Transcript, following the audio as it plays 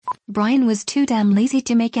Brian was too damn lazy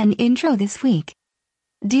to make an intro this week.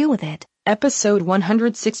 Deal with it. Episode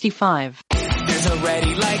 165. There's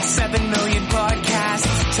already like 7 million podcasts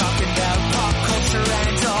talking about pop culture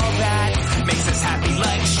and all that. Makes us happy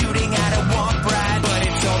like shooting at a womp rat. But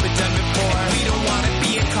it's all been done before. We don't want to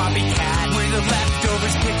be a copycat. We're the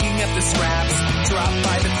leftovers picking up the scraps dropped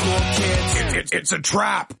by the cool kids. It's a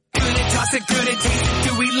trap. Good at toss it, good at taste it.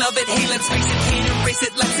 Do we love it? Hey, let's face it, can't erase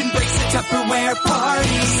it. Let's embrace it. Tupperware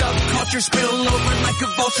party. Subculture spill over like a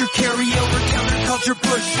vulture. Carry over counterculture,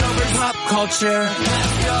 pushovers, pop culture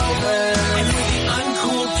leftovers. And for the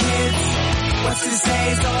uncool kids, what's to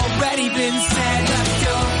say has already been said.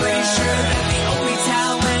 Leftovers. Pretty sure that the only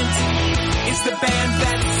talent is the band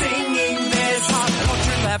that's singing this. Pop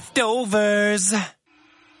culture leftovers.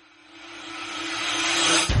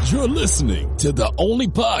 You're listening to the only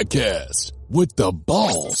podcast with the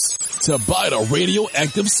balls to bite a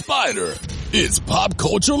radioactive spider. It's Pop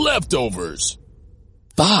Culture Leftovers.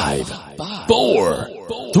 5, 4,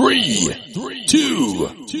 3, 2,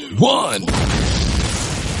 1.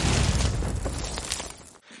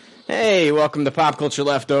 Hey, welcome to Pop Culture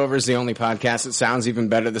Leftovers, the only podcast that sounds even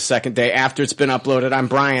better the second day after it's been uploaded. I'm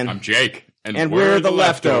Brian. I'm Jake. And we're the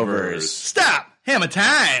Leftovers. Stop! Hammer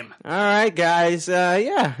time! All right, guys.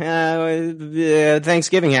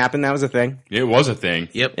 Thanksgiving happened. That was a thing. It was a thing.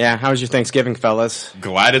 Yep. Yeah, how was your Thanksgiving, fellas?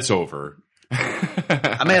 Glad it's over.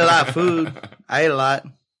 I made a lot of food. I ate a lot.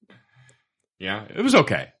 Yeah, it was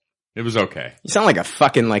okay. It was okay. You sound like a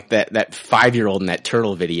fucking, like, that 5-year-old in that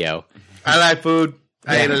turtle video. I like food.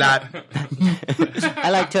 I ate a lot. I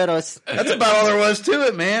like turtles. That's about all there was to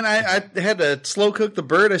it, man. I had to slow cook the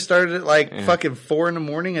bird. I started at like fucking 4 a.m.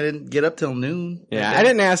 I didn't get up till noon. Yeah, I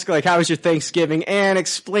didn't ask, like, how was your Thanksgiving, and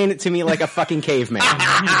explain it to me like a fucking caveman.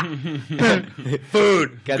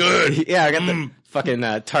 Food. Good. Yeah, I got the fucking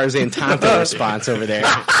Tarzan Tonto response over there.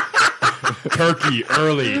 Turkey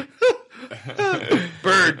early.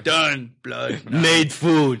 Bird done. Blood. Made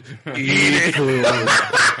food. Eat food.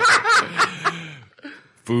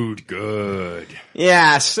 Food good.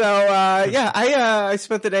 Yeah, so, I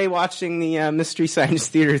spent the day watching the Mystery Science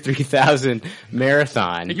Theater 3000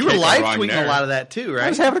 marathon. You were live tweeting a lot of that too, right? I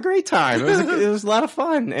was having a great time. It was a lot of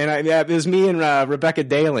fun. And it was me and Rebecca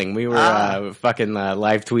Daling. We were fucking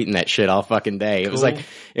live tweeting that shit all fucking day. It was like,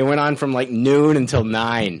 it went on from like noon until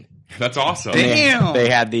 9. That's awesome. Damn. They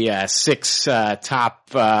had the 6 top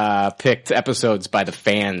picked episodes by the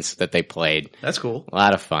fans that they played. That's cool. A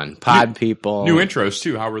lot of fun. Pod people. New intros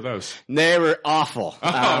too. How were those? They were awful.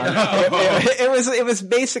 It was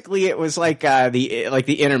basically, it was like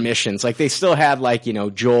the intermissions. Like they still had like, you know,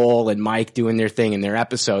 Joel and Mike doing their thing in their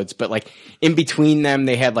episodes, but like in between them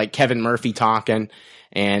they had like Kevin Murphy talking.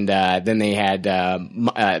 And then they had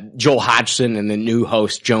Joel Hodgson and the new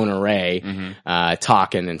host Jonah Ray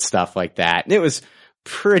talking and stuff like that. And it was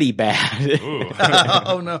pretty bad.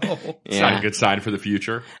 Oh no! It's not a good sign for the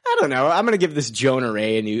future. I don't know. I'm going to give this Jonah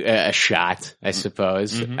Ray a shot, I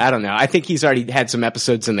suppose. I don't know. I think he's already had some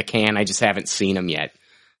episodes in the can. I just haven't seen them yet.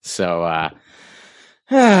 So I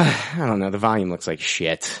don't know. The volume looks like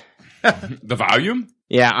shit. The volume?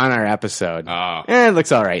 Yeah, on our episode. It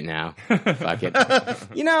looks all right now. Fuck it.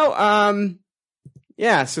 You know,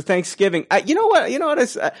 yeah, so Thanksgiving. You know what?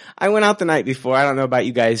 I went out the night before. I don't know about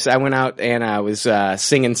you guys. I went out and I was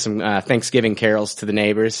singing some Thanksgiving carols to the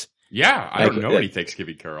neighbors. Yeah, I don't know any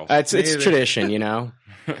Thanksgiving carols. It's tradition, you know.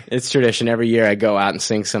 It's tradition. Every year I go out and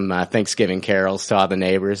sing some Thanksgiving carols to all the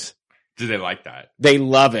neighbors. Do they like that? They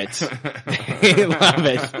love it. They love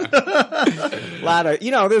it.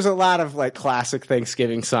 There's a lot of like classic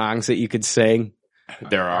Thanksgiving songs that you could sing.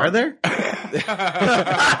 There are there? I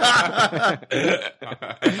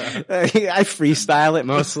freestyle it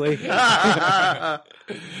mostly.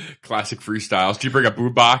 Classic freestyles. Do you bring a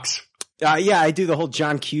boombox? Yeah, I do the whole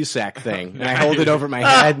John Cusack thing. And I hold it over my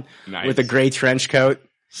head with a gray trench coat.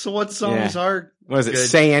 So what songs are Was it good?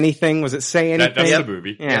 Say Anything? Was it Say Anything? That's the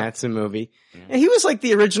movie. Yeah, it's a movie. And he was like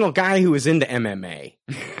the original guy who was into MMA.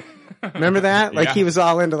 Remember that? Like he was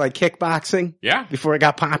all into like kickboxing. Yeah. Before it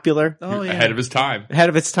got popular. Oh yeah. Ahead of his time. Ahead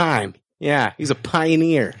of its time. Yeah. He's a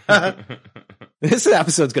pioneer. This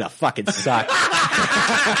episode's gonna fucking suck.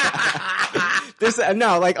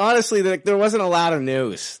 Honestly, there wasn't a lot of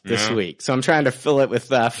news this week, so I'm trying to fill it with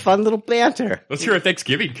fun little banter. Let's hear a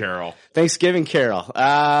Thanksgiving carol. Thanksgiving carol.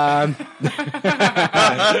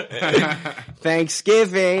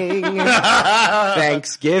 Thanksgiving.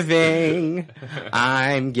 Thanksgiving.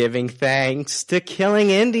 I'm giving thanks to killing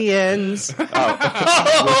Indians.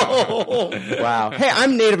 Oh. Wow. Hey,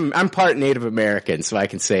 I'm part Native American, so I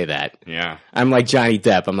can say that. Yeah. I'm like Johnny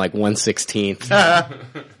Depp. I'm like 1/16.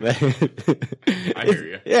 I hear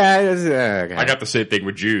you. Yeah, okay. I got the same thing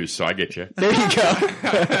with Jews, so I get you. There you go.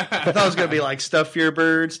 I thought it was going to be like stuff your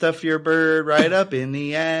bird right up in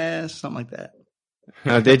the ass, something like that.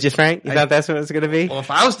 Oh, did you, Frank? You thought that's what it was going to be? Well, if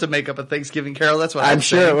I was to make up a Thanksgiving carol, that's what I'm I'd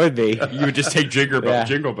sure say. it would be. You would just take jingle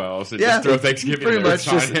bells and just throw Thanksgiving pretty much.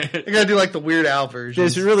 lyrics on it. You got to do like the Weird Al version.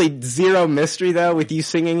 There's really zero mystery, though, with you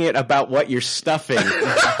singing it about what you're stuffing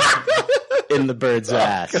in the bird's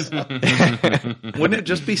ass. Wouldn't it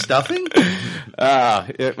just be stuffing? No.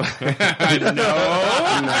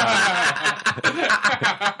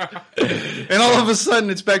 And all of a sudden,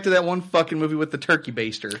 it's back to that one fucking movie with the turkey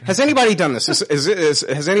baster. Has anybody done this?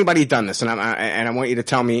 Has anybody done this? And I want you to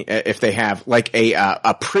tell me if they have, like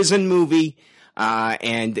a prison movie,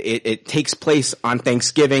 and it takes place on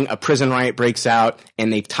Thanksgiving. A prison riot breaks out,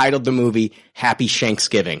 and they've titled the movie "Happy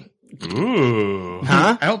Shanksgiving." Ooh.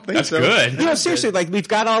 Huh? I don't think That's so. good. You know, seriously, like we've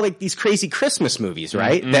got all like these crazy Christmas movies,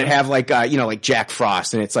 right? That have like, like Jack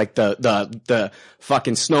Frost, and it's like the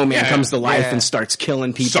fucking snowman comes to life and starts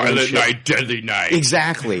killing people. and Silent shit. night, deadly night.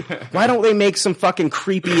 Exactly. Why don't they make some fucking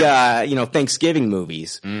creepy, Thanksgiving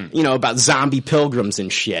movies? About zombie pilgrims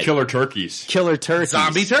and shit. Killer turkeys. Killer turkeys.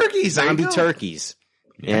 Zombie turkeys. there you Zombie go. turkeys.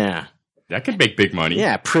 Yeah. That could make big money.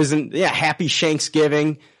 Yeah. Prison. Yeah. Happy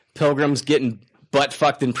Shanksgiving. Pilgrims getting butt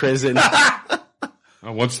fucked in prison.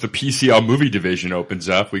 Once the PCL movie division opens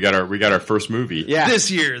up, we got our first movie. Yeah.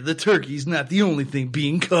 This year, the turkey's not the only thing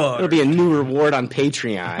being caught. It'll be a new reward on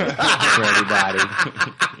Patreon for everybody.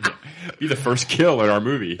 Be the first kill in our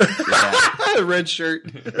movie. Red shirt.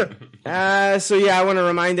 So I want to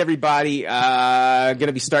remind everybody, going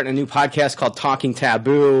to be starting a new podcast called Talking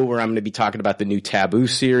Taboo, where I'm going to be talking about the new Taboo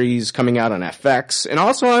series coming out on FX. And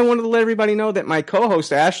also I wanted to let everybody know that my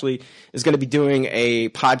co-host Ashley is going to be doing a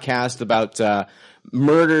podcast about,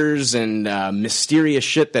 murders and mysterious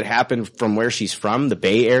shit that happened from where she's from, the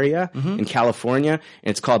Bay Area in California.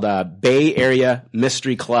 And it's called Bay Area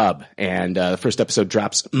Mystery Club. And the first episode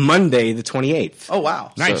drops Monday the 28th. Oh,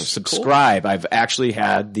 wow. So subscribe. I've actually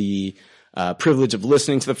had the privilege of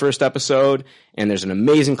listening to the first episode, and there's an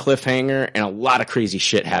amazing cliffhanger, and a lot of crazy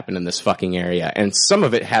shit happened in this fucking area. And some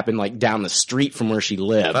of it happened like down the street from where she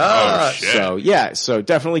lived. Oh, shit. So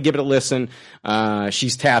definitely give it a listen.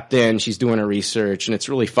 She's tapped in, she's doing her research, and it's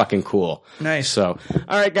really fucking cool. Nice. So,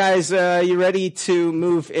 alright guys, you ready to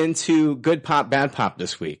move into good pop, bad pop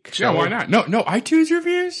this week? Yeah, why not? No iTunes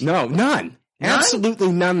reviews? No, none.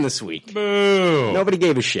 Absolutely none this week. Boo. Nobody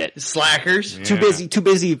gave a shit. Slackers. Too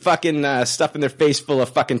busy fucking stuffing their face full of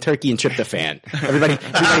fucking turkey and tryptophan.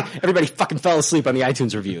 Everybody fucking fell asleep on the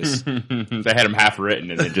iTunes reviews. They had them half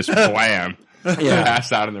written and then just wham. Yeah.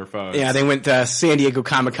 Passed out on their phones. Yeah, they went to San Diego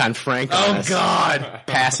Comic-Con Frank on Oh, us, God.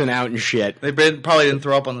 passing out and shit. They probably didn't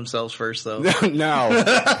throw up on themselves first, though. No.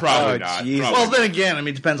 Probably Oh, not. Jesus. Probably. Well, then again,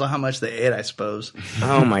 it depends on how much they ate, I suppose.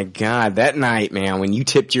 Oh my God, that night, man, when you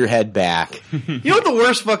tipped your head back You know what the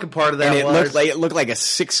worst fucking part of that and it was? looked like a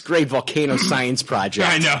 6th grade volcano science project.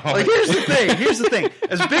 I know. Like, here's the thing.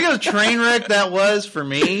 As big of a train wreck that was for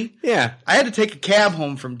me, Yeah. I had to take a cab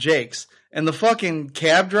home from Jake's. And the fucking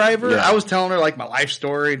cab driver, Yeah. I was telling her like my life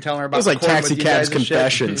story and telling her about It was like recording Taxi with you Cab's guys and shit.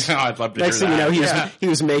 confessions. Oh, I'd love to Next hear thing you that. know, he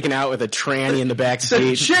was making out with a tranny in the back The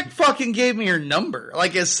seat. chick fucking gave me her number.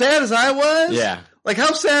 Like, as sad as I was. Yeah. Like,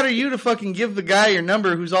 how sad are you to fucking give the guy your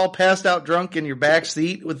number who's all passed out drunk in your back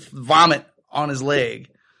seat with vomit on his leg?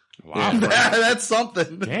 Wow, Frank. That's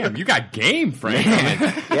something. Damn, you got game, Frank.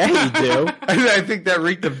 Yeah, you do. I think that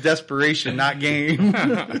reeked of desperation, not game.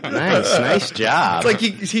 Nice job. Like,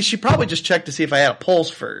 she probably just checked to see if I had a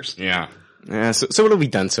pulse first. Yeah. Yeah, so what have we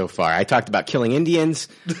done so far? I talked about killing Indians.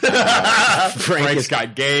 Frank's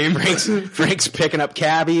got game. Frank's picking up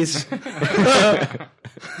cabbies. Did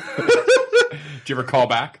you ever call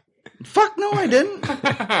back? Fuck no, I didn't.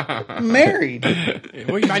 I'm married.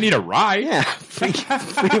 Well, you might need a ride. Yeah, free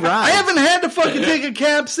I ride. haven't had to fucking take a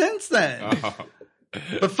cab since then. Oh.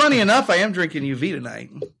 But funny enough, I am drinking UV tonight.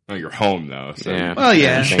 Oh, you're home though, so Yeah. Well,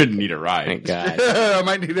 yeah. you shouldn't need a ride. Thank God. I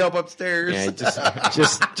might need help upstairs. Yeah,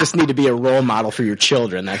 just need to be a role model for your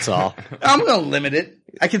children. That's all. I'm going to limit it.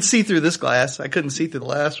 I can see through this glass. I couldn't see through the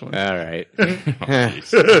last one. All right.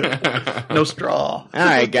 No straw. All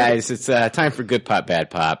right, guys. It's time for good pop, bad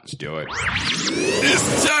pop. Let's do it.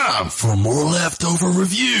 It's time for more leftover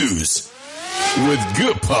reviews with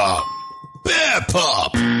Good Pop, Bad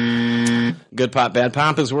Pop. Good pop, bad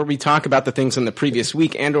pop is where we talk about the things in the previous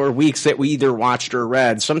week and or weeks that we either watched or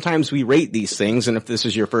read. Sometimes we rate these things, and if this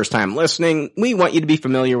is your first time listening, we want you to be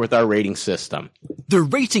familiar with our rating system. The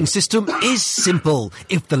rating system is simple.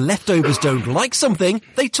 If the leftovers don't like something,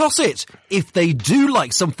 they toss it. If they do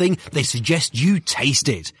like something, they suggest you taste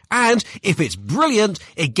it. And if it's brilliant,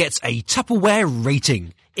 it gets a Tupperware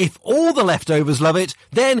rating. If all the leftovers love it,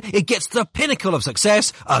 then it gets the pinnacle of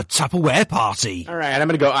success, a Tupperware party. All right, I'm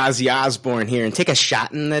going to go Ozzy Osbourne here and take a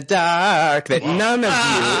shot in the dark that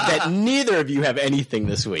neither of you have anything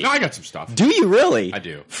this week. No, I got some stuff. Do you really? I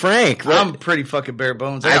do. Frank, I'm pretty fucking bare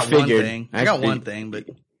bones. I got figured. one thing. I got one thing, but...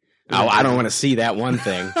 Oh, I don't want to see that one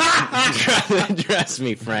thing. Trust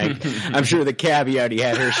me, Frank. I'm sure the cabbie already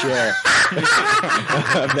had her share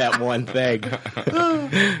of that one thing. But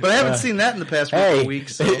I haven't seen that in the past couple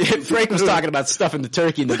weeks. So. Frank was talking about stuffing the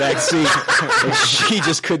turkey in the back seat, and she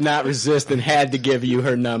just could not resist and had to give you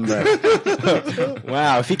her number.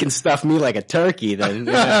 Wow, if he can stuff me like a turkey, then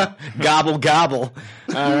gobble, gobble.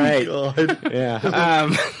 All right. God.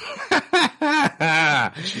 Yeah.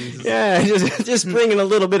 Yeah, just bringing a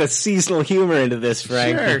little bit of seasonal humor into this,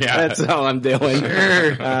 Frank. Sure. Yeah. That's all I'm doing.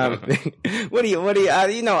 Sure. What do you,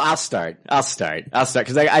 I'll start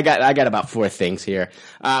because I got about 4 things here.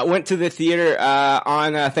 Went to the theater,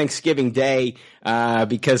 on Thanksgiving Day,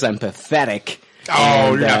 because I'm pathetic.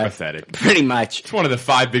 Oh, you're not pathetic. Pretty much. It's one of the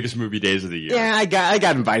 5 biggest movie days of the year. Yeah, I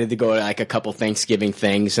got invited to go to like a couple Thanksgiving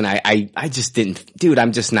things, and I just didn't, dude,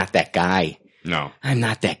 I'm just not that guy. No. I'm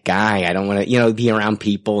not that guy. I don't want to, be around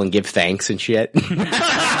people and give thanks and shit.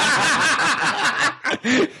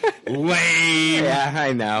 Lame. Yeah,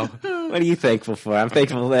 I know. What are you thankful for? I'm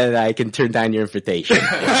thankful that I can turn down your invitation.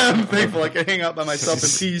 I'm thankful I can hang out by myself in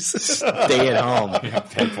peace. Stay at home. Yeah, I'm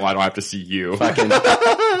thankful I don't have to see you.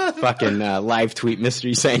 Fucking live tweet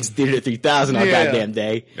Mystery Science Theater 3000 all goddamn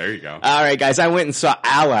day. There you go. All right, guys. I went and saw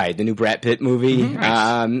Allied, the new Brad Pitt movie.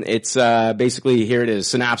 Nice. It's basically, here it is,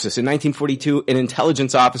 synopsis. In 1942, an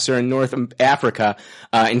intelligence officer in North Africa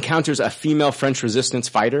encounters a female French resistance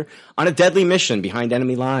fighter on a deadly mission behind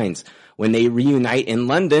enemy lines. When they reunite in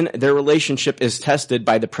London, their relationship is tested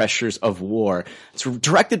by the pressures of war. It's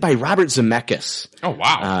directed by Robert Zemeckis. Oh,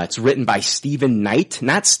 wow. It's written by Stephen Knight,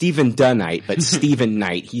 not Stephen Knight, but Stephen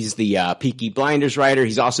Knight. He's the Peaky Blinders writer.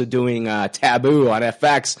 He's also doing Taboo on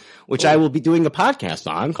FX, which I will be doing a podcast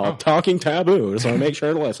on called Talking Taboo. So make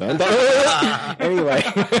sure to listen.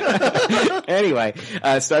 Anyway,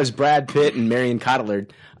 it stars Brad Pitt and Marion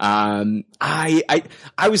Cotillard. I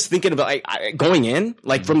was thinking about going in,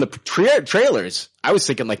 from the trailers, I was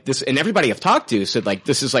thinking this, and everybody I've talked to said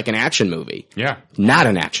this is like an action movie. Yeah. Not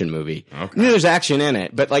an action movie. Okay. There's action in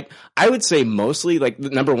it, but I would say mostly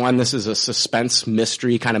number 1, this is a suspense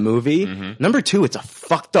mystery kind of movie. Mm-hmm. Number 2, it's a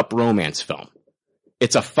fucked up romance film.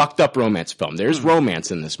 There's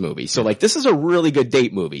romance in this movie. So this is a really good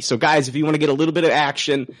date movie. So guys, if you want to get a little bit of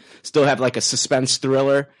action, still have a suspense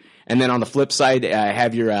thriller, and then on the flip side,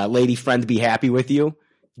 have your lady friend be happy with you,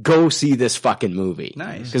 go see this fucking movie.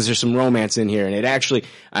 Nice. Because there's some romance in here, and it actually,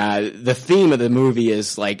 the theme of the movie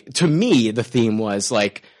is to me, the theme was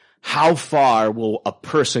how far will a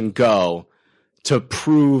person go to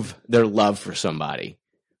prove their love for somebody?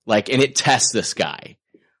 And it tests this guy.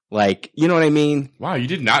 You know what I mean? Wow, you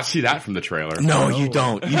did not see that from the trailer. No, you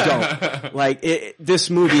don't. You don't. This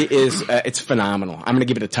movie is, it's phenomenal. I'm gonna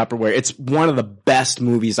give it a Tupperware. It's one of the best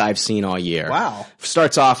movies I've seen all year. Wow.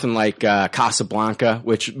 Starts off in Casablanca,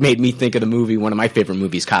 which made me think of the movie, one of my favorite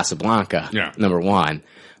movies, Casablanca. Yeah. Number 1.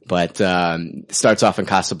 But, starts off in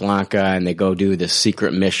Casablanca and they go do this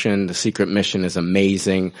secret mission. The secret mission is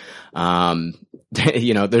amazing.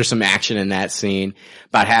 There's some action in that scene.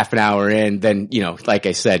 About half an hour in, then, like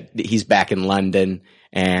I said, he's back in London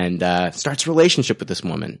and, starts a relationship with this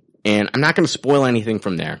woman. And I'm not going to spoil anything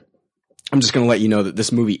from there. I'm just going to let you know that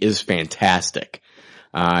this movie is fantastic.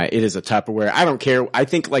 It is a Tupperware. I don't care. I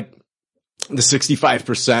think the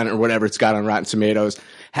 65% or whatever it's got on Rotten Tomatoes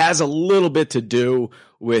has a little bit to do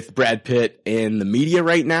with Brad Pitt in the media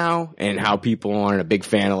right now and how people aren't a big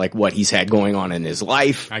fan of what he's had going on in his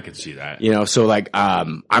life. I could see that. So I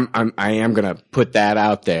am going to put that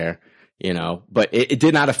out there, but it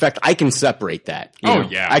did not affect, I can separate that.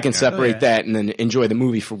 Yeah. I can separate that and then enjoy the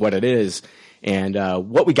movie for what it is. And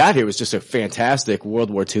what we got here was just a fantastic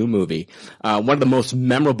World War II movie. One of the most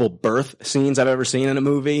memorable birth scenes I've ever seen in a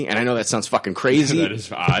movie. And I know that sounds fucking crazy. That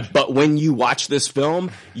is odd. But when you watch this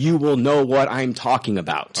film, you will know what I'm talking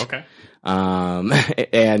about. Okay. I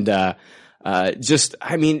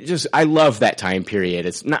love that time period.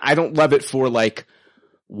 It's not, I don't love it for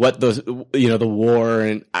what the war,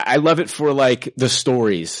 and I love it for the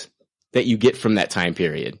stories that you get from that time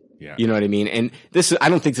period. Yeah. You know what I mean? And I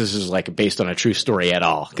don't think this is based on a true story at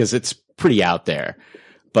all, because it's pretty out there.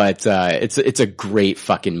 But it's a great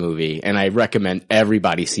fucking movie, and I recommend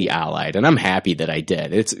everybody see Allied. And I'm happy that I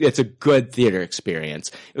did. It's a good theater experience.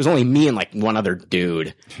 It was only me and like one other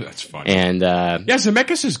dude. That's funny. And yeah,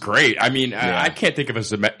 Zemeckis is great. I mean, I can't think of a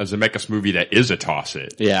Zemeckis movie that is a toss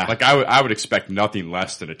it. Yeah, like I would expect nothing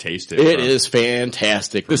less than a taste it. It is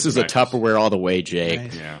fantastic. This is a Tupperware all the way, Jake.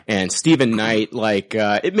 Nice. Yeah. And Stephen Knight, like,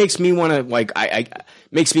 it makes me want to like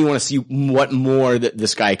makes me want to see what more that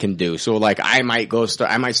this guy can do. So like I might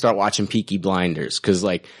start watching Peaky Blinders because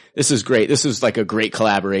like this is great. This is like a great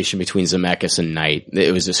collaboration between Zemeckis and Knight.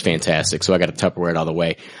 It was just fantastic. So I got to Tupperware it all the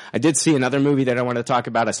way. I did see another movie that I want to talk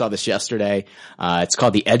about. I saw this yesterday. It's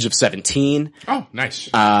called The Edge of 17. Oh, nice.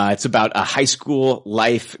 It's about a high school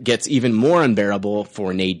life gets even more unbearable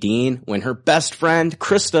for Nadine when her best friend,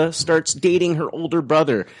 Krista, starts dating her older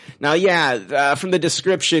brother. Now, from the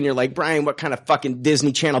description, you're like, Brian, what kind of fucking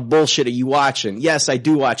Disney Channel bullshit are you watching? Yes, I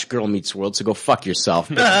do watch Girl Meets World, so go fuck yourself.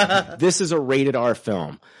 This is a rated R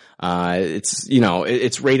film.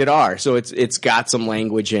 It's rated R, so it's got some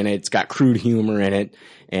language in it. It's got crude humor in it.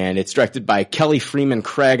 And it's directed by Kelly Freeman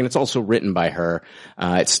Craig, and it's also written by her.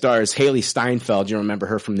 It stars Haley Steinfeld. You remember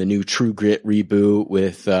her from the new True Grit reboot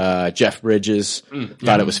with Jeff Bridges.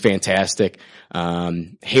 Thought it was fantastic.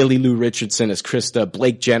 Haley Lou Richardson as Krista,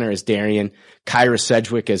 Blake Jenner as Darian, Kyra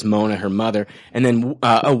Sedgwick as Mona, her mother, and then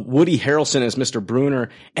Woody Harrelson as Mr. Bruner,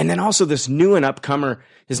 and then also this new and upcomer.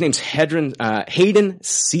 His name's Hayden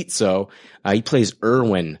Szeto. He plays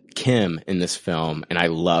Irwin Kim in this film, and I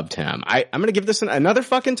loved him. I'm gonna give this another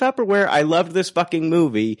fucking Tupperware. I loved this fucking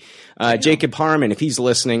movie. Jacob Harmon, if he's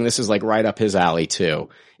listening, this is like right up his alley too.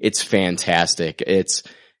 It's fantastic.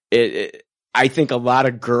 I think a lot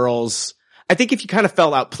of girls, I think if you kind of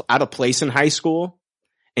felt out of place in high school,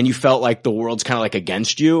 and you felt like the world's kind of like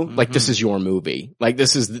against you, like this is your movie. Like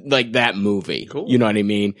this is like that movie. Cool. You know what I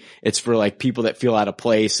mean? It's for like people that feel out of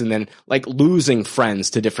place and then like losing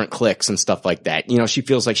friends to different cliques and stuff like that. You know, she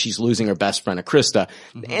feels like she's losing her best friend, Krista.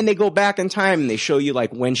 And they go back in time and they show you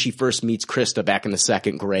like when she first meets Krista back in the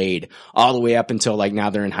 2nd grade, all the way up until like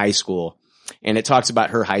now they're in high school. And it talks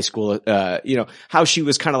about her high school, how she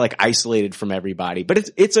was kind of like isolated from everybody. But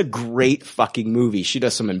it's a great fucking movie. She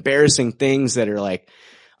does some embarrassing things that are like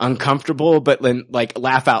uncomfortable, but then like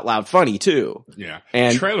laugh out loud funny too. Yeah.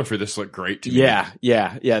 And the trailer for this looked great to me.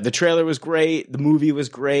 Yeah. The trailer was great. The movie was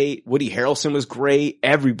great. Woody Harrelson was great.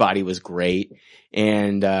 Everybody was great.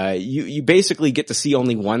 And, you basically get to see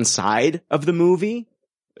only one side of the movie,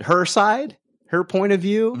 her side, her point of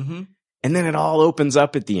view. Mm-hmm. And then it all opens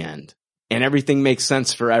up at the end and everything makes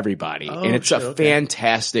sense for everybody. And it's a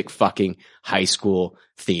fantastic fucking high school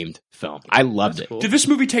themed film. I loved it. Cool. Did this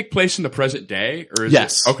movie take place in the present day, or is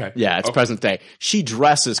Yes. it? Okay. Yeah, it's present day. She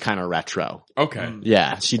dresses kind of retro. Okay.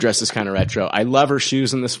 Yeah, she dresses kind of retro. I love her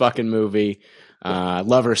shoes in this fucking movie.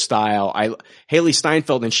 Love her style. Haley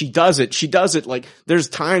Steinfeld, and she does it like, there's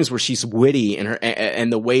times where she's witty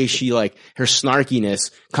and the way she like, her snarkiness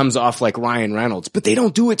comes off like Ryan Reynolds, but they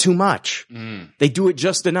don't do it too much. They do it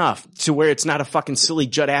just enough to where it's not a fucking silly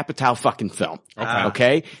Judd Apatow fucking film.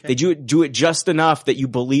 Okay? They do it just enough that you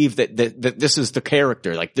believe that this is the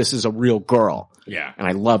character, like this is a real girl. Yeah. And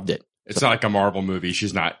I loved it. It's not like a Marvel movie.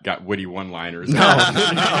 She's not got witty one-liners.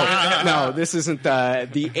 No, this isn't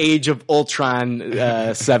the Age of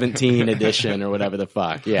Ultron 17 edition or whatever the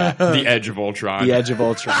fuck. Yeah. The Edge of Ultron. The Edge of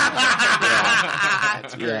Ultron.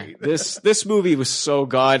 That's great. This movie was so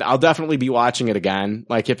good. I'll definitely be watching it again.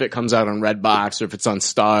 Like if it comes out on Redbox or if it's on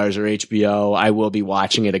Stars or HBO, I will be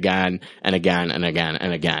watching it again and again and again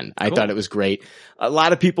and again. I thought it was great. A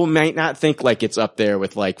lot of people might not think like it's up there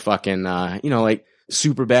with like fucking, like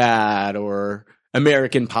Superbad or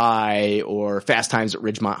American Pie or Fast Times at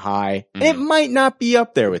Ridgemont High. It might not be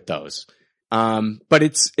up there with those. But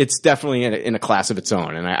it's definitely in a class of its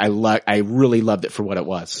own. And I really loved it for what it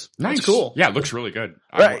was. Nice. That's cool. Yeah, it looks really good.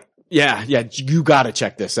 Right. Yeah. You gotta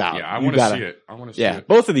check this out. Yeah, I want to see it. I want to see it.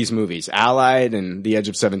 Both of these movies, Allied and The Edge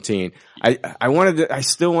of 17.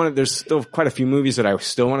 There's still quite a few movies that I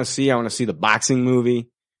still want to see. I want to see the boxing movie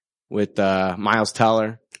with, Miles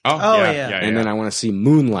Teller. Yeah. And then I want to see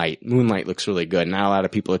Moonlight. Moonlight looks really good. Not a lot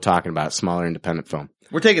of people are talking about it. Smaller independent film.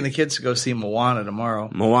 We're taking the kids to go see Moana tomorrow.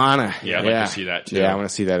 Moana. Yeah, I'd like to see that too. Yeah, I want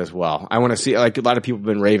to see that as well. I want to see, like, a lot of people have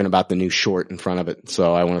been raving about the new short in front of it,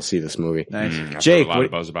 so I want to see this movie. Nice. Jake, I've heard a lot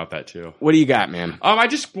of buzz about that too. What do you got, man? I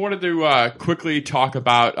just wanted to quickly talk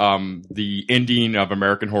about the ending of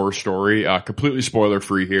American Horror Story. Completely spoiler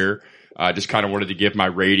free here. Just kind of wanted to give my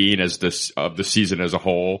rating of the season as a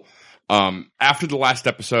whole. After the last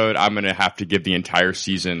episode, I'm going to have to give the entire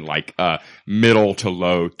season like middle to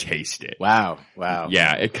low taste it. Wow.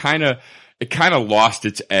 Yeah, it kind of it kind of lost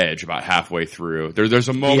its edge about halfway through. There's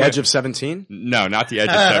a moment. The Edge of 17? No, not the Edge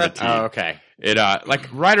of 17. Oh, okay. It,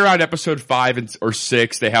 like right around episode 5 or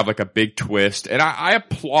 6, they have like a big twist, and I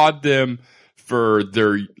applaud them for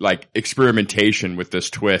their like experimentation with this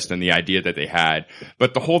twist and the idea that they had.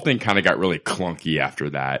 But the whole thing kind of got really clunky after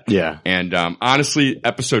that. Yeah. And, honestly,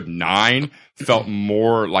 episode 9 felt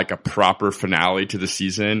more like a proper finale to the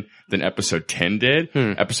season than episode 10 did.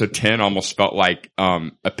 Episode 10 almost felt like,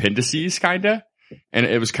 appendices kinda. And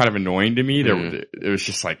it was kind of annoying to me. It was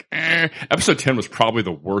just like, Episode 10 was probably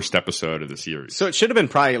the worst episode of the series. So it should have been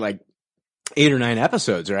probably like 8 or 9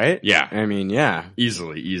 episodes, right? Yeah. I mean, yeah.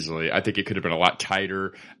 Easily. I think it could have been a lot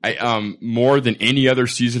tighter. More than any other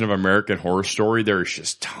season of American Horror Story, there's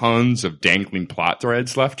just tons of dangling plot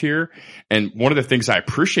threads left here. And one of the things I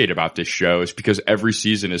appreciate about this show is because every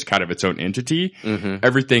season is kind of its own entity.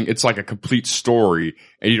 Everything, it's like a complete story,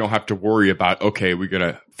 and you don't have to worry about, okay, we're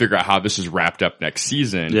gonna figure out how this is wrapped up next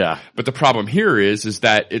season. Yeah. But the problem here is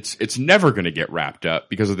that it's never gonna get wrapped up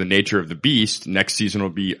because of the nature of the beast. Next season will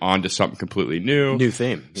be on to something completely new. New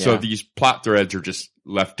theme. Yeah. So these plot threads are just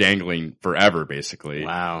left dangling forever, basically.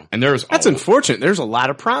 Wow. And that's unfortunate. There's a lot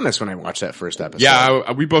of promise when I watched that first episode.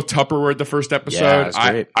 Yeah, we both Tupperware the first episode. Yeah, that's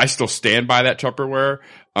great. I still stand by that Tupperware.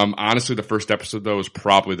 Honestly, the first episode though was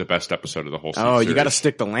probably the best episode of the whole series. Oh, you got to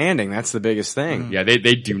stick the landing. That's the biggest thing. Yeah, they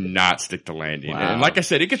do not stick the landing. Wow. And like I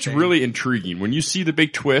said, it gets really intriguing. When you see the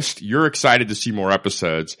big twist, you're excited to see more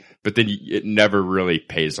episodes, but then it never really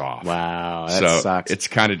pays off. Wow, that sucks. It's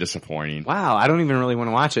kind of disappointing. Wow, I don't even really want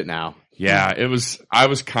to watch it now. Yeah, I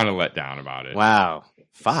was kind of let down about it. Wow.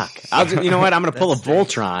 Fuck. You know what? I'm going to pull a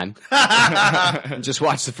Voltron and just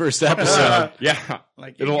watch the first episode. Yeah.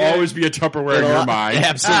 It'll always be a Tupperware in your mind.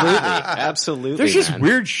 Absolutely. Absolutely. There's just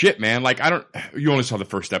weird shit, man. Like, you only saw the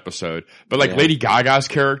first episode, but like Lady Gaga's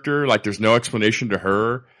character, like there's no explanation to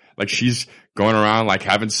her. Like she's going around like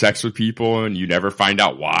having sex with people and you never find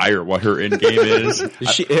out why or what her end game is.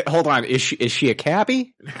 Hold on. Is she a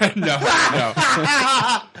cabbie? No.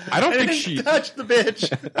 I don't think she touched the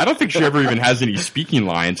bitch. I don't think she ever even has any speaking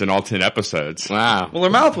lines in all 10 episodes. Wow. Well, her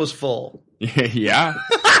mouth was full. Yeah.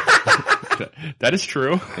 That is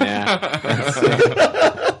true.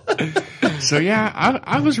 Yeah. So yeah,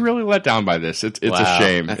 I was really let down by this. It's a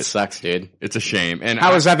shame. That sucks, dude. It's a shame. And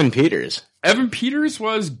how was Evan Peters? Evan Peters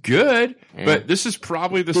was good, but this is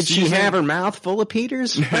probably the season. Did she have her mouth full of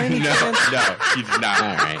Peters? No, she did not.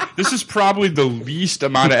 All right. This is probably the least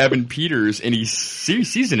amount of Evan Peters any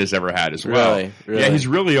season has ever had as well. Really? Yeah, he's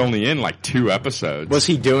really only in like 2 episodes. Was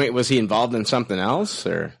he involved in something else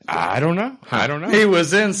or? I don't know. He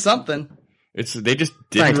was in something. They just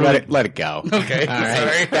didn't Frank, let it go. Okay, all right.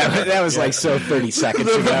 Sorry. That was like so 30 seconds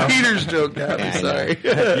ago. The Peters joke got me. Sorry.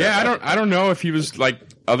 Yeah, I don't know if he was like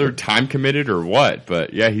other time committed or what,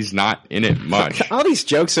 but yeah, he's not in it much. All these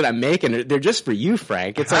jokes that I'm making, they're just for you,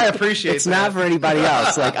 Frank. It's like, I appreciate it's that. not for anybody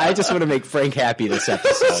else. Like, I just want to make Frank happy this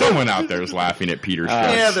episode. Someone out there is laughing at Peter's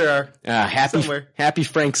jokes. Yeah, there are. Happy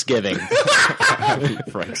Franksgiving. Happy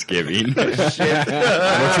Franksgiving.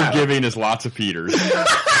 What you're giving is lots of Peters.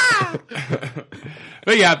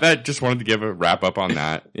 But yeah, that just wanted to give a wrap up on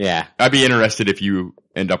that. Yeah. I'd be interested if you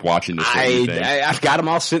end up watching this. I've got them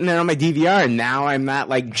all sitting there on my DVR, and now I'm not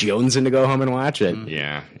like jonesing to go home and watch it.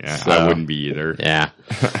 Yeah, So- I wouldn't be either. Yeah.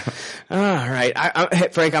 All right. Hey,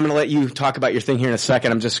 Frank, I'm going to let you talk about your thing here in a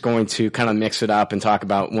second. I'm just going to kind of mix it up and talk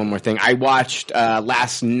about one more thing. I watched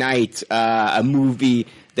last night a movie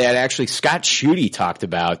that actually Scott Schutte talked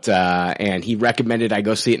about, and he recommended I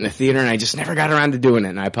go see it in the theater, and I just never got around to doing it,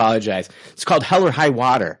 and I apologize. It's called Hell or High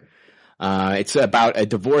Water. It's about a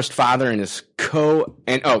divorced father and his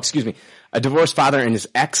a divorced father and his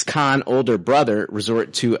ex-con older brother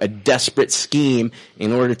resort to a desperate scheme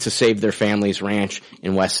in order to save their family's ranch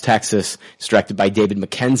in West Texas. It's directed by David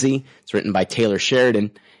Mackenzie. It's written by Taylor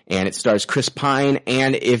Sheridan. And it stars Chris Pine.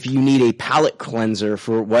 And if you need a palate cleanser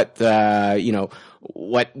for what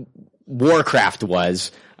Warcraft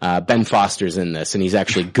was, Ben Foster's in this, and he's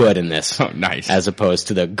actually good in this. Oh, nice. As opposed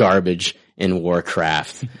to the garbage in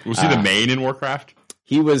Warcraft. Was he the main in Warcraft?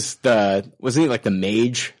 He wasn't he like the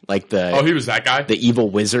mage? Like he was that guy? The evil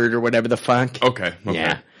wizard or whatever the fuck? Okay.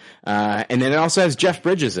 Yeah. And then it also has Jeff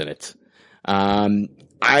Bridges in it. I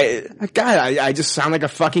just sound like a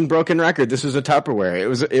fucking broken record. This was a Tupperware.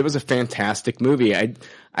 It was a fantastic movie.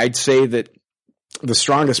 I'd say that the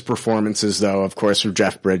strongest performances, though, of course, were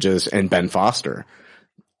Jeff Bridges and Ben Foster.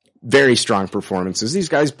 Very strong performances. These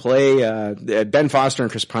guys play, Ben Foster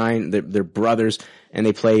and Chris Pine, they're brothers, and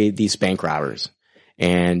they play these bank robbers.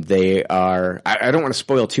 And they are, I don't want to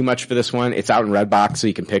spoil too much for this one. It's out in Redbox, so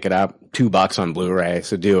you can pick it up. $2 on Blu-ray,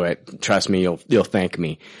 so do it. Trust me, you'll thank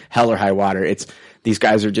me. Hell or High Water. These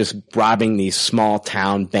guys are just robbing these small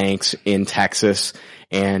town banks in Texas,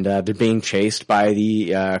 and they're being chased by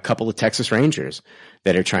the couple of Texas Rangers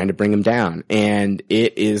that are trying to bring them down. And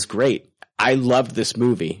it is great. I loved this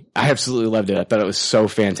movie. I absolutely loved it. I thought it was so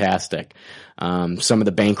fantastic. Some of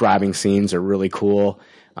the bank robbing scenes are really cool.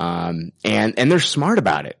 And they're smart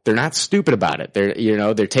about it. They're not stupid about it.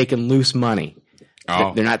 They're taking loose money.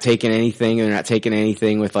 Oh. They're not taking anything. They're not taking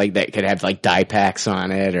anything with like that could have like dye packs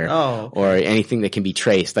on it or anything that can be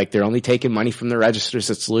traced. Like they're only taking money from the registers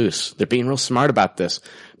that's loose. They're being real smart about this,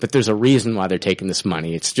 but there's a reason why they're taking this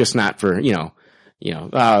money. It's just not for,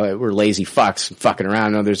 we're lazy fucks fucking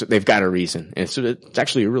around. No, they've got a reason. And so it's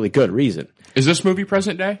actually a really good reason. Is this movie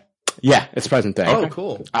present day? Yeah, it's present day. Oh,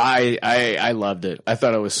 cool. I loved it. I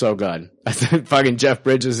thought it was so good. I thought fucking Jeff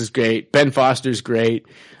Bridges is great. Ben Foster's great.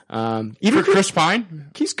 Even Chris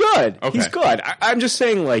Pine? He's good. Okay. He's good. I'm just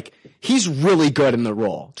saying, like, he's really good in the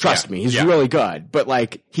role. Trust me, he's really good. But,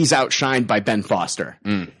 like, he's outshined by Ben Foster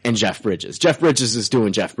and Jeff Bridges. Jeff Bridges is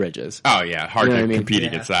doing Jeff Bridges. Oh, yeah. Hard to compete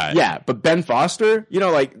against that. Yeah, but Ben Foster,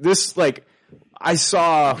 I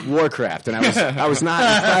saw Warcraft, and I was not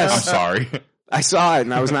impressed. I'm sorry. I saw it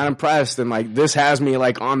and I was not impressed, and like this has me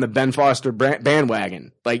like on the Ben Foster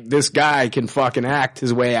bandwagon. Like this guy can fucking act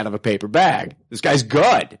his way out of a paper bag. This guy's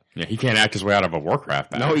good. Yeah, he can't act his way out of a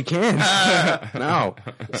Warcraft bag. No, he can't. No.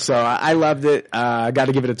 So I loved it. I got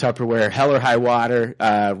to give it a Tupperware. Hell or High Water.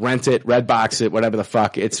 Rent it, Redbox it, whatever the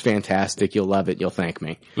fuck. It's fantastic. You'll love it. You'll thank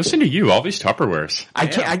me. Listen to you, all these Tupperwares. I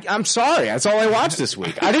can't. I'm sorry. That's all I watched this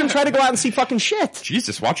week. I didn't try to go out and see fucking shit.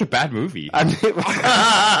 Jesus, watch a bad movie. I did.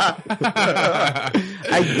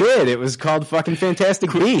 It was called fucking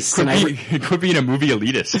Fantastic Beasts. It could be in a movie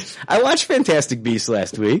elitist. I watched Fantastic Beasts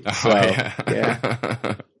last week. So,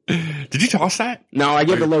 yeah. Did you toss that? No, I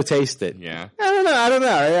gave it a low taste it. Yeah. I don't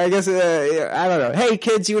know. I guess, I don't know. Hey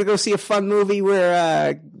kids, you want to go see a fun movie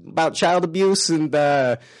where, about child abuse and,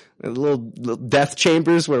 little death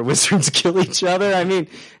chambers where wizards kill each other? I mean,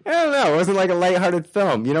 I don't know. It wasn't like a lighthearted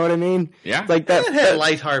film. You know what I mean? Yeah. Like that. It had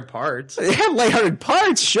lighthearted parts. It had lighthearted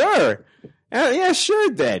parts, sure. Yeah,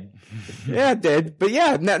 sure it did. Yeah, it did. But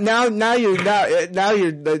yeah, now you're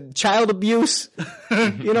the child abuse.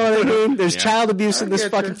 You know what I mean? There's child abuse in this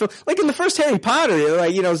fucking film. Like in the first Harry Potter,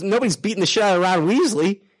 like, nobody's beating the shit out of Ron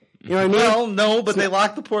Weasley. You know what I mean? Well, no, but they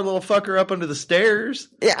locked the poor little fucker up under the stairs.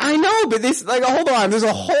 Yeah, I know, but this, like, hold on. There's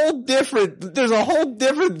a whole different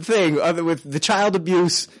thing with the child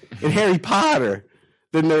abuse in Harry Potter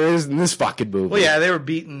than there is in this fucking movie. Well, yeah, they were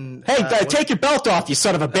beating. Hey, take your belt off, you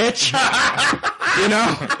son of a bitch. You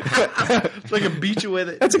know? It's like a beat you with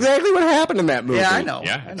it. That's exactly what happened in that movie. Yeah, I know.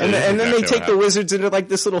 Yeah. I know. And then they take the wizards into like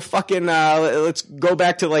this little fucking, let's go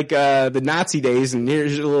back to like, the Nazi days and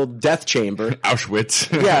here's your little death chamber.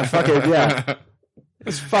 Auschwitz. Yeah, fucking, yeah.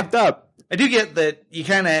 It's fucked up. I do get that you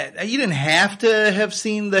didn't have to have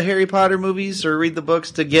seen the Harry Potter movies or read the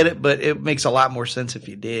books to get it, but it makes a lot more sense if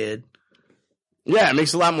you did. Yeah, it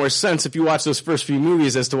makes a lot more sense if you watch those first few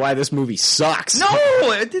movies as to why this movie sucks. No,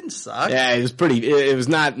 it didn't suck. Yeah, it was it was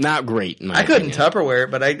not great. In my I couldn't opinion. Tupperware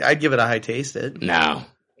it, but I'd give it a high tasted. No.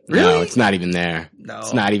 Really? No, it's not even there. No.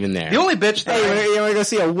 It's not even there. The only bitch that Hey, you want to go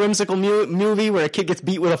see a whimsical movie where a kid gets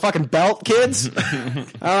beat with a fucking belt, kids? All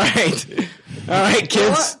right,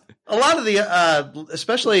 kids. A lot of the,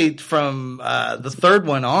 especially from the third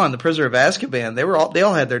one on, The Prisoner of Azkaban, they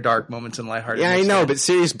all had their dark moments in lighthearted. Yeah, I know, but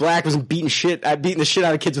Sirius Black wasn't beating the shit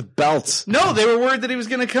out of kids with belts. No, they were worried that he was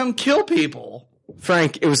going to come kill people.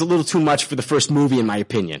 Frank, it was a little too much for the first movie, in my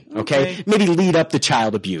opinion. Okay? Maybe lead up to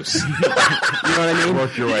child abuse. You know what I mean?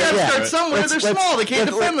 Work your way You up. gotta start somewhere. They're small. They can't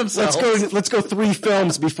defend themselves. Let's go 3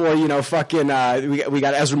 films before, fucking, we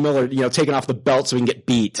got Ezra Miller, taking off the belt so we can get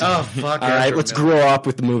beat. Oh, fuck. All right, Ezra let's Miller. grow up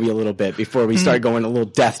with the movie a little bit before we start going to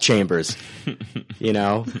little death chambers. Fucking,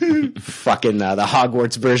 the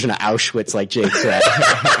Hogwarts version of Auschwitz, like Jake said.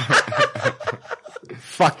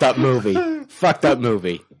 Fucked up movie.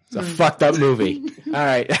 It's a fucked up movie. All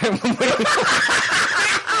right. Wow.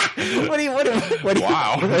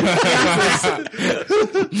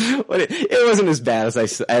 It wasn't as bad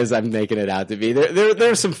as I'm making it out to be.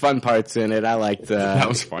 There are some fun parts in it. I liked. That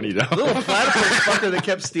was funny though. The little platypus fucker that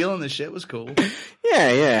kept stealing the shit was cool.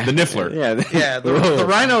 Yeah. The Niffler. Yeah, the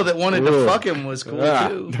rhino that wanted to fuck him was cool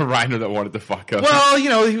too. The rhino that wanted to fuck up.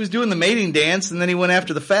 Well, he was doing the mating dance and then he went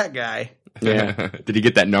after the fat guy. Yeah. Did he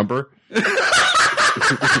get that number?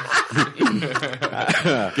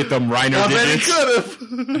 Get them rhino I bet he digits. could have.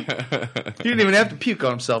 He didn't even have to puke on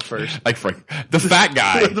himself first. Like Frank, the fat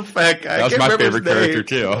guy. The fat guy. That was I my can't remember favorite his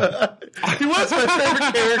character name. too. He was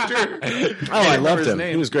my favorite character. Oh, I loved his him.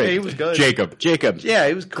 name. He was great. Yeah, he was good. Jacob. Yeah,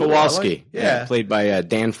 he was cool. Kowalski. Yeah. Played by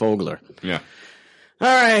Dan Fogler. Yeah. All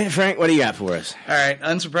right, Frank, what do you got for us? All right.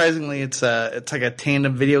 Unsurprisingly, it's like a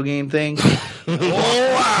tandem video game thing.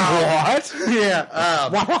 What? Yeah.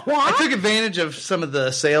 I took advantage of some of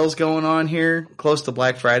the sales going on here close to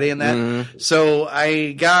Black Friday and that. So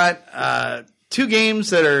I got two games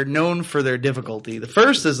that are known for their difficulty. The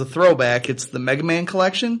first is a throwback. It's the Mega Man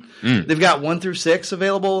collection. They've got 1 through 6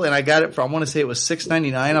 available, and I got it for, I want to say it was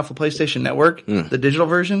 $6.99 off the PlayStation Network, the digital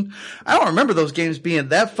version. I don't remember those games being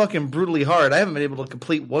that fucking brutally hard. I haven't been able to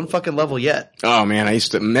complete one fucking level yet. Oh, man,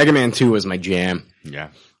 Mega Man 2 was my jam.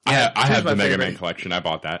 Yeah. Yeah, I have my the Mega favorite. Man collection. I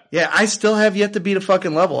bought that. Yeah, I still have yet to beat a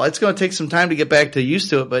fucking level. It's going to take some time to get back to used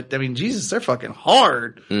to it, but I mean, Jesus, they're fucking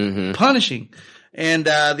hard, punishing. And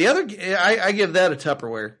the other, I give that a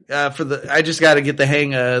Tupperware. I just got to get the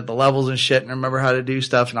hang of the levels and shit, and remember how to do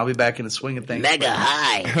stuff, and I'll be back in the swing of things. Mega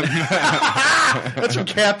High. That's from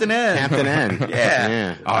Captain N. Captain N.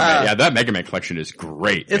 Yeah. Oh, man, yeah, that Mega Man collection is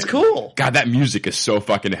great. It's man. cool. God, that music is so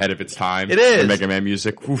fucking ahead of its time. It is. The Mega Man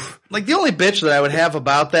music. Oof. Like, the only bitch that I would have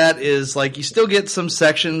about that is, like, you still get some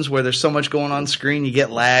sections where there's so much going on screen, you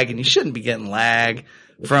get lag, and you shouldn't be getting lag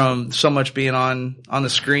from so much being on the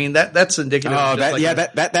screen. That's indicative. Oh, of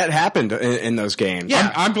just that happened in those games.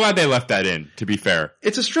 Yeah. I'm glad they left that in, to be fair.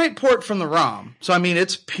 It's a straight port from the ROM. So, I mean,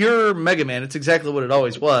 it's pure Mega Man. It's exactly what it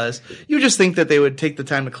always was. You just think that they would take the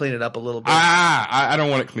time to clean it up a little bit. I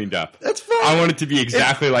don't want it cleaned up. That's fine. I want it to be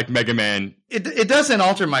exactly like Mega Man. It doesn't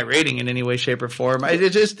alter my rating in any way, shape, or form.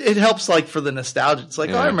 It helps, like, for the nostalgia. It's like,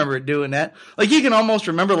 oh, I remember it doing that. Like, you can almost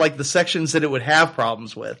remember, like, the sections that it would have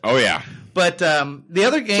problems with. Oh, yeah. But the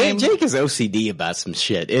other game... Jake is OCD about some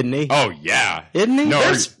shit, isn't he? Oh, yeah. Isn't he? No,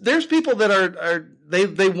 There's people that are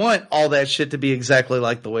they want all that shit to be exactly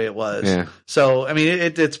like the way it was. Yeah. So, I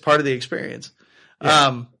mean, it's part of the experience.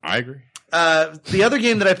 I agree. The other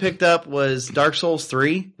game that I picked up was Dark Souls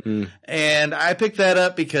 3. And I picked that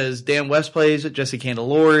up because Dan West plays it, Jesse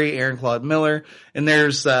Candelori, Aaron Claude Miller, and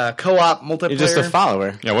there's co-op multiplayer. You're just a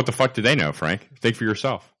follower. Yeah, what the fuck do they know, Frank? Think for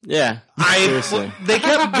yourself. Yeah. Seriously. They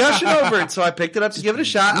kept gushing over it, so I picked it up to give it a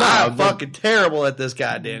shot. I'm fucking terrible at this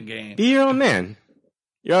goddamn game. Be your own man.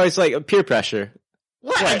 You're always like peer pressure.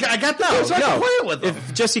 What? I got those. So I can play it with them.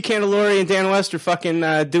 If Jesse Candelori and Dan West are fucking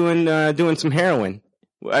doing some heroin,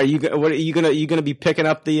 are you gonna be picking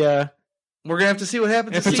up the? We're gonna have to see what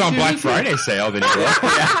happens. If it's on Black Friday sale, then you will.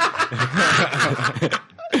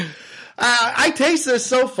 I taste this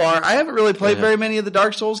so far. I haven't really played very many of the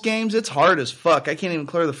Dark Souls games. It's hard as fuck. I can't even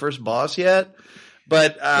clear the first boss yet.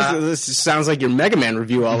 But this sounds like your Mega Man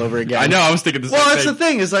review all over again. I know. I was thinking the same well, thing. that's the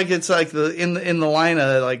thing. It's like in the line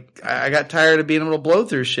of like I got tired of being able to blow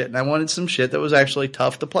through shit, and I wanted some shit that was actually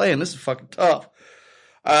tough to play, and this is fucking tough.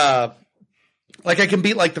 Like I can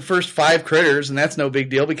beat like the first 5 critters, and that's no big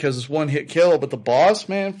deal because it's one hit kill. But the boss,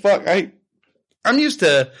 man, fuck, I'm used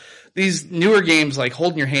to these newer games like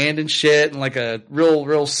holding your hand and shit, and like a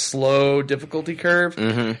real slow difficulty curve.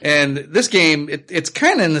 And this game, it's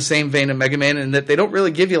kind of in the same vein of Mega Man in that they don't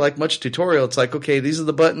really give you like much tutorial. It's like, okay, these are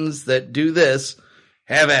the buttons that do this.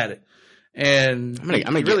 Have at it. And I'm gonna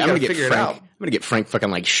get Frank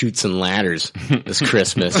fucking like Chutes and Ladders this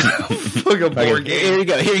Christmas. Fucking board game.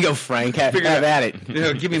 Here you go, Frank. Have at it. You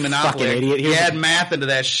know, give me Monopoly. Fucking idiot. You add math into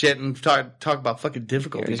that shit and talk about fucking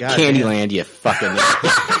difficulty. Candyland, you fucking.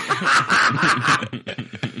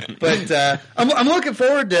 But I'm looking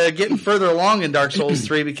forward to getting further along in Dark Souls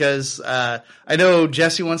 3 because I know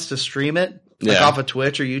Jesse wants to stream it off of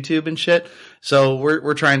Twitch or YouTube and shit. So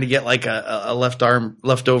we're trying to get like a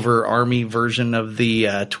leftover army version of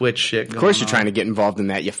the Twitch shit. Of course, you're trying to get involved in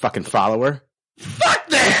that, you fucking follower. Fuck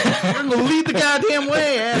that! We're gonna lead the goddamn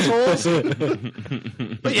way, assholes.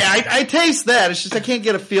 But yeah, I taste that. It's just I can't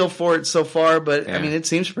get a feel for it so far. But I mean, it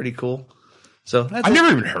seems pretty cool. So that's I've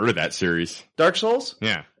never even heard of that series. Dark Souls.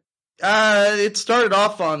 Yeah. It started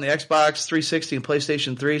off on the Xbox 360 and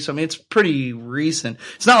PlayStation 3, so I mean it's pretty recent.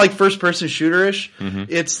 It's not like first-person shooter-ish.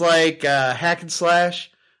 It's like hack and slash.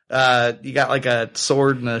 You got like a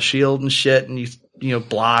sword and a shield and shit, and you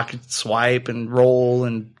block, swipe, and roll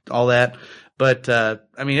and all that. But,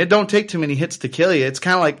 I mean, it don't take too many hits to kill you. It's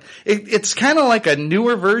kind of like, it's kind of like a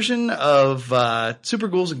newer version of, Super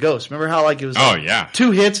Ghouls and Ghosts. Remember how like it was like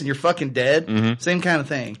 2 hits and you're fucking dead? Same kind of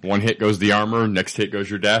thing. 1 hit goes the armor, next hit goes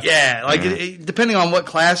your death. Yeah, like depending on what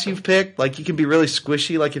class you've picked, like you can be really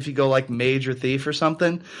squishy, like if you go like mage or thief or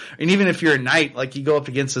something. And even if you're a knight, like you go up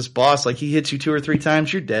against this boss, like he hits you 2 or 3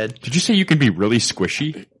 times, you're dead. Did you say you can be really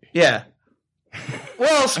squishy? Yeah.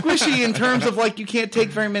 Well, squishy in terms of like you can't take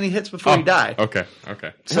very many hits before you die. Okay.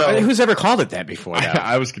 So who's ever called it that before?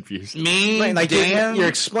 I was confused. Me, like Dan. you're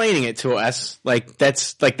explaining it to us like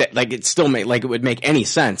that's like that like it still like it would make any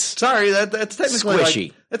sense. Sorry, that's technically Squishy.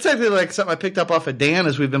 like that's technically like something I picked up off of Dan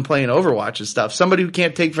as we've been playing Overwatch and stuff. Somebody who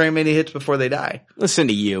can't take very many hits before they die. Listen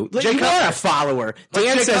to you. Jay You Cutler. are a follower. Like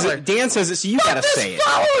Dan Jay says Cutler. it. Dan says it. So you gotta Fuck say this it.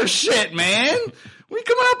 follower shit, man. Where you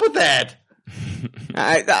coming up with that?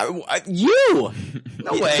 You.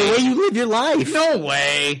 No It's way. the way you live your life. No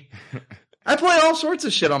way. I play all sorts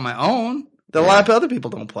of shit on my own that a lot of other people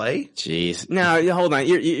don't play. Jeez. No, hold on.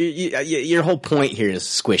 Your whole point here is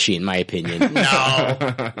squishy, in my opinion. No.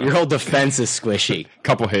 Your whole defense is squishy.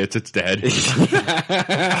 Couple hits, it's dead. I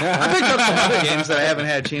picked up some other games that I haven't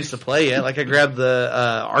had a chance to play yet. Like I grabbed the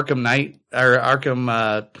Arkham Knight or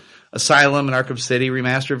Arkham Asylum and Arkham City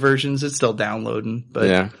remastered versions. It's still downloading, but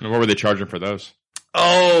Yeah. What were they charging for those?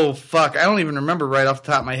 oh fuck, I don't even remember right off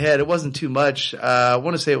the top of my head. It wasn't too much. I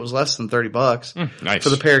want to say it was less than $30 Nice. for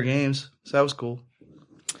the pair of games. So that was cool.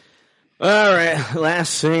 All right.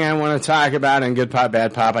 Last thing I want to talk about in Good Pop,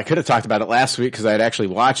 Bad Pop. I could have talked about it last week because I had actually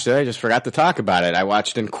watched it. I just forgot to talk about it. I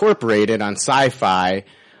watched Incorporated on Sci-Fi.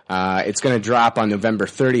 It's going to drop on November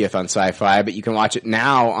 30th on Sci-Fi, but you can watch it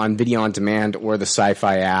now on Video on Demand or the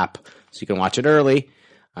Sci-Fi app, so you can watch it early.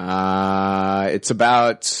 It's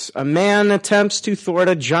about a man attempts to thwart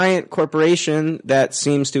a giant corporation that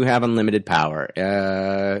seems to have unlimited power.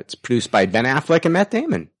 It's produced by Ben Affleck and Matt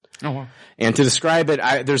Damon. Oh, wow. And to describe it,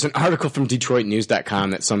 there's an article from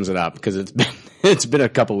DetroitNews.com that sums it up because it's been a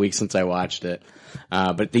couple weeks since I watched it.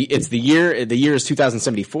 But the year is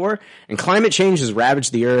 2074 and climate change has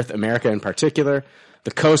ravaged the earth, America in particular.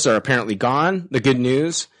 The coasts are apparently gone. The good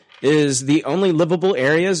news is the only livable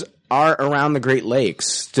areas are around the Great Lakes.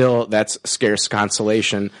 Still, that's scarce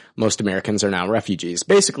consolation. Most Americans are now refugees.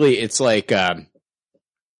 Basically, it's like,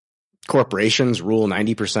 corporations rule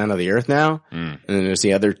 90% of the earth now. And then there's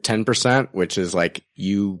the other 10%, which is like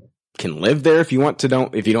you can live there if you want to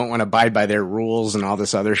if you don't want to abide by their rules and all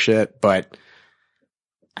this other shit. But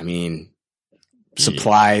I mean,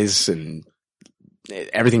 supplies and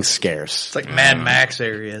everything's scarce. It's like Mad Max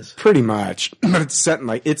areas. Pretty much. But it's set in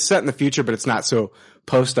the future, but it's not so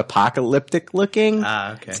post-apocalyptic looking.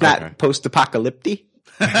 Okay. It's not post-apocalyptic.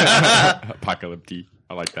 Apocalyptic.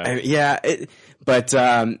 I like that. Yeah, it's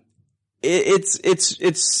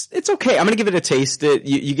okay. I'm gonna give it a taste.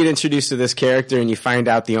 You get introduced to this character and you find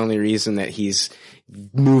out the only reason that he's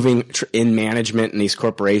moving in management in these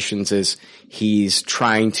corporations is he's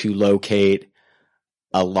trying to locate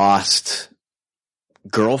a lost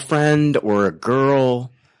girlfriend or a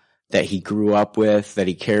girl that he grew up with that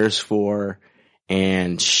he cares for,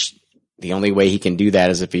 and the only way he can do that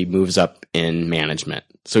is if he moves up in management.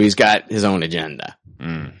 So he's got his own agenda.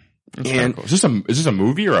 That's kinda cool. Is this a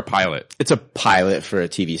movie or a pilot? It's a pilot for a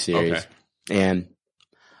TV series. Okay. And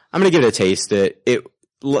I'm going to give it a taste.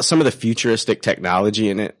 Some of the futuristic technology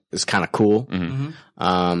in it is kind of cool.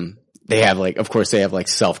 They have of course they have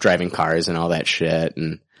self-driving cars and all that shit.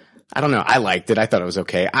 And I don't know. I liked it. I thought it was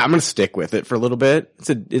okay. I'm going to stick with it for a little bit.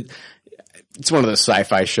 It's one of those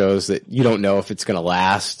sci-fi shows that you don't know if it's going to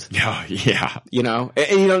last. Yeah. You know,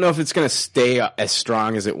 and you don't know if it's going to stay as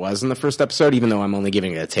strong as it was in the first episode, even though I'm only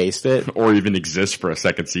giving it a taste. Or even exist for a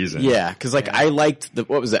second season. Yeah, because I liked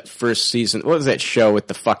what was that first season? What was that show with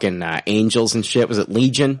the fucking angels and shit? Was it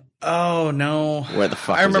Legion? Oh no! Where the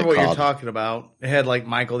fuck? I remember was it what called? you're talking about. It had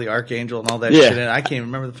Michael the Archangel and all that Yeah. shit in it. I can't even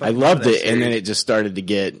remember the fuck. I loved it, and then it just started to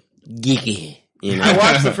get geeky. You know? I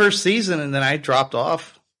watched the first season and then I dropped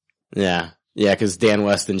off. Yeah, because Dan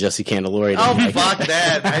West and Jesse Candelori. Oh fuck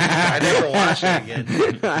that! I never watched it again.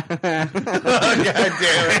 God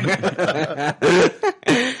damn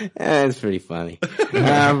it! It's pretty funny.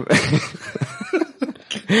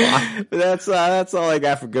 That's all I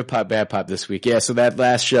got for Good Pop, Bad Pop this week. Yeah, so that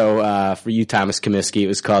last show for you, Thomas Comiskey, it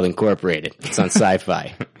was called Incorporated. It's on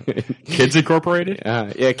Sci-Fi. Kids Incorporated?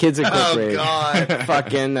 Yeah, Kids Incorporated. Oh god!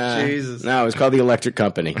 Fucking Jesus. No, it was called The Electric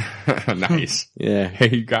Company. Nice. Yeah. Hey,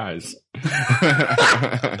 you guys.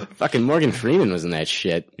 Fucking Morgan Freeman was in that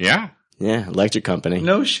shit. Yeah. Yeah, Electric Company.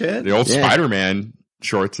 No shit. The old Yeah. Spider-Man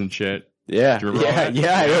shorts and shit. Yeah. Do you remember all that?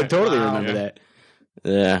 Yeah, I totally Wow. remember Yeah. that.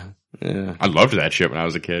 Yeah. Yeah. I loved that shit when I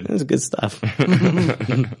was a kid. That was good stuff.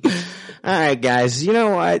 All right, guys. You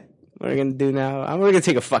know what we're going to do now? We're going to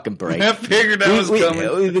take a fucking break. I figured that was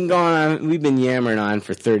coming. We've been going on. We've been yammering on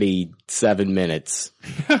for 37 minutes.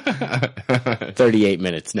 38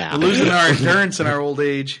 minutes now. Losing our endurance in our old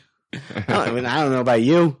age. I don't know about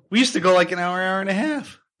you. We used to go like an hour and a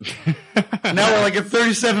half. Now we're like at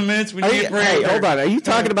 37 minutes. We need a break. Hey, hold on. Are you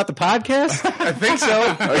talking about the podcast? I think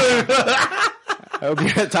so. I hope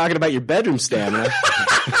you're not talking about your bedroom stamina.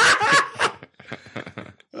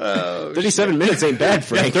 37 minutes ain't bad, Yeah,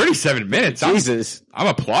 Frank. 37 minutes. Jesus. I'm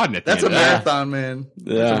applauding it. That's a marathon, man.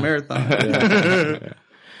 Yeah. That's a marathon.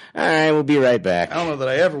 All right, we'll be right back. I don't know that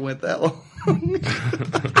I ever went that long.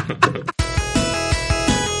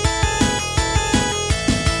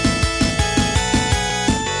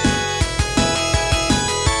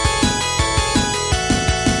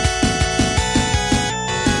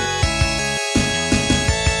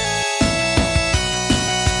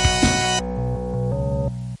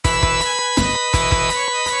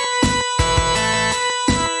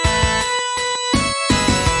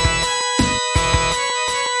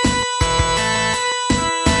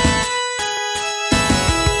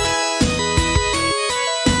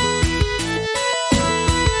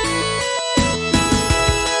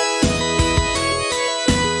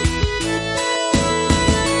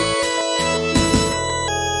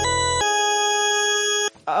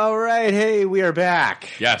 All right, hey, we are back.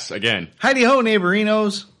 Yes, again. Heidi ho,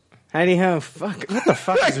 neighborinos. Howdy ho. Fuck. What the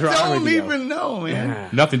fuck I is wrong don't with you? even know, man.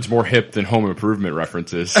 Nothing's more hip than home improvement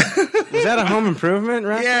references. Is that a home improvement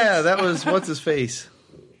reference? Yeah, that was what's his face.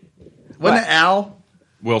 Wasn't it Al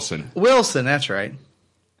Wilson. Wilson? That's right.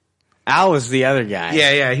 Al was the other guy.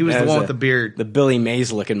 Yeah, he was That the one with the beard. The Billy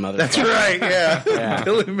Mays looking motherfucker. That's right. Yeah, Yeah.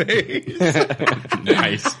 Billy Mays.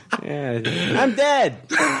 Nice. Yeah. I'm dead.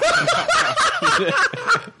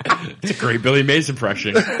 It's a great Billy Mays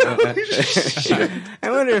impression. I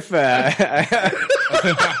wonder if I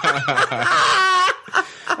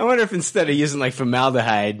wonder if instead of using like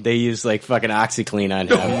formaldehyde, they use like fucking OxyClean on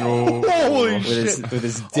him Holy with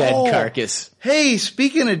his dead carcass. Hey,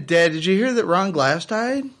 speaking of dead, did you hear that Ron Glass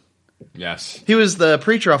died? Yes. He was the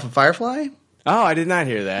preacher off of Firefly. Oh, I did not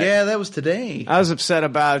hear that. Yeah, that was today. I was upset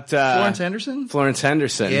about Florence Henderson. Florence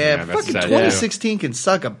Henderson. Yeah, that's fucking sad, 2016 can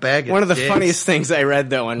suck a bag of One of the dicks. funniest things I read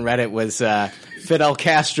though on Reddit was Fidel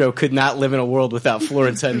Castro could not live in a world without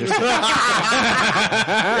Florence Henderson.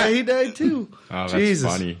 Yeah, he died too. Oh, that's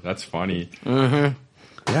Jesus. funny. That's funny. Mm-hmm.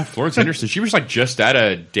 Yeah, Florence Henderson. She was like just at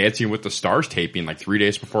a Dancing with the Stars taping like 3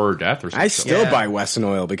 days before her death or something. I still Yeah. buy Wesson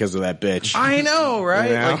oil because of that bitch. I know,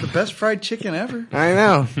 right? Yeah. Like the best fried chicken ever. I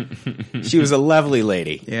know. She was a lovely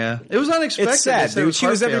lady. Yeah, it was unexpected. It's sad, They said it dude. She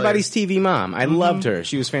heart was failure. everybody's TV mom. I loved her.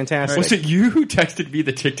 She was fantastic. Was it you who texted me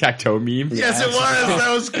the tic-tac-toe meme? Yes, it was.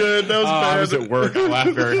 That was good. That was I bad. was at work. I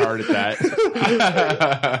laughed very hard at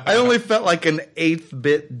that. I only felt like an eighth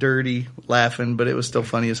bit dirty laughing, but it was still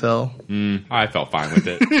funny as hell. I felt fine with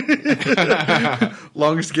it.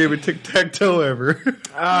 Longest game of tic-tac-toe ever.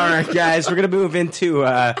 All right, guys, we're going to move into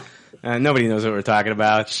nobody knows what we're talking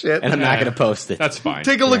about. Shit. And I'm not going to post it. That's fine.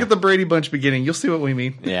 Take a look at the Brady Bunch beginning. You'll see what we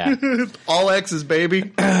mean. Yeah. All X's,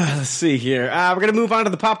 baby. Let's see here. We're going to move on to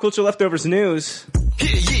the pop culture leftovers news.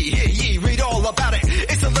 Hear ye, read all about it.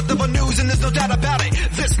 It's a leftover news and there's no doubt about it.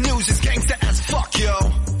 This news is gangsta as fuck, yo.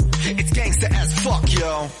 It's gangsta as fuck,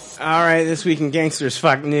 yo. All right, this week in Gangsters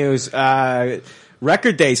Fuck News.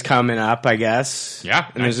 Record Day's coming up, I guess. Yeah,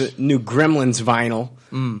 And nice. there's a new Gremlins vinyl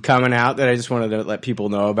coming out that I just wanted to let people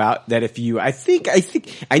know about. That if you, I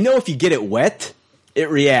know if you get it wet,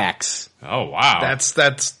 it reacts. Oh, wow.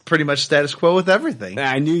 That's pretty much status quo with everything.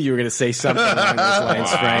 I knew you were going to say something along those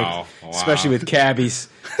lines, Frank. Wow. Especially with cabbies.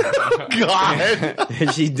 God.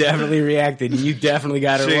 She definitely reacted. You definitely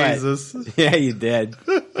got her Jesus. wet. Yeah, you did.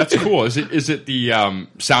 That's cool. Is it the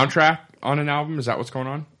soundtrack on an album? Is that what's going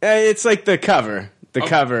on? It's like the cover. The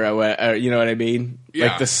cover, you know what I mean? Yeah.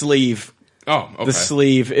 Like the sleeve. Oh, okay. The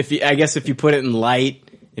sleeve. I guess if you put it in light,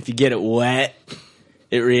 if you get it wet,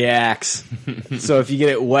 it reacts. So if you get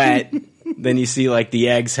it wet, then you see like the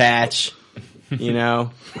eggs hatch, you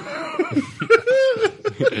know?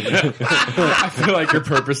 I feel like you're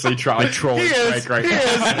purposely trolling Frank right now.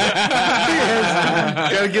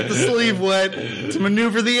 Gotta get the sleeve wet to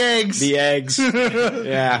maneuver the eggs. The eggs.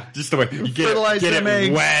 Yeah. Just the way you Fertilize get them it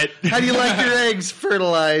eggs. wet. How do you like your eggs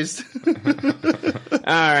fertilized? All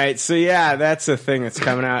All right, so yeah, that's a thing that's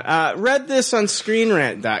coming out. Read this on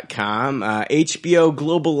ScreenRant.com. HBO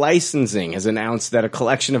Global Licensing has announced that a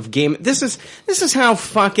collection of This is how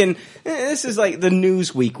fucking. This is like the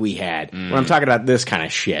news week we had, where I'm talking about this kind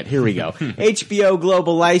of shit. Here we go. HBO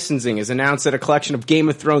Global Licensing has announced that a collection of Game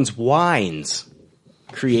of Thrones wines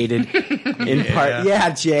created in part. Yeah,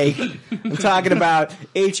 Jake. I'm talking about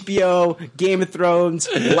HBO Game of Thrones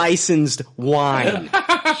licensed wine.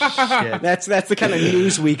 Shit. That's the kind of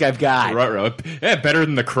news week I've got. Right. Yeah, better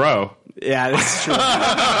than The Crow. Yeah, that's true.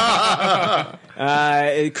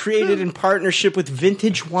 Created in partnership with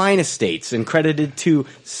Vintage Wine Estates and credited to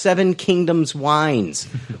Seven Kingdoms Wines.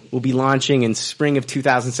 Will be launching in spring of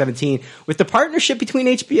 2017 with the partnership between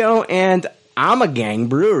HBO and Amagang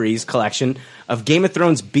Brewery's collection of Game of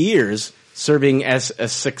Thrones beers serving as a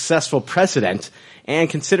successful precedent, and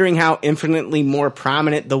considering how infinitely more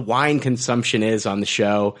prominent the wine consumption is on the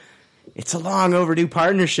show, it's a long overdue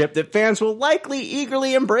partnership that fans will likely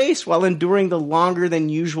eagerly embrace while enduring the longer than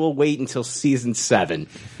usual wait until season 7.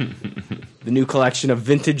 The new collection of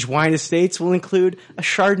Vintage Wine Estates will include a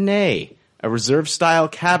Chardonnay, a reserve style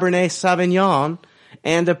Cabernet Sauvignon,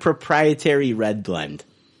 and a proprietary red blend.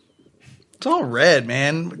 It's all red,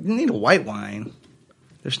 man. You need a white wine.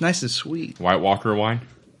 They're nice and sweet. White Walker wine?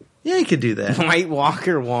 Yeah, you could do that. White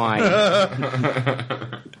Walker wine.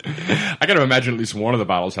 I got to imagine at least one of the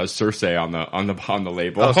bottles has Cersei on the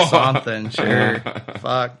label. Oh, something, sure.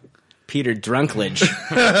 Fuck. Peter Drunklage.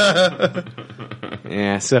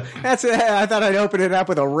 Yeah, so that's it. I thought I'd open it up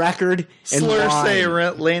with a record and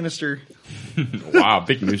Cersei Lannister. Wow,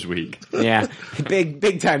 big news week. Yeah,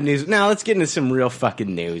 big time news. Now let's get into some real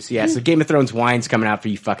fucking news. Yeah, so Game of Thrones wine's coming out for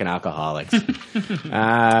you fucking alcoholics.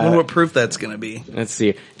 I wonder what proof that's going to be. Let's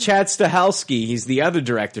see. Chad Stahelski, he's the other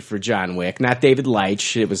director for John Wick, not David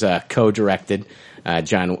Leitch. It was co-directed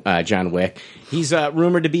John Wick. He's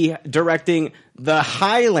rumored to be directing the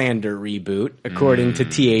Highlander reboot, according to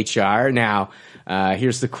THR. Now,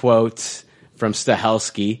 here's the quote from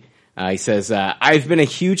Stahelski. He says, I've been a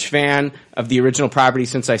huge fan of the original property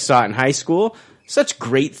since I saw it in high school. Such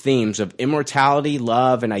great themes of immortality,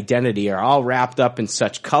 love, and identity are all wrapped up in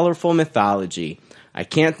such colorful mythology. I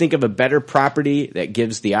can't think of a better property that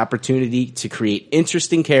gives the opportunity to create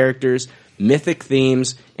interesting characters, mythic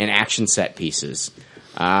themes, and action set pieces.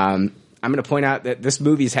 I'm going to point out that this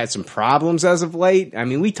movie's had some problems as of late. I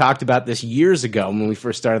mean, we talked about this years ago when we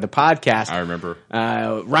first started the podcast. I remember.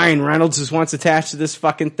 Ryan Reynolds was once attached to this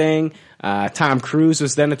fucking thing. Tom Cruise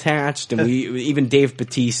was then attached, and even Dave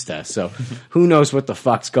Bautista. So who knows what the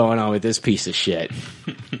fuck's going on with this piece of shit.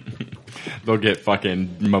 They'll get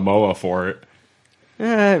fucking Momoa for it.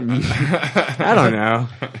 I don't know.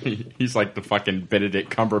 He's like the fucking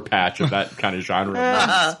Benedict Cumberbatch of that kind of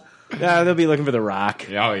genre. They'll be looking for The Rock.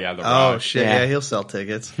 Oh, yeah, The Rock. Oh, shit. Yeah, he'll sell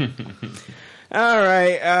tickets. All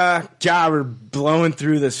right. We're blowing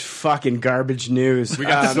through this fucking garbage news. We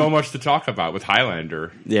got so much to talk about with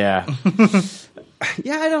Highlander. Yeah.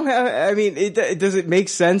 Yeah, I mean, does it make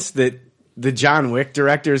sense that the John Wick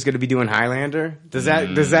director is going to be doing Highlander? Does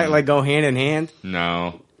that like go hand in hand?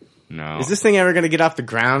 No. Is this thing ever going to get off the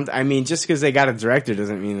ground? I mean, just because they got a director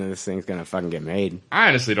doesn't mean that this thing's going to fucking get made. I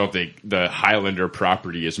honestly don't think the Highlander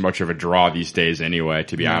property is much of a draw these days anyway,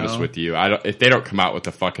 to be honest with you. If they don't come out with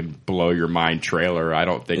a fucking blow your mind trailer, I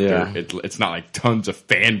don't think it's not like tons of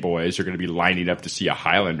fanboys are going to be lining up to see a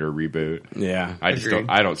Highlander reboot. Yeah.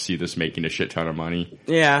 I don't see this making a shit ton of money.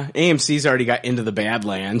 Yeah. AMC's already got Into the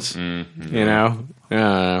Badlands, you know?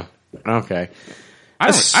 Okay. I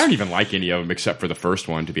don't even like any of them except for the first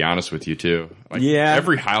one, to be honest with you, too. Like,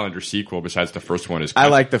 every Highlander sequel besides the first one is. I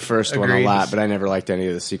like the first one a lot, but I never liked any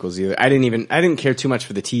of the sequels either. I didn't care too much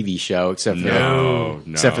for the TV show except for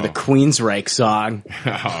the Queensryche song.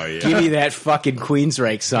 Oh yeah, give me that fucking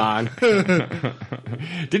Queensryche song.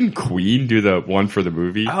 Didn't Queen do the one for the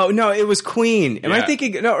movie? Oh no, it was Queen. Am I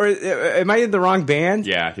thinking? No, or am I in the wrong band?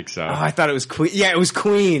 Yeah, I think so. Oh, I thought it was Queen. Yeah, it was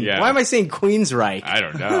Queen. Yeah. Why am I saying Queensryche? I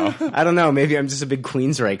don't know. I don't know. Maybe I'm just a big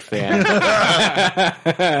Queensryche fan.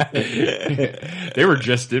 They were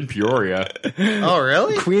just in Peoria. Oh,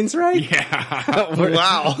 really? Queensryche? Yeah.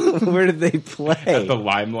 Wow. Where did they play? At the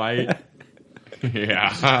Limelight.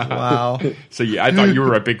 Yeah. Wow. So I thought you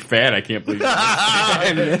were a big fan. I can't believe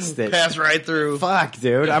I missed it. Pass right through. Fuck,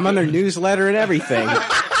 dude. I'm on their newsletter and everything.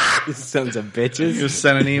 These sons of bitches. Just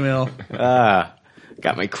send an email.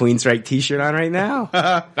 Got my Queensryche t-shirt on right now.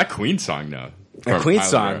 that Queen song, though. A Queen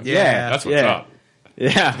song. Yeah. That's what's up.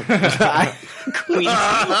 Yeah. Queens.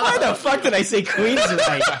 Why the fuck did I say Queens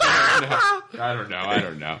right? I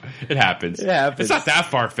don't know. It happens. It happens. It's not that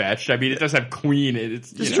far-fetched. I mean, it does have Queen.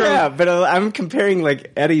 It's just Yeah, but I'm comparing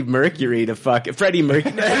like Eddie Mercury to Freddie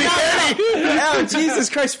Mercury. Oh, Jesus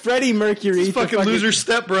Christ, Freddie Mercury. to Fucking loser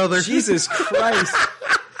stepbrother. Jesus Christ.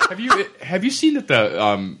 Have you seen that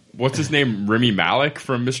the what's his name, Rami Malek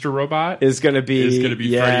from Mr. Robot Is going to be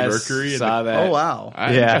yes, Freddie Mercury? Saw that. Oh, wow. I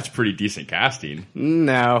think Yeah. that's pretty decent casting.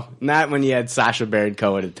 No, not when you had Sacha Baron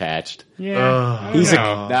Cohen attached. Yeah, He's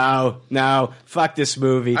no. Fuck this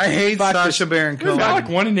movie. I hate Fuck Sacha Baron He's Cohen. not like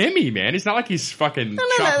won an Emmy, man. He's not like he's fucking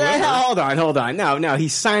chopped liver. Hold on. No,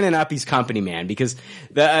 he's signing up. He's company man because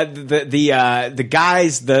the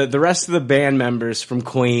guys, the rest of the band members from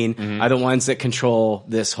Queen are the ones that control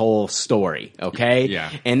this whole story. Okay,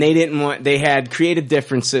 Yeah. and they had creative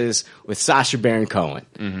differences with Sacha Baron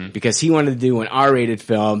Cohen because he wanted to do an R-rated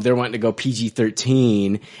film. They're wanting to go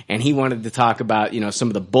PG-13, and he wanted to talk about some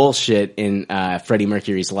of the bullshit in Freddie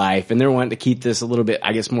Mercury's life, and they're wanting to keep this a little bit,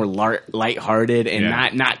 I guess, more lighthearted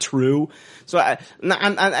and not true. So I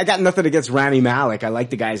got nothing against Rami Malek. I like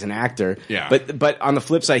the guy as an actor. Yeah. But on the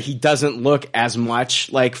flip side, he doesn't look as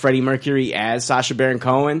much like Freddie Mercury as Sacha Baron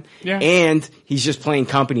Cohen. Yeah. And he's just playing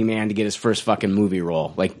company man to get his first fucking movie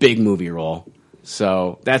role, like big movie role.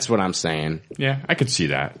 So that's what I'm saying. Yeah, I could see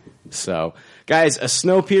that. So, guys, a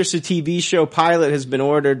Snowpiercer TV show pilot has been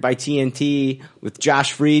ordered by TNT with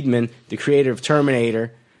Josh Friedman, the creator of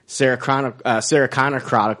Terminator. Sarah Connor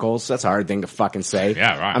Chronicles. That's a hard thing to fucking say.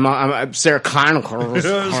 Yeah, right. I'm Sarah Chronicles.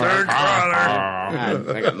 Sarah Connor.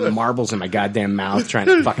 I got marbles in my goddamn mouth trying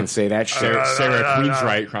to fucking say that shit. Sarah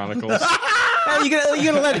Queensrÿche Chronicles. You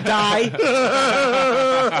gonna let it die? You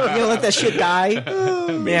gonna let that shit die?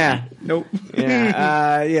 Yeah. Nope.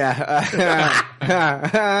 Yeah.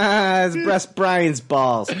 It's Breast Brian's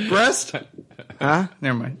balls. Breast? Huh?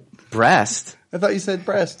 Never mind. Breast? I thought you said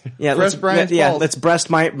breast. Yeah, breast Brian's balls. let's breast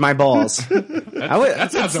my balls. That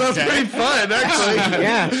sounds okay. pretty fun, actually.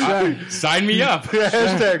 Yeah, sure. Sign me up.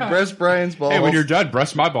 Hashtag breast Brian's balls. Hey, when you're done,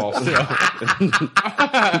 breast my balls.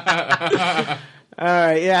 All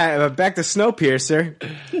right, yeah, back to Snowpiercer.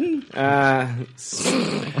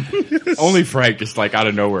 Only Frank just like out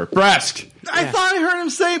of nowhere. Breast. I thought I heard him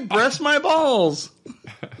say breast my balls.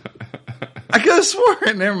 I could have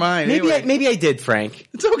sworn. Never mind. Anyway, Maybe I did, Frank.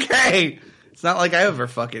 it's okay. It's not like I ever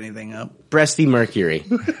fuck anything up. Breasty Mercury.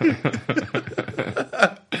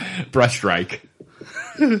 Breaststrike.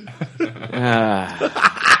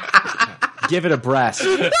 Give it a breast.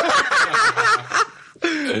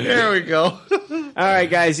 There we go. All right,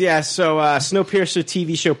 guys. Yeah, so Snowpiercer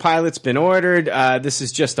TV show pilot's been ordered. This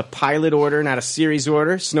is just a pilot order, not a series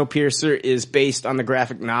order. Snowpiercer is based on the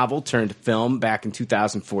graphic novel turned film back in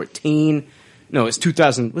 2014. No, it's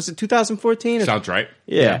 2000. Was it 2014? Sounds right.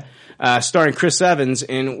 Yeah. Starring Chris Evans,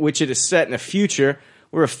 in which it is set in a future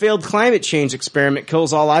where a failed climate change experiment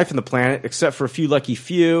kills all life on the planet except for a few lucky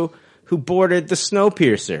few who boarded the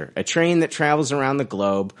Snowpiercer, a train that travels around the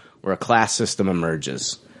globe where a class system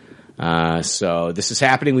emerges. So this is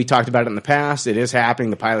happening. We talked about it in the past. It is happening.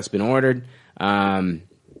 The pilot's been ordered.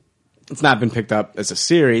 It's not been picked up as a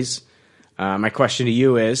series. My question to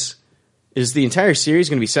you is the entire series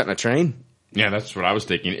going to be set in a train? Yeah, that's what I was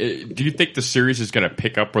thinking. Do you think the series is going to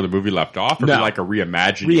pick up where the movie left off, or No. be like a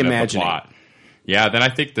reimagining of the plot? Yeah, then I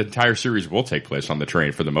think the entire series will take place on the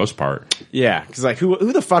train for the most part. Yeah, because like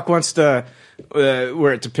who the fuck wants to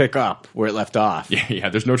where it to pick up where it left off? Yeah,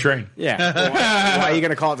 there's no train. Yeah. Why are you going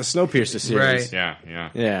to call it the Snowpiercer series? Right. Yeah.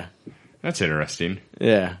 Yeah. That's interesting.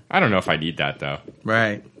 Yeah. I don't know if I need that, though.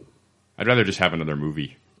 Right. I'd rather just have another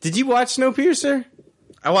movie. Did you watch Snowpiercer?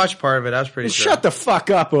 I watched part of it. I was pretty sure. Shut the fuck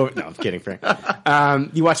up. No, I'm kidding, Frank.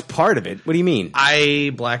 You watched part of it. What do you mean?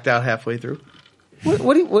 I blacked out halfway through.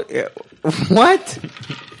 What?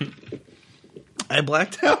 I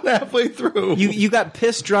blacked out halfway through. You got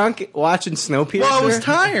pissed drunk watching Snowpiercer? Well, I was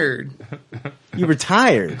tired. You were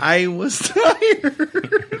tired. I was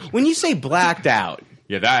tired. When you say blacked out,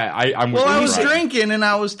 Yeah, that I'm. Well, with I you, was right? drinking and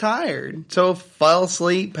I was tired. So fell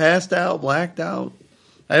asleep, passed out, blacked out.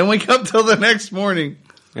 I didn't wake up till the next morning.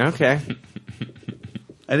 okay.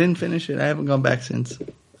 I didn't finish it. I haven't gone back since.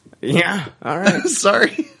 Yeah. All right.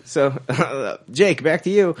 Sorry. So, Jake, back to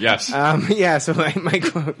you. Yes. Yeah. So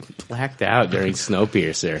Mike blacked out during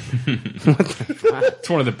Snowpiercer. It's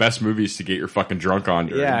one of the best movies to get your fucking drunk on.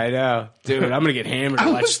 During. Yeah, I know, dude. I'm gonna get hammered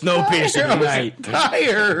to watch Snowpiercer tonight.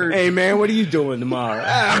 Tired. Hey, man, what are you doing tomorrow?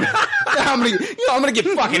 I'm gonna get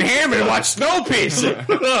fucking hammered and watch Snowpiercer.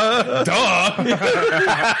 Duh.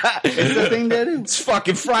 It's the thing to do. It's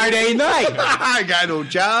fucking Friday night. I got no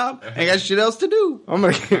job. I got shit else to do. I'm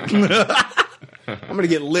gonna. I'm gonna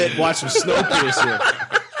get lit, watch some Snowpiercer.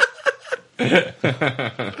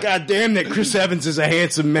 God damn that Chris Evans is a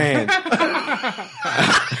handsome man.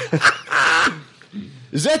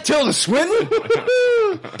 Is that Tilda Swinton?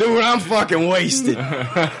 Dude, I'm fucking wasted.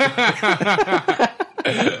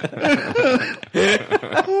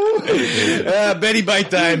 Betty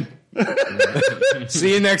Bite time.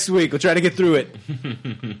 See you next week. We'll try to get through it.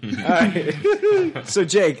 All right. So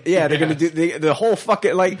Jake, yeah, they're gonna do the whole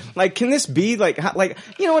fucking like. Can this be like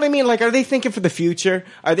you know what I mean? Like, are they thinking for the future?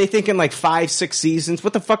 Are they thinking like 5-6 seasons?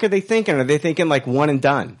 What the fuck are they thinking? Are they thinking like one and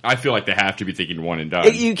done? I feel like they have to be thinking one and done.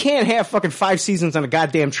 You can't have fucking 5 seasons on a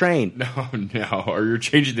goddamn train. No, or you're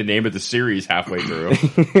changing the name of the series halfway through.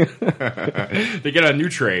 They get a new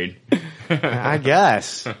train. I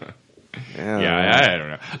guess. Yeah, I don't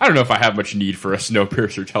know. I don't know if I have much need for a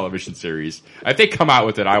Snowpiercer television series. If they come out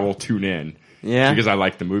with it, I will tune in. Yeah, because I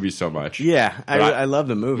like the movie so much. Yeah, I love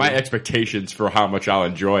the movie. My expectations for how much I'll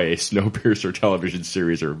enjoy a Snowpiercer television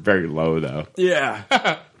series are very low, though.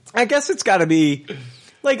 Yeah, I guess it's got to be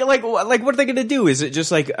like what are they going to do? Is it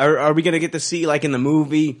just like are we going to get to see like in the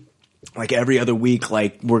movie, like every other week,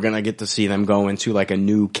 like we're going to get to see them go into like a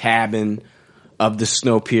new cabin of the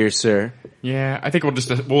Snowpiercer? Yeah, I think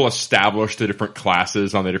we'll establish the different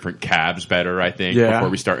classes on the different cabs better, I think, before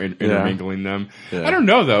we start intermingling them. Yeah. I don't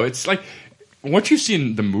know, though. It's like, once you've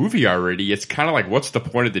seen the movie already, it's kind of like, what's the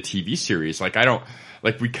point of the TV series? Like,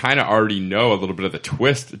 we kind of already know a little bit of the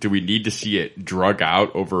twist. Do we need to see it drug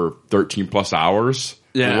out over 13 plus hours?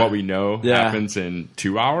 Yeah. For what we know happens in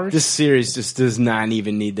 2 hours? This series just does not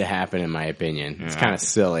even need to happen, in my opinion. Yeah. It's kind of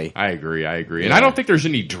silly. I agree. And I don't think there's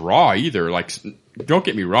any draw either. Like, don't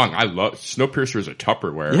get me wrong. I love Snowpiercer as a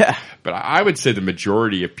Tupperware. Yeah. But I would say the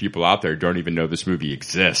majority of people out there don't even know this movie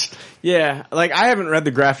exists. Yeah. Like, I haven't read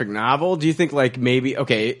the graphic novel. Do you think, like, maybe,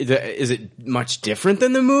 okay, is it much different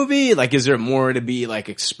than the movie? Like, is there more to be, like,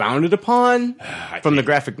 expounded upon from the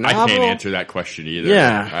graphic novel? I can't answer that question either.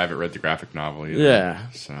 Yeah. I haven't read the graphic novel either. Yeah.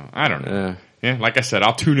 So, I don't know. Yeah, like I said,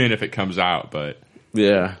 I'll tune in if it comes out, but...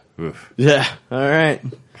 Yeah. Oof. Yeah. All right.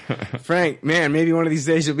 Frank, man, maybe one of these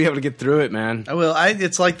days you'll be able to get through it, man. I will.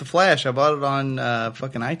 It's like The Flash. I bought it on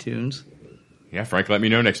fucking iTunes. Yeah, Frank, let me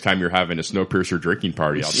know next time you're having a Snowpiercer drinking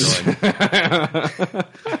party. I'll join.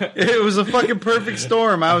 It was a fucking perfect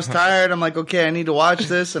storm. I was tired. I'm like, okay, I need to watch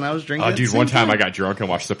this, and I was drinking. Oh, dude, one time I got drunk and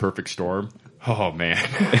watched The Perfect Storm. Oh, man.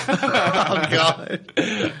 Oh, God.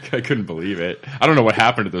 I couldn't believe it. I don't know what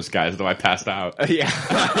happened to those guys, though I passed out. Yeah.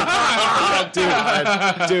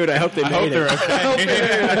 Dude, I hope they made it.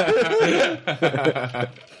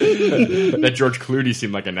 Okay. That George Clooney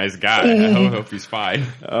seemed like a nice guy. I hope he's fine.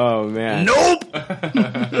 Oh, man. Nope!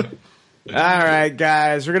 All right,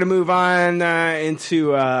 guys. We're going to move on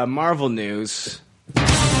into Marvel news.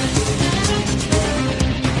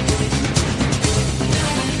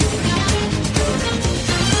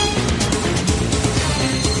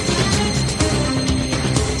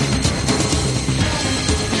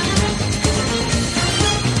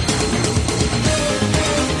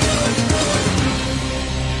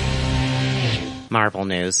 Marvel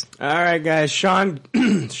news. All right, guys. Sean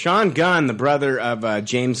Gunn, the brother of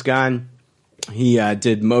James Gunn, he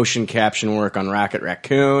did motion caption work on Rocket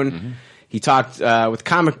Raccoon. Mm-hmm. He talked with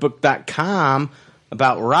comicbook.com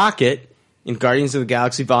about Rocket in Guardians of the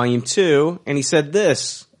Galaxy Volume 2, and he said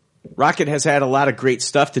this: Rocket has had a lot of great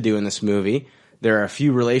stuff to do in this movie. There are a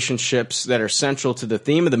few relationships that are central to the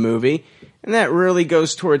theme of the movie, and that really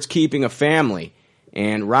goes towards keeping a family.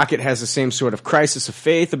 And Rocket has the same sort of crisis of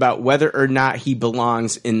faith about whether or not he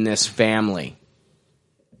belongs in this family.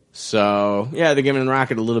 So, yeah, they're giving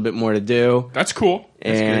Rocket a little bit more to do. That's cool.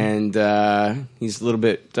 He's a little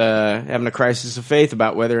bit having a crisis of faith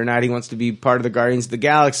about whether or not he wants to be part of the Guardians of the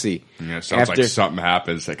Galaxy. Yeah, it sounds like something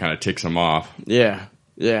happens that kind of takes him off. Yeah.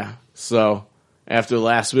 So, after the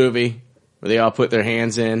last movie, where they all put their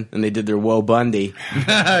hands in and they did their Woe Bundy.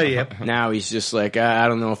 Yep. Now he's just like, I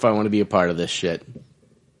don't know if I want to be a part of this shit.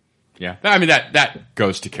 Yeah. I mean, that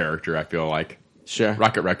goes to character, I feel like. Sure.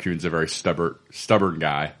 Rocket Raccoon's a very stubborn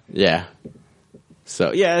guy. Yeah.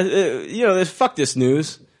 So, yeah, fuck this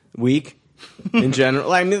news week in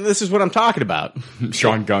general. I mean, this is what I'm talking about.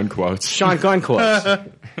 Sean Gunn quotes.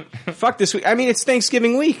 Fuck this week. I mean, it's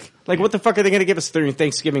Thanksgiving week. Like, what the fuck are they going to give us during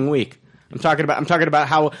Thanksgiving week? I'm talking about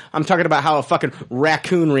how a fucking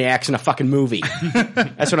raccoon reacts in a fucking movie.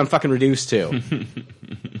 That's what I'm fucking reduced to.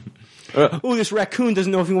 This raccoon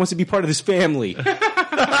doesn't know if he wants to be part of this family.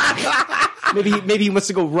 Maybe he wants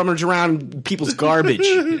to go rummage around people's garbage.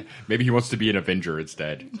 Maybe he wants to be an Avenger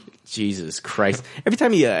instead. Jesus Christ! Every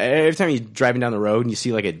time you're driving down the road and you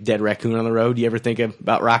see like a dead raccoon on the road, do you ever think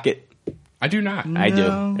about Rocket? I do not. I do.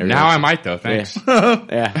 Every Now I once- might though. Thanks.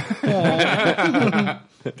 Yeah.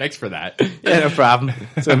 Thanks for that. Yeah, no problem.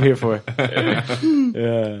 That's what I'm here for.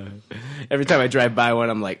 Yeah. Every time I drive by one,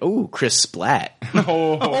 I'm like, "Ooh, Chris Splat."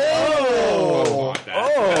 Oh,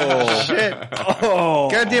 shit. Oh,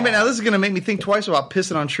 God damn it. Now this is going to make me think twice about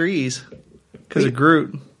pissing on trees. Because of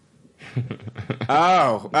Groot.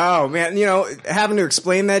 oh, man! You know, having to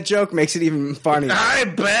explain that joke makes it even funnier. I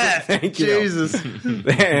bet. Thank you. Jesus.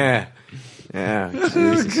 Yeah,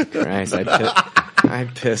 Jesus Christ! I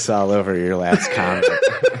piss all over your last comment.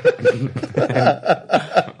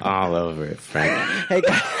 All over it, Frank. Hey,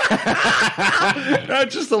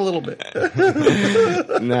 Just a little bit.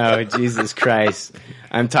 no, Jesus Christ!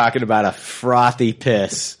 I'm talking about a frothy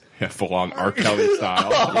piss. Yeah, full on R. Kelly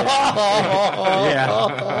style.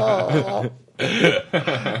 Yeah.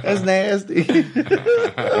 That's nasty.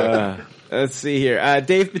 Let's see here.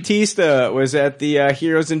 Dave Bautista was at the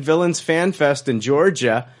Heroes and Villains Fan Fest in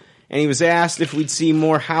Georgia, and he was asked if we'd see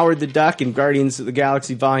more Howard the Duck in Guardians of the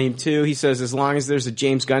Galaxy Volume 2. He says as long as there's a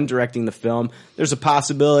James Gunn directing the film, there's a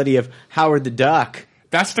possibility of Howard the Duck.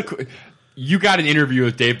 That's you got an interview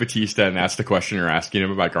with Dave Bautista, and that's the question you're asking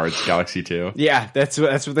him about Guardians of the Galaxy 2? Yeah, that's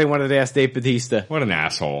what they wanted to ask Dave Bautista. What an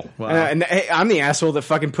asshole. Wow. And hey, I'm the asshole that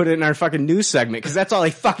fucking put it in our fucking news segment, because that's all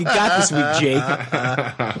I fucking got this week, Jake.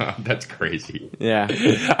 That's crazy. Yeah.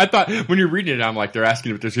 I thought, when you're reading it, I'm like, they're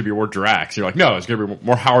asking if there's going to be more Drax. You're like, no, there's going to be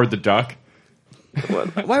more Howard the Duck.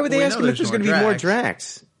 Why would they We ask know him if there's there's going to more be more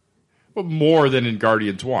Drax. Drax? Well, more than in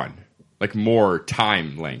Guardians 1. Like, more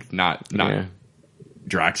time length, not Yeah.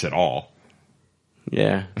 Drax at all.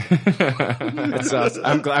 Yeah, that's awesome.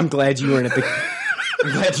 I'm glad you weren't at the.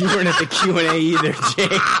 I'm glad you weren't at the Q&A either,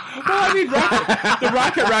 Jake. Well, I mean, the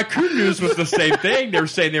Rocket Raccoon news was the same thing. They were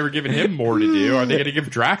saying they were giving him more to do. Are they going to give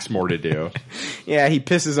Drax more to do? Yeah, he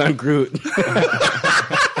pisses on Groot.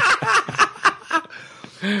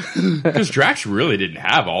 Because Drax really didn't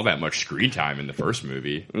have all that much screen time in the first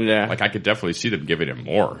movie. Yeah. Like, I could definitely see them giving him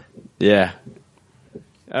more. Yeah.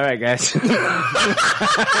 All right, guys.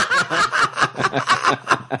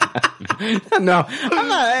 No,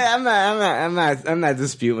 I'm not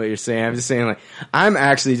disputing what you're saying. I'm just saying, like, I'm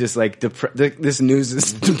actually just like, this news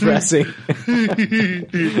is depressing.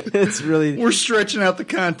 It's really, We're stretching out the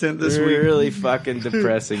content this week. really fucking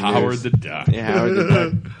depressing. Howard news. the Duck. Yeah, Howard the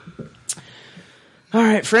Duck. All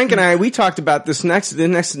right, Frank and I, we talked about this next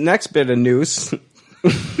bit of news.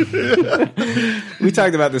 We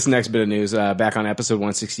talked about this next bit of news back on episode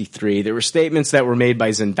 163. There were statements that were made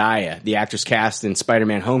by Zendaya, the actress cast in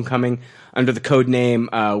Spider-Man Homecoming, under the code name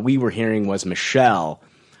we were hearing was Michelle.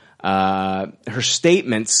 Her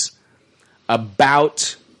statements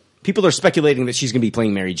about people are speculating that she's going to be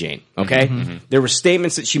playing Mary Jane. Okay, there were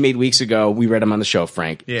statements that she made weeks ago. We read them on the show,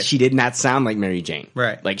 Frank. Yeah. She did not sound like Mary Jane.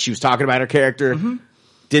 Right. Like she was talking about her character.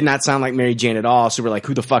 Did not sound like Mary Jane at all. So we're like,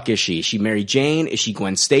 who the fuck is she? Is she Mary Jane? Is she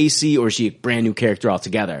Gwen Stacy? Or is she a brand new character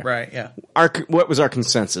altogether? Right, yeah. What was our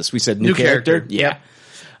consensus? We said new, New character? character.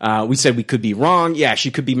 Yeah. We said we could be wrong. Yeah,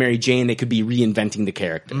 she could be Mary Jane. They could be reinventing the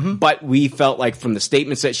character. But we felt like from the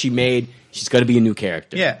statements that she made, she's going to be a new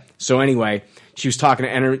character. Yeah. So anyway, she was talking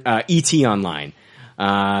to E.T. online.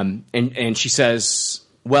 And she says,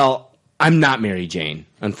 well, I'm not Mary Jane,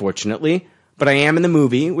 unfortunately, but I am in the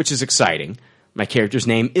movie, which is exciting. My character's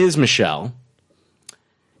name is Michelle.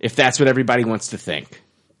 If that's what everybody wants to think.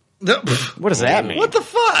 What does that mean? What the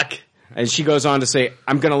fuck? And she goes on to say,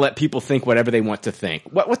 I'm going to let people think whatever they want to think.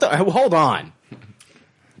 What the? Hold on.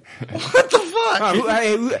 What the fuck?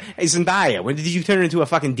 Hey, Zendaya, when did you turn into a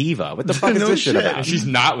fucking diva? What the fuck is No this shit shit. about? She's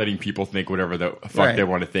not letting people think whatever the fuck Right. they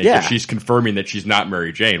want to think. Yeah. And she's confirming that she's not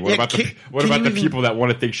Mary Jane. What Yeah, about can the you even- people that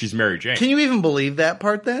want to think she's Mary Jane? Can you even believe that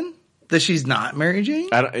part then? That she's not Mary Jane?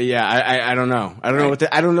 I don't know. I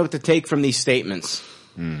don't know what to take from these statements.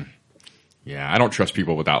 Yeah, I don't trust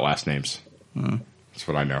people without last names. That's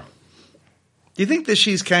what I know. Do you think that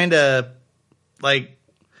she's kind of like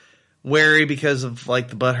wary because of like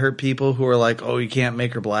the butthurt people who are like, oh, you can't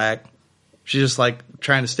make her black? She's just like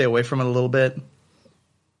trying to stay away from it a little bit.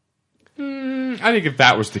 I think if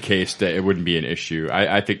that was the case, that it wouldn't be an issue.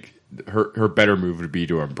 I think her better move would be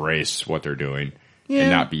to embrace what they're doing Yeah.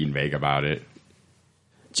 and not being vague about it.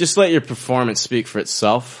 Just let your performance speak for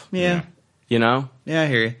itself. Yeah. You know? Yeah, I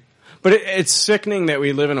hear you. But it's sickening that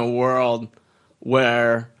we live in a world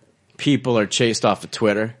where people are chased off of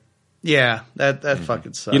Twitter. Yeah, that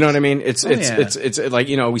fucking sucks. You know what I mean? It's yeah. it's like,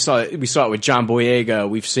 you know, we saw it with John Boyega.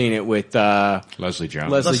 We've seen it with Leslie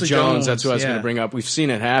Jones. Leslie Jones. That's who I was yeah. going to bring up. We've seen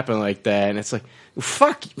it happen like that, and it's like,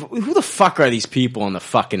 fuck, who the fuck are these people on the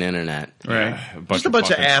fucking internet? Right. Yeah, Just a bunch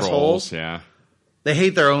of fucking assholes. trolls, yeah. They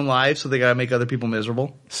hate their own lives, so they gotta make other people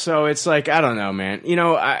miserable. So it's like, I don't know, man. You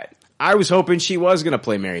know, I was hoping she was going to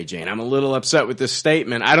play Mary Jane. I'm a little upset with this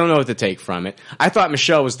statement. I don't know what to take from it. I thought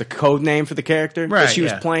Michelle was the code name for the character that she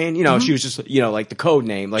was playing. You know, she was just, you know, like the code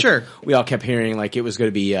name. Like, we all kept hearing like it was going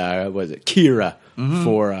to be, Kira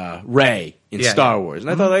for Rey in Star Wars. And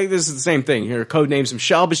I thought, like, this is the same thing. Her code name's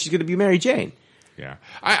Michelle, but she's going to be Mary Jane. Yeah.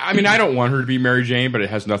 I mean, I don't want her to be Mary Jane, but it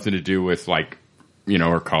has nothing to do with, like, you know,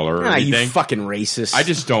 her color or anything. You fucking racist. I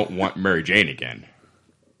just don't want Mary Jane again.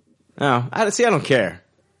 Oh, I don't care.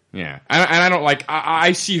 Yeah, and I don't like.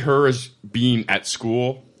 I see her as being at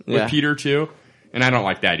school with Peter too, and I don't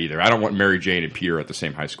like that either. I don't want Mary Jane and Peter at the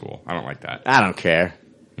same high school. I don't like that. I don't care.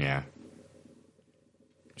 Yeah.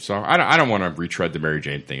 So I don't want to retread the Mary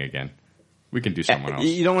Jane thing again. We can do someone else.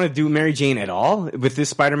 You don't want to do Mary Jane at all with this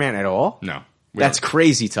Spider-Man at all? No. That's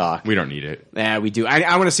crazy talk. We don't need it. Yeah, we do.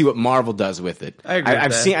 I want to see what Marvel does with it. I agree.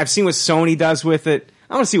 I've seen what Sony does with it.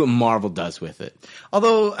 I want to see what Marvel does with it.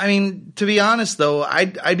 Although, I mean, to be honest, though,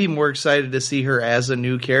 I'd be more excited to see her as a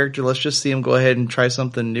new character. Let's just see him go ahead and try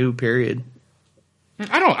something new. Period.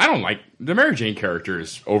 I don't like the Mary Jane character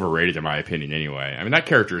is overrated in my opinion. Anyway, I mean that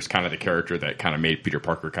character is kind of the character that kind of made Peter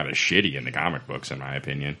Parker kind of shitty in the comic books, in my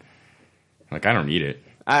opinion. Like I don't need it.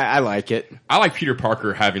 I like it. I like Peter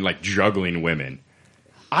Parker having like juggling women.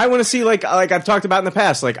 I want to see like I've talked about in the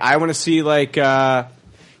past. Like I want to see like.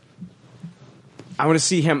 I want to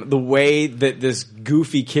see him, the way that this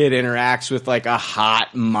goofy kid interacts with like a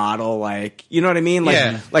hot model, like, you know what I mean?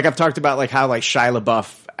 Like, like I've talked about like how like Shia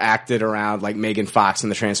LaBeouf acted around like Megan Fox in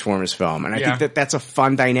the Transformers film. And I think that that's a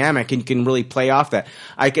fun dynamic and you can really play off that.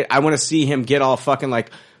 I want to see him get all fucking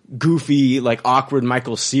like goofy, like awkward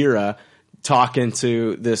Michael Cera talking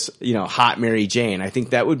to this, you know, hot Mary Jane. I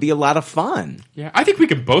think that would be a lot of fun. Yeah. I think we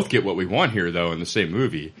can both get what we want here though in the same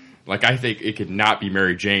movie. Like, I think it could not be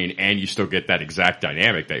Mary Jane, and you still get that exact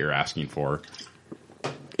dynamic that you're asking for.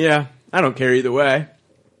 Yeah, I don't care either way.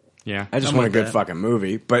 Yeah. I just want a good fucking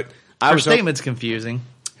movie. But her statement's confusing.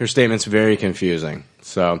 Her statement's very confusing.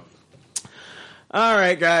 So, all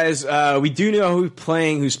right, guys. We do know who's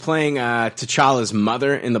playing T'Challa's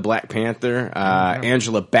mother in the Black Panther.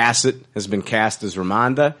 Angela Bassett has been cast as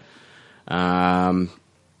Ramonda.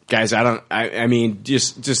 Guys, I mean,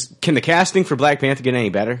 just can the casting for Black Panther get any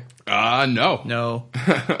better? No.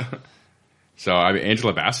 So, I mean,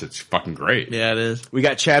 Angela Bassett's fucking great. Yeah, it is. We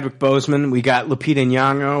got Chadwick Boseman. We got Lupita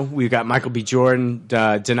Nyong'o. We got Michael B. Jordan,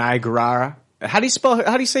 Denai Guerrera. How do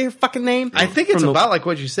you say her fucking name? I think it's about like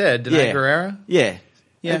what you said, Denai Guerrera. Yeah.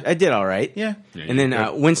 Yeah. I did all right. Yeah. And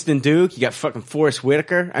then Winston Duke. You got fucking Forrest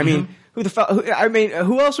Whitaker. I mean,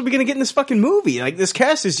 who else are we going to get in this fucking movie? Like, this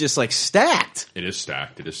cast is just, like, stacked. It is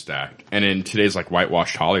stacked. And in today's, like,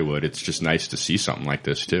 whitewashed Hollywood, it's just nice to see something like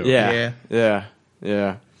this, too.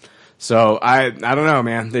 Yeah. So, I don't know,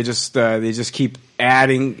 man. They just keep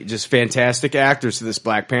adding just fantastic actors to this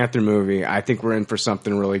Black Panther movie. I think we're in for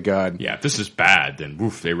something really good. Yeah, if this is bad, then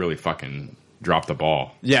woof, they really fucking dropped the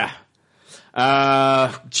ball. Yeah.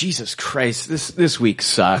 Jesus Christ, this week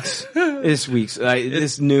sucks.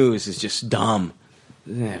 This news is just dumb.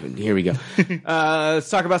 Here we go. Let's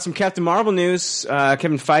talk about some Captain Marvel news.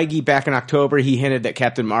 Kevin Feige, back in October, he hinted that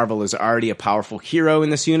Captain Marvel is already a powerful hero in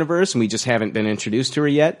this universe, and we just haven't been introduced to her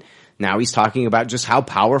yet. Now he's talking about just how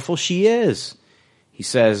powerful she is. He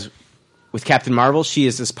says, with Captain Marvel, she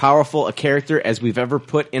is as powerful a character as we've ever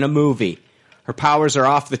put in a movie. Her powers are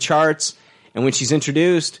off the charts, and when she's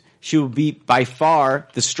introduced, she will be by far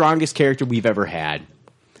the strongest character we've ever had.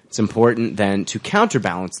 It's important then to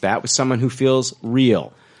counterbalance that with someone who feels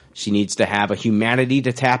real. She needs to have a humanity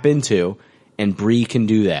to tap into, and Brie can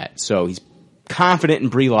do that. So he's confident in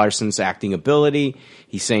Brie Larson's acting ability.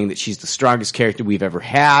 He's saying that she's the strongest character we've ever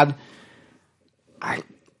had.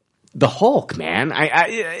 The Hulk, man.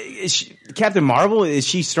 Captain Marvel, is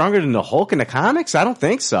she stronger than the Hulk in the comics? I don't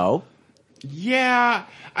think so. Yeah,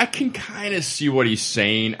 I can kind of see what he's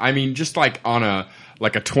saying. I mean, just like on a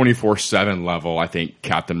 24/7 level, I think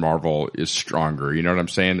Captain Marvel is stronger. You know what I'm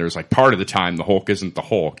saying? There's like part of the time the Hulk isn't the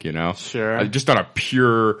Hulk, you know? Sure. Just on a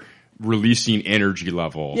pure releasing energy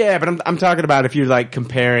level. Yeah, but I'm talking about if you're like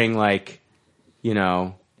comparing like, you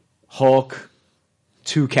know, Hulk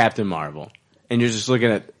to Captain Marvel, and you're just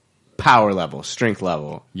looking at power level, strength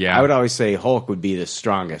level. Yeah. I would always say Hulk would be the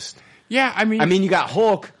strongest. Yeah, I mean you got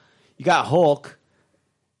Hulk,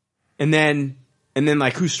 and then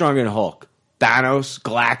like who's stronger than Hulk? Thanos,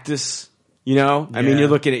 Galactus, you know? I mean, you're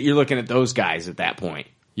looking at those guys at that point.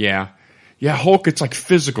 Yeah. Yeah, Hulk, it's like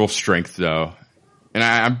physical strength though. And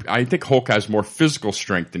I think Hulk has more physical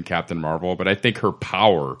strength than Captain Marvel, but I think her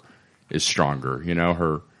power is stronger, you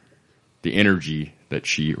know, the energy that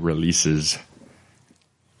she releases.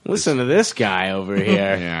 Listen to this guy over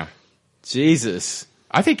here. Yeah. Jesus.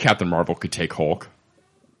 I think Captain Marvel could take Hulk.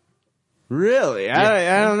 Really?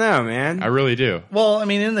 I don't know, man. I really do. Well, I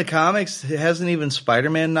mean, in the comics, hasn't even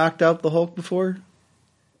Spider-Man knocked out the Hulk before?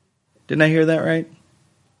 Didn't I hear that right?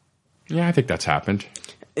 Yeah, I think that's happened.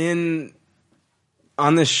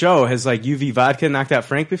 On this show, has like UV Vodka knocked out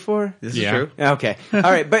Frank before? This Yeah. is true. Okay. All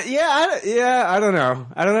right. But I don't know.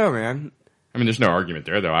 I don't know, man. I mean, there's no argument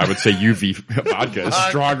there, though. I would say UV vodka is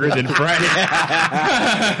stronger than Frank.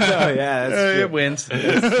 Oh, yeah, that's true. It wins.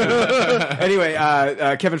 Anyway,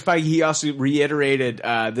 Kevin Feige, he also reiterated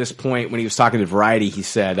this point when he was talking to Variety. He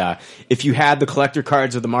said, if you had the collector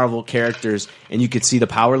cards of the Marvel characters and you could see the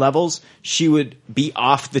power levels, she would be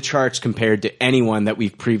off the charts compared to anyone that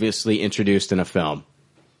we've previously introduced in a film.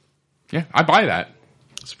 Yeah, I buy that.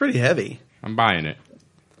 It's pretty heavy. I'm buying it.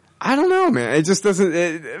 I don't know, man. It just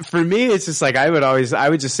doesn't. For me, it's just like I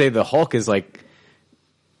would just say the Hulk is like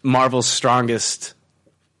Marvel's strongest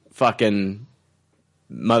fucking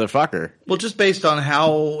motherfucker. Well, just based on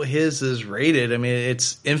how his is rated, I mean,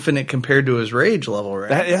 it's infinite compared to his rage level, right?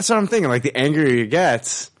 That's what I'm thinking. Like the angrier he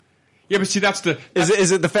gets, Yeah, but see, that's the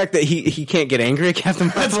is it the fact that he can't get angry at Captain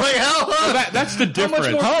Marvel? It's like, that's the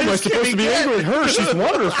difference. How am I supposed to be angry at her? She's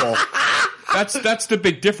wonderful. That's the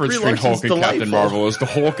big difference between Reluctance Hulk and Captain delightful. Marvel is the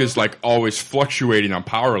Hulk is like always fluctuating on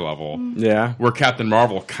power level. Yeah. Where Captain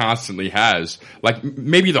Marvel constantly has, like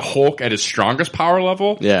maybe the Hulk at his strongest power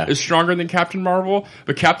level is stronger than Captain Marvel,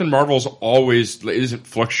 but Captain Marvel's always isn't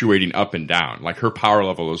fluctuating up and down. Like her power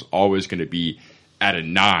level is always going to be at a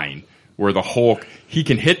 9, where the Hulk, he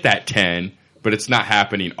can hit that 10, but it's not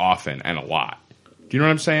happening often and a lot. Do you know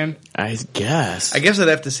what I'm saying? I guess. I guess I'd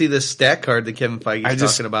have to see this stat card that Kevin Feige I is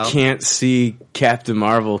just talking about. can't see Captain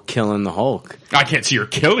Marvel killing the Hulk. I can't see her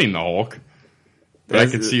killing the Hulk, but I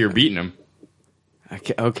can see her beating him.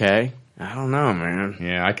 Okay. I don't know, man.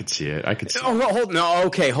 Yeah, I could see it. I could see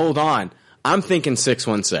Oh, hold on. I'm thinking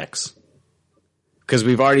 616. Because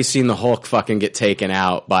we've already seen the Hulk fucking get taken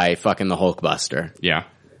out by fucking the Hulkbuster. Yeah.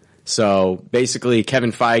 So basically,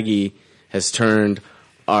 Kevin Feige has turned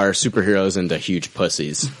our superheroes into huge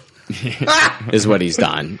pussies. Is what he's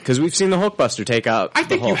done. Because we've seen the Hulkbuster take out I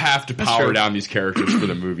think the Hulk. you have to power down these characters for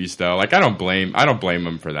the movies, though. Like, I don't blame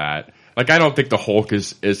them for that. Like, I don't think the Hulk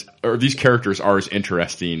or these characters are as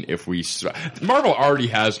interesting if Marvel already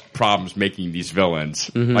has problems making these villains.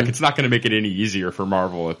 Mm-hmm. Like, it's not going to make it any easier for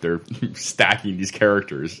Marvel if they're stacking these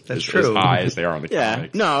characters as high as they are on the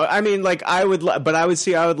comics. No, I mean, like, I would love for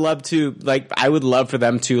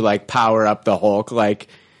them to, like, power up the Hulk, like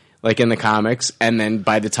in the comics, and then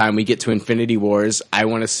by the time we get to Infinity Wars, I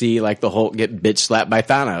want to see, like, the Hulk get bitch slapped by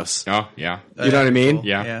Thanos. Oh, yeah. You know what I mean? Cool.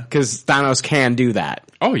 Yeah. Because Thanos can do that.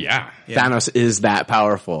 Oh, yeah. Thanos is that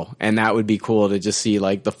powerful, and that would be cool to just see,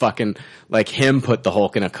 like, the fucking, like, him put the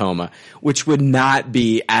Hulk in a coma, which would not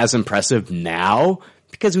be as impressive now,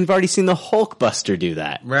 because we've already seen the Hulkbuster do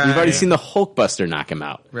that. Right. We've already seen the Hulkbuster knock him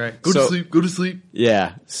out. Right. Go to sleep.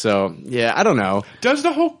 Yeah. So, yeah, I don't know. Does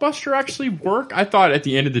the Hulkbuster actually work? I thought at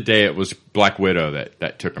the end of the day it was Black Widow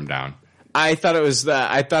that took him down. I thought it was the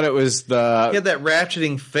He had that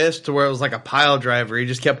ratcheting fist to where it was like a pile driver. He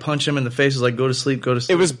just kept punching him in the face. It was like, go to sleep, go to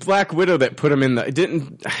sleep. It was Black Widow that put him in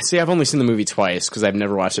I've only seen the movie twice because I've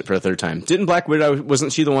never watched it for a third time. Didn't Black Widow,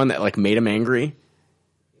 wasn't she the one that, like, made him angry?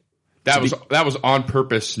 That was on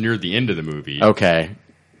purpose near the end of the movie. Okay.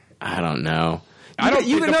 I don't know.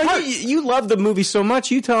 You love the movie so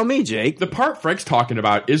much. You tell me, Jake. The part Frank's talking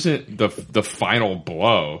about isn't the final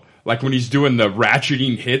blow. Like when he's doing the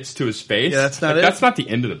ratcheting hits to his face. Yeah, that's not it. That's not the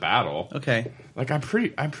end of the battle. Okay. Like I'm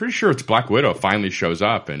pretty sure it's Black Widow finally shows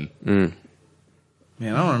up and. Man,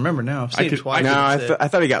 I don't remember now. I've seen it twice. No, I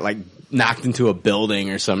thought he got, like, knocked into a building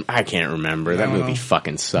or something. I can't remember. That movie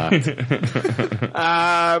fucking sucked.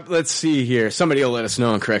 Let's see here. Somebody will let us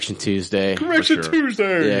know on Correction Tuesday. Correction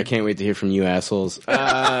Tuesday. Yeah, I can't wait to hear from you assholes. Hey,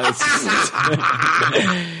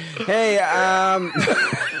 all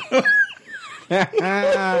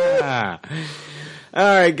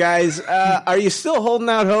right, guys. Are you still holding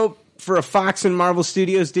out hope for a Fox and Marvel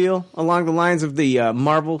Studios deal along the lines of the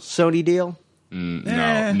Marvel-Sony deal?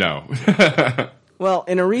 No. Well,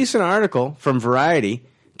 in a recent article from Variety,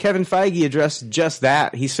 Kevin Feige addressed just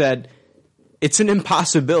that. He said, "It's an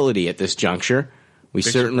impossibility at this juncture. We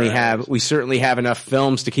certainly have enough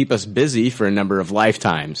films to keep us busy for a number of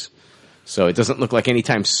lifetimes. So it doesn't look like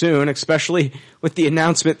anytime soon, especially with the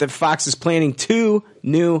announcement that Fox is planning 2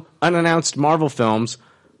 new unannounced Marvel films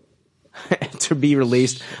to be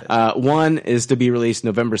released. One is to be released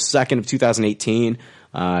November 2nd of 2018.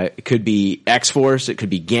 It could be X-Force. It could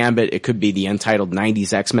be Gambit. It could be the untitled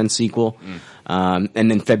 90s X-Men sequel. And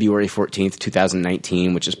then February 14th,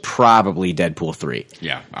 2019, which is probably Deadpool 3.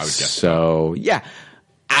 Yeah, I would guess. So, yeah.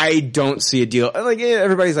 I don't see a deal. Like,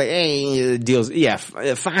 everybody's like, hey, deals. Yeah,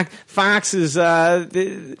 Fox is,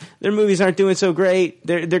 their movies aren't doing so great.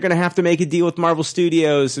 They're gonna have to make a deal with Marvel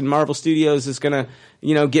Studios, and Marvel Studios is gonna,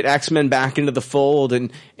 get X-Men back into the fold, and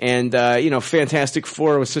Fantastic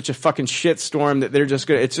Four was such a fucking shitstorm that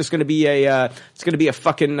it's just gonna be a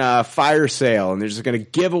fucking, fire sale, and they're just gonna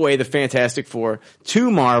give away the Fantastic Four to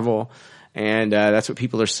Marvel. And that's what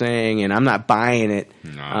people are saying, and I'm not buying it.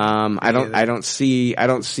 No, I don't see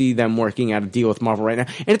them working out a deal with Marvel right now,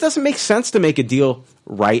 and it doesn't make sense to make a deal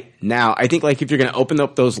right now. I think if you're going to open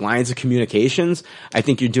up those lines of communications, I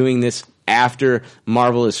think you're doing this after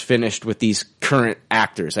Marvel is finished with these current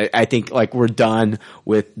actors. I think we're done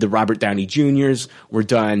with the Robert Downey Jr.'s, we're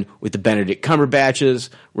done with the Benedict Cumberbatches,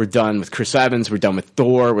 we're done with Chris Evans, we're done with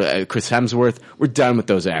Thor, Chris Hemsworth, we're done with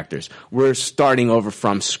those actors. We're starting over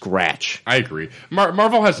from scratch. I agree.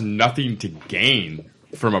 Marvel has nothing to gain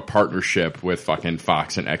from a partnership with fucking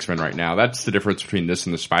Fox and X-Men right now. That's the difference between this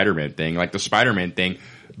and the Spider-Man thing. Like the Spider-Man thing,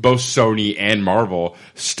 both Sony and Marvel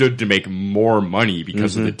stood to make more money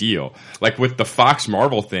because of the deal. Like with the Fox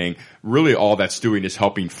Marvel thing, really all that's doing is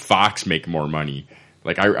helping Fox make more money.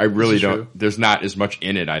 Like I really don't. True. There's not as much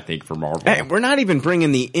in it, I think, for Marvel. Hey, we're not even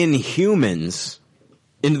bringing the Inhumans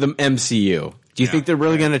into the MCU. Do you think they're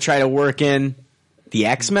really going to try to work in the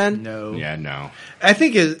X-Men? No. Yeah, no. I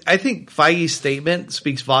think Feige's statement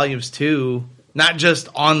speaks volumes too. Not just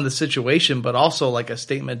on the situation, but also like a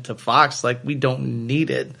statement to Fox, like we don't need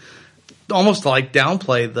it. Almost to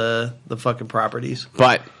downplay the fucking properties.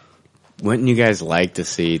 But wouldn't you guys like to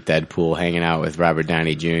see Deadpool hanging out with Robert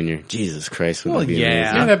Downey Jr.? Jesus Christ, would that be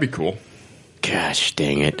amazing? Yeah, that'd be cool. Gosh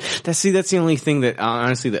dang it! That's the only thing that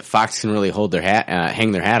honestly that Fox can really hold their hat,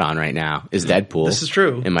 hang their hat on right now is Deadpool. This is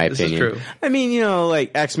true. In my opinion. This is true. I mean,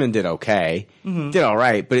 X-Men did okay, did all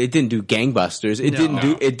right, but it didn't do gangbusters. It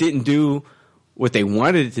didn't do what they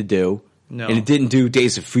wanted it to do. No. And it didn't do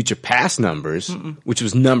Days of Future Past numbers, which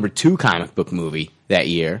was number 2 comic book movie that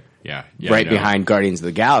year. Yeah, behind Guardians of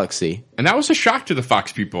the Galaxy. And that was a shock to the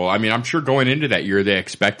Fox people. I mean, I'm sure going into that year, they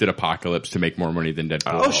expected Apocalypse to make more money than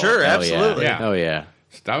Deadpool. Oh, sure, absolutely. Yeah. Oh, yeah.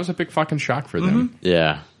 So that was a big fucking shock for them.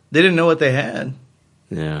 Yeah. They didn't know what they had.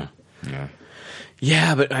 Yeah. Yeah.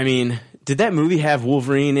 Yeah, but I mean, did that movie have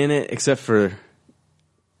Wolverine in it except for... You're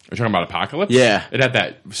talking about Apocalypse? Yeah. It had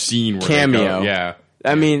that scene where cameo. They go, yeah.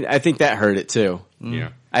 I mean, I think that hurt it too. Yeah.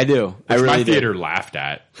 I do. Which I really my theater did. laughed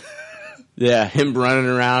at. Yeah, him running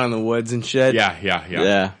around in the woods and shit. Yeah.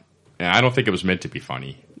 Yeah, I don't think it was meant to be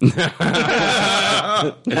funny.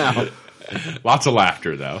 No. Lots of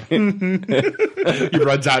laughter, though. He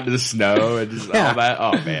runs out into the snow and just all that.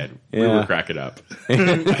 Oh, man. We were cracking up.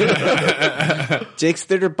 Jake's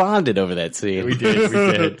theater bonded over that scene. We did.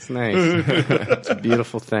 It's nice. It's a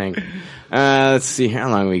beautiful thing. Let's see. How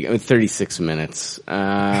long we got? 36 minutes.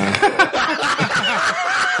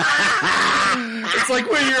 It's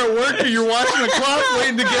like when you're at work and you're watching the clock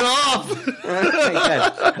waiting to get off.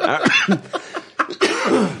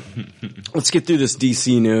 Let's get through this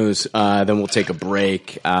DC news, then we'll take a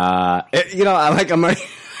break. I'm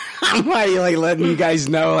already letting you guys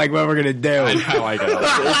know what we're gonna do. I know, I know.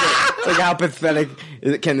 It's how pathetic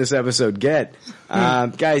can this episode get?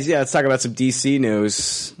 Guys, let's talk about some DC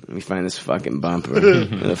news. Let me find this fucking bumper. Where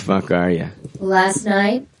the fuck are you? Last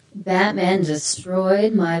night, Batman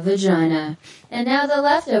destroyed my vagina. And now the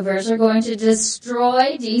leftovers are going to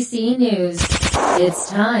destroy DC News. It's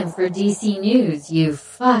time for DC News, you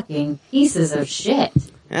fucking pieces of shit.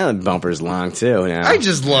 The bumper's long, too. Now. I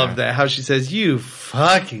just love that, how she says, you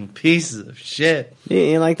fucking pieces of shit.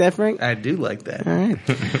 You like that, Frank? I do like that. All right.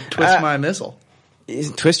 Twist my missile.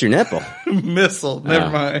 Twist your nipple. Missile, never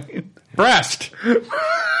mind. Breast. I'm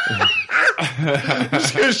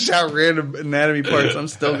just going to shout random anatomy parts. I'm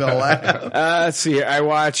still going to laugh. Let's see. I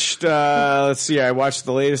watched the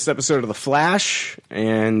latest episode of The Flash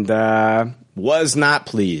and was not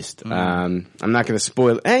pleased. I'm not going to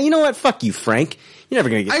spoil it. You know what? Fuck you, Frank. You're never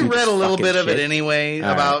going to get I read a little bit of shit. it anyway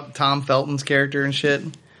about Tom Felton's character and shit.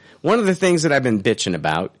 One of the things that I've been bitching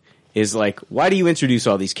about is why do you introduce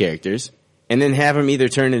all these characters and then have them either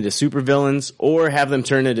turn into supervillains or have them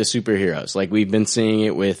turn into superheroes? Like we've been seeing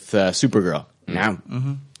it with Supergirl. Now,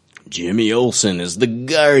 Jimmy Olsen is the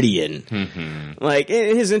Guardian.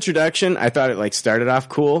 In his introduction, I thought it started off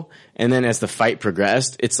cool, and then as the fight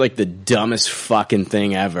progressed, it's the dumbest fucking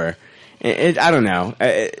thing ever. I don't know.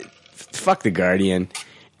 Fuck the Guardian.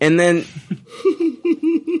 And then,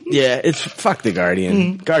 it's fuck the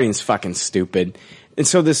Guardian. Guardian's fucking stupid. And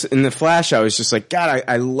so in the Flash, I was just like, God,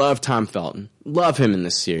 I love Tom Felton. Love him in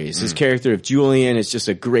this series. His character of Julian is just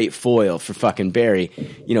a great foil for fucking Barry.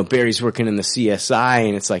 You know, Barry's working in the CSI,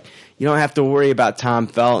 and it's like, you don't have to worry about Tom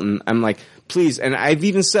Felton. I'm like, please, and I've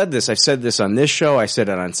even said this. I've said this on this show. I said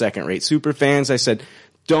it on Second Rate Superfans. I said,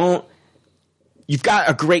 you've got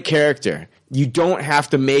a great character. You don't have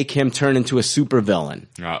to make him turn into a supervillain.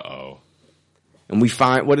 Uh-oh. And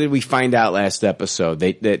what did we find out last episode?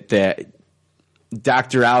 That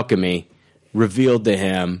Dr. Alchemy revealed to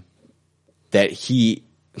him that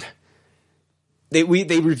they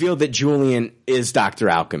revealed that Julian is Dr.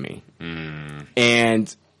 Alchemy.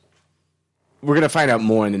 And we're going to find out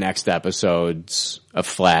more in the next episodes of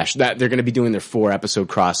Flash. That they're going to be doing their 4-episode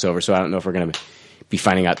crossover, so I don't know if we're going to be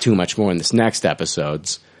finding out too much more in this next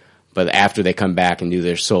episodes. But after they come back and do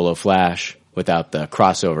their solo Flash without the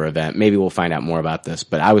crossover event, maybe we'll find out more about this.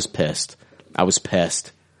 But I was pissed. I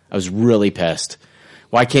was really pissed.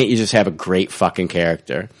 Why can't you just have a great fucking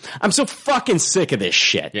character? I'm so fucking sick of this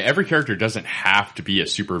shit. Yeah, every character doesn't have to be a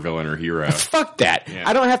supervillain or hero. Fuck that. Yeah.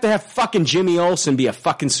 I don't have to have fucking Jimmy Olsen be a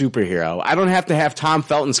fucking superhero. I don't have to have Tom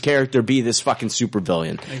Felton's character be this fucking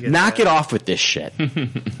supervillain. Knock it off with this shit.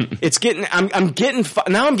 It's getting, I'm getting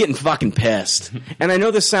fucking pissed. And I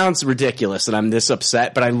know this sounds ridiculous that I'm this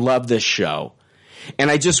upset, but I love this show.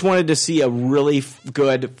 And I just wanted to see a really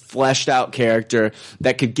good, fleshed out character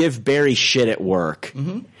that could give Barry shit at work.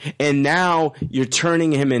 And now you're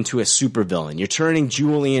turning him into a supervillain. You're turning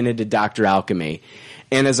Julian into Dr. Alchemy.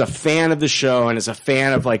 And as a fan of the show and as a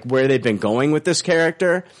fan of like where they've been going with this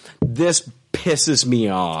character, this pisses me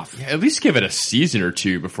off. Yeah, at least give it a season or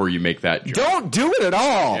two before you make that jump. Don't do it at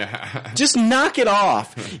all. Yeah. Just knock it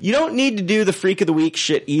off. You don't need to do the Freak of the Week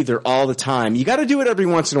shit either all the time. You got to do it every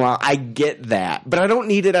once in a while. I get that. But I don't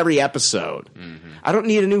need it every episode. I don't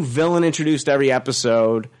need a new villain introduced every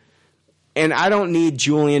episode. And I don't need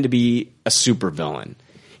Julian to be a supervillain.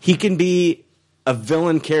 He can be a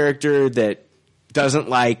villain character that doesn't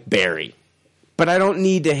like Barry. But I don't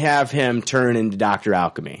need to have him turn into Dr.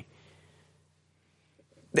 Alchemy.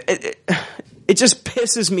 It just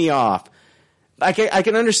pisses me off. I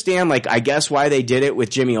can understand, like, I guess why they did it with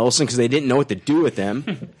Jimmy Olsen, because they didn't know what to do with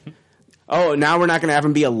him. Oh, now we're not going to have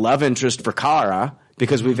him be a love interest for Kara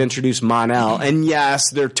because we've introduced Mon-El. And yes,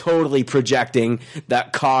 they're totally projecting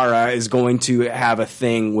that Kara is going to have a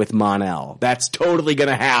thing with Mon-El. That's totally going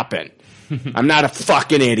to happen. I'm not a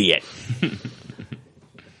fucking idiot.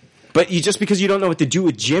 But just because you don't know what to do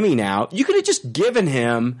with Jimmy now, you could have just given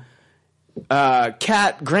him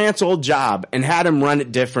Grant's old job and had him run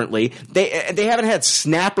it differently. They haven't had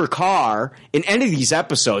Snapper Carr in any of these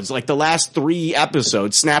episodes. Like the last 3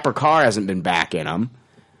 episodes, Snapper Carr hasn't been back in them.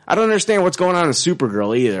 I don't understand what's going on in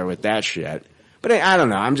Supergirl either with that shit. But I don't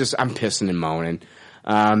know. I'm pissing and moaning.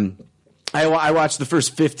 I watched the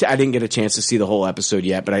first 15. I didn't get a chance to see the whole episode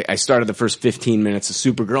yet, but I started the first 15 minutes of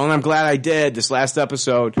Supergirl, and I'm glad I did. This last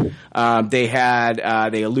episode,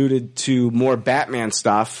 they alluded to more Batman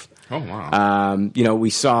stuff. Oh, wow. We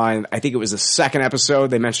saw, I think it was the second episode,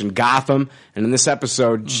 they mentioned Gotham, and in this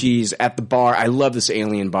episode, she's at the bar. I love this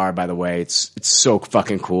alien bar, by the way. It's so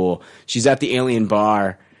fucking cool. She's at the alien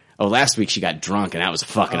bar. Oh, last week she got drunk, and that was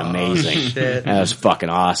fucking amazing. Shit. That was fucking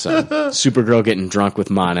awesome. Supergirl getting drunk with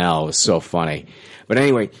Mon-El was so funny. But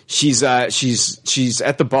anyway, she's at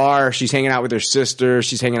the bar. She's hanging out with her sister.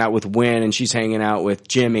 She's hanging out with Wynn, and she's hanging out with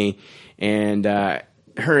Jimmy. And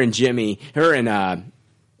her and Jimmy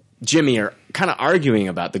are kind of arguing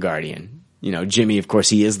about the Guardian. You know, Jimmy, of course,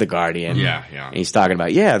 he is the Guardian. Yeah. And he's talking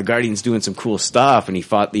about, the Guardian's doing some cool stuff, and he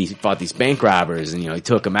fought these bank robbers, and, he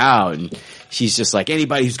took them out. And she's just like,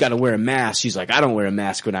 anybody who's got to wear a mask, she's like, I don't wear a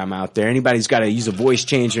mask when I'm out there. Anybody who's got to use a voice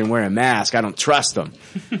changer and wear a mask, I don't trust them.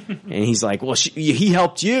 And he's like, well, he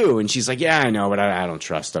helped you. And she's like, yeah, I know, but I don't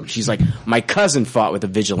trust him. She's like, my cousin fought with a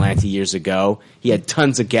vigilante years ago. He had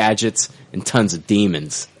tons of gadgets and tons of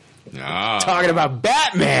demons. Talking about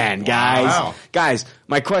Batman, guys. Wow. Guys,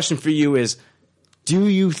 my question for you is, do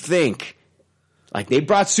you think, like they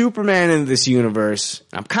brought Superman into this universe,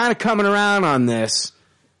 I'm kind of coming around on this,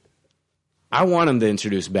 I want them to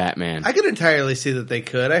introduce Batman. I could entirely see that they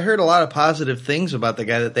could. I heard a lot of positive things about the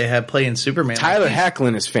guy that they had playing Superman. Tyler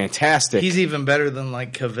Hoechlin is fantastic. He's even better than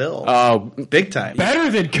like Cavill. Oh, big time. Better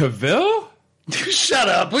than Cavill? Shut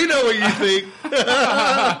up. We know what you think.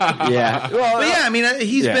 Yeah. Well, but yeah, I mean,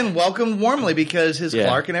 he's been welcomed warmly because his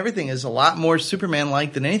Clark and everything is a lot more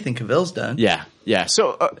Superman-like than anything Cavill's done. Yeah.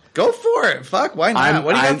 So go for it. Fuck, why not?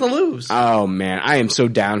 What do you have to lose? Oh man, I am so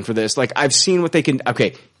down for this. Like I've seen what they can.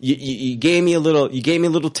 Okay, you gave me a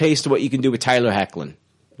little taste of what you can do with Tyler Hoechlin.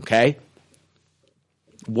 Okay.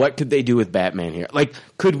 What could they do with Batman here? Like,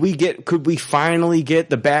 could we finally get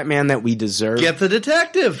the Batman that we deserve? Get the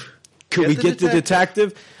detective. Could we get the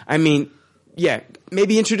detective? I mean, yeah,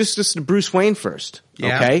 maybe introduce us to Bruce Wayne first.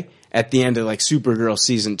 Yeah. Okay? At the end of like Supergirl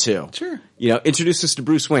season 2. Sure. You know, introduce us to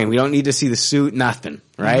Bruce Wayne. We don't need to see the suit, nothing,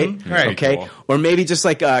 right? Mm-hmm. Right. Okay. Cool. Or maybe just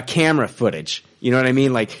like camera footage. You know what I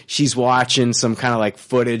mean? Like she's watching some kind of like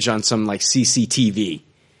footage on some like CCTV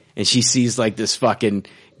and she sees like this fucking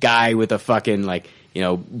guy with a fucking like, you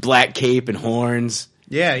know, black cape and horns.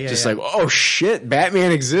 Yeah. Just like, oh shit,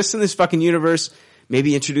 Batman exists in this fucking universe.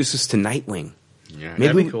 Maybe introduce us to Nightwing. Yeah. Maybe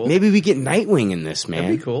that'd be cool. Maybe we get Nightwing in this, man.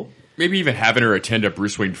 That'd be cool. Maybe even having her attend a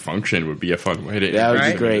Bruce Wayne function would be a fun way to. That would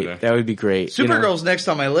Right. be great. That would be great. Supergirl's next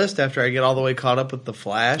on my list after I get all the way caught up with the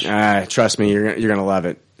Flash. Trust me, you're gonna love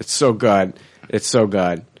it. It's so good. It's so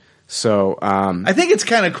good. So, I think it's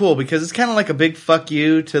kind of cool because it's kind of like a big fuck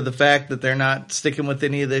you to the fact that they're not sticking with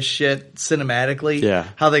any of this shit cinematically. Yeah.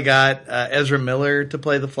 How they got Ezra Miller to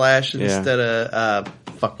play the Flash instead of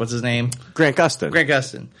what's his name? Grant Gustin. Grant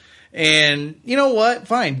Gustin. And you know what?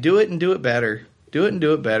 Fine, do it and do it better. Do it and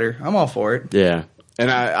do it better. I'm all for it. Yeah.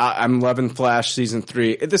 And I'm loving Flash season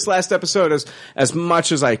 3. This last episode, as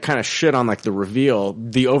much as I kind of shit on like the reveal,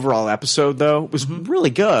 the overall episode though was really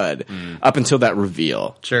good up until that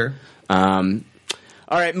reveal. Sure. All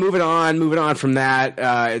right, moving on from that.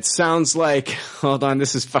 It sounds like, hold on,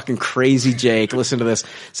 this is fucking crazy, Jake. Listen to this.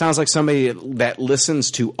 Sounds like somebody that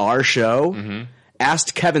listens to our show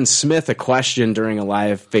asked Kevin Smith a question during a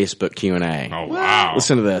live Facebook Q&A. Oh wow!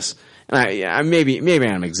 Listen to this. And maybe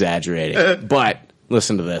I'm exaggerating, but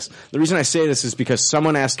listen to this. The reason I say this is because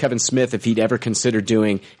someone asked Kevin Smith if he'd ever consider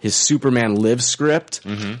doing his Superman Live script,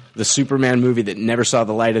 the Superman movie that never saw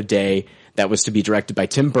the light of day, that was to be directed by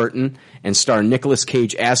Tim Burton and star Nicolas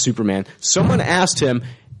Cage as Superman. Someone asked him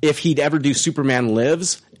if he'd ever do Superman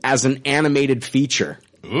Lives as an animated feature.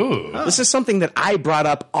 Ooh. This is something that I brought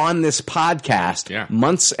up on this podcast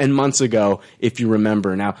months and months ago, if you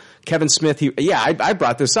remember. Now, Kevin Smith, I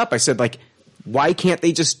brought this up. I said, like, why can't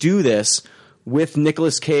they just do this with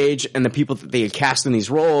Nicolas Cage and the people that they had cast in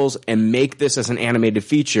these roles and make this as an animated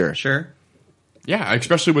feature? Sure. Yeah,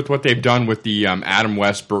 especially with what they've done with the Adam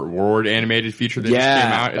West, Burt Ward animated feature that just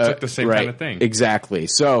came out. It's like the same kind of thing. Exactly.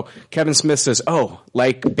 So Kevin Smith says, oh,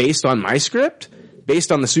 like based on my script?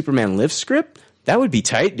 Based on the Superman Live script? That would be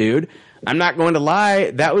tight, dude. I'm not going to lie.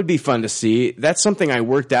 That would be fun to see. That's something I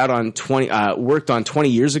worked on 20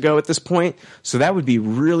 years ago at this point. So that would be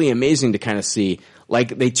really amazing to kind of see.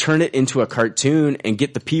 Like they turn it into a cartoon and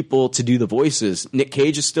get the people to do the voices. Nick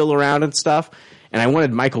Cage is still around and stuff. And I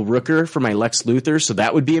wanted Michael Rooker for my Lex Luthor. So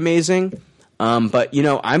that would be amazing. But you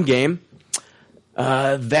know, I'm game.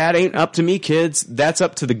 That ain't up to me, kids. That's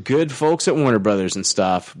up to the good folks at Warner Brothers and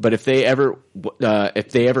stuff. But if they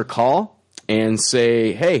ever call and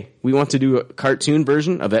say, hey, we want to do a cartoon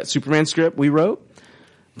version of that Superman script we wrote,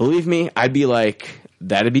 believe me, I'd be like,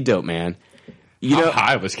 that'd be dope, man. How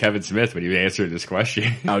high was Kevin Smith when he answered this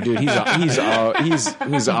question? Oh, dude,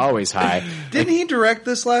 he's always high. Didn't he direct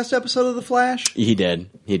this last episode of The Flash? He did.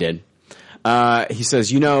 He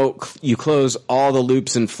says, you close all the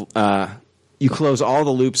loops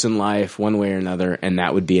in life one way or another, and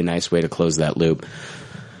that would be a nice way to close that loop.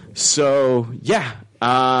 So, yeah.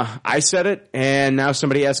 I said it, and now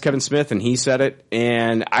somebody asked Kevin Smith, and he said it,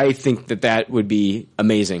 and I think that would be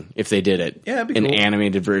amazing if they did it. Yeah, it'd be an cool.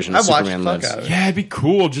 animated version of Superman Lives. Yeah, it'd be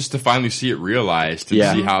cool just to finally see it realized and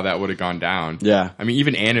see how that would have gone down. Yeah. I mean,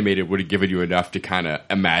 even animated would have given you enough to kind of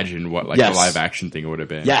imagine what the live action thing would have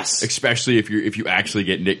been. Yes. Especially if you actually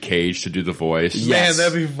get Nick Cage to do the voice. Man,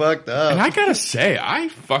 that'd be fucked up. And I gotta say, I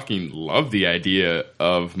fucking love the idea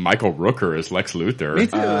of Michael Rooker as Lex Luthor. Me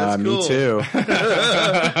too. That's cool. Me too.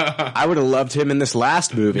 I would have loved him in this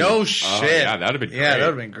last movie. No shit. Yeah, that'd have been great. Yeah, that'd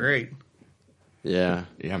have been great. Yeah.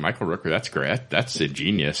 Yeah, Michael Rooker, that's great. That's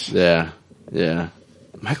ingenious. Yeah.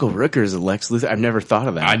 Michael Rooker is a Lex Luthor. I've never thought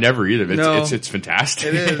of that. I never either. No. It's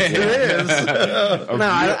fantastic. It is.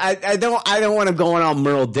 No, I don't want to go on all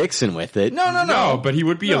Merle Dixon with it. No, but he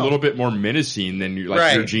would be a little bit more menacing than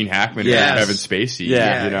your Gene Hackman or Kevin Spacey.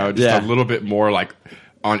 Yeah. Just a little bit more like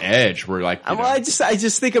on edge. Where like, well, I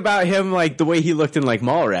just think about him like the way he looked in like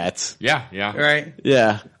Mallrats. Yeah. Right.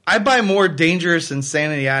 Yeah. I buy more dangerous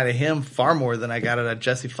insanity out of him far more than I got out of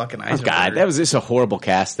Jesse fucking Eisenberg. Oh God, that was just a horrible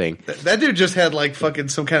casting. That dude just had like fucking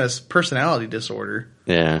some kind of personality disorder.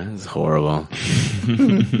 Yeah, it was horrible.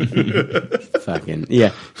 Fucking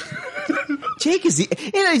yeah. Jake is of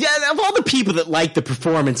all the people that like the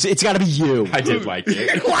performance, it's got to be you. I did like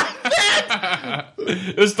it.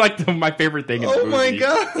 It was like my favorite thing in the movie. Oh my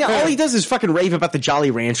god! Yeah, all he does is fucking rave about the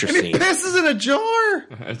Jolly Rancher And he scene. pisses in a jar.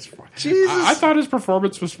 That's fine. Jesus. I thought his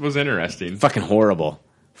performance was interesting. Fucking horrible.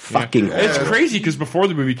 Fucking horrible. It's crazy because before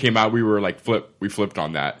the movie came out, we were like we flipped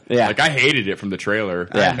on that. Yeah. Like I hated it from the trailer.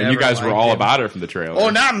 Yeah. And you guys were liked all him. about it from the trailer. Oh,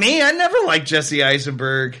 not me. I never liked Jesse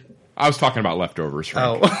Eisenberg. I was talking about Leftovers, Frank.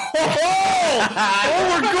 Oh, we're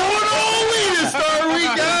going all elitist, are we?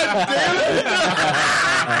 God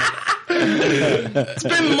damn it! It's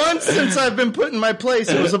been months since I've been put in my place.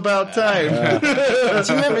 It was about time. Do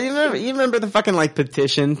you remember the fucking like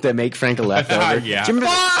petition to make Frank a leftover? Yeah. Do you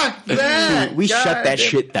remember Fuck that! we God shut that damn-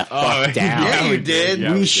 shit the fuck down. Yeah, you did.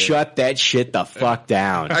 Yeah, we shut that shit the fuck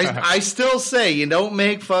down. I still say you don't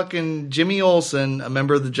make fucking Jimmy Olsen a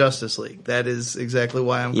member of the Justice League. That is exactly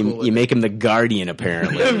why I'm cool with You it. make him the Guardian,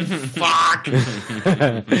 apparently. Fuck.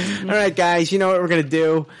 All right, guys. You know what we're gonna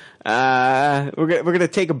do? We're gonna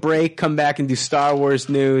take a break, come back and do Star Wars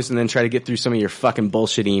news, and then try to get through some of your fucking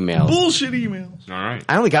bullshit emails. Bullshit emails. All right.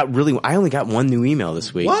 I only got one new email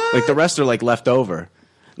this week. What? Like the rest are like left over.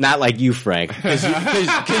 Not like you, Frank. I'm left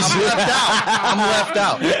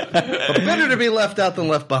out. But better to be left out than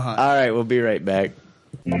left behind. All right, we'll be right back.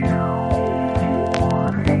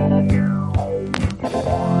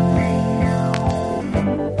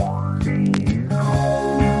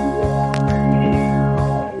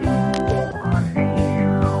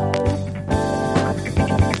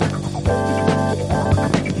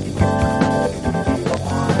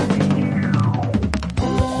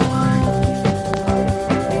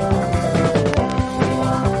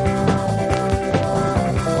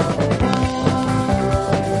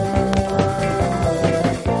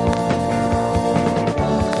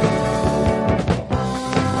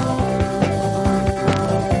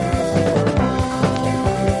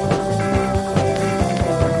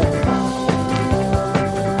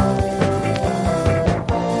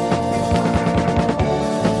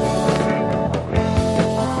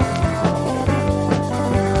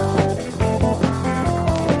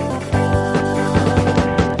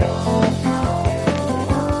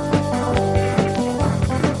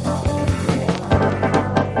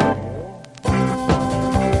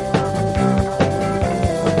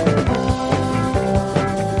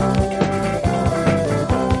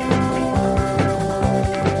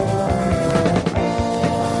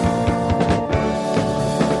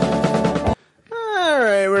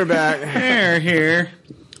 We're back. Here.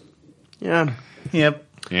 Yeah. Yep.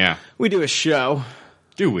 Yeah. We do a show.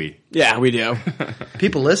 Do we? Yeah, we do.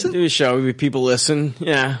 People listen? Do a show. People listen.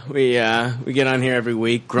 Yeah, we get on here every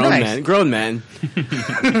week. Grown men.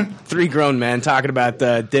 3 grown men talking about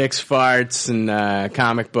dicks, farts, and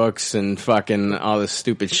comic books, and fucking all this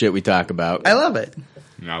stupid shit we talk about. I love it.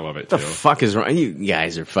 I love it What too. the fuck is wrong? You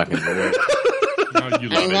guys are fucking weird. No, you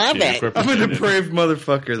love it. Quit I'm a pretending. depraved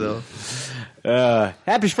motherfucker, though.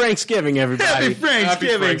 Happy Thanksgiving, everybody. Happy Happy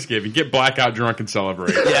Thanksgiving. Thanksgiving. Get blackout drunk and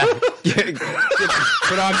celebrate. Yeah.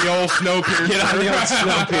 Put on the old Snowpiercer. Get on the old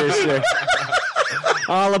Snowpiercer.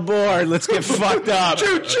 All aboard. Let's get fucked up.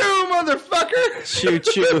 Choo-choo, motherfucker.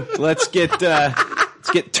 Choo-choo. Let's get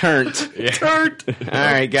turnt. Yeah. Turd. All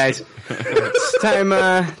right, guys. It's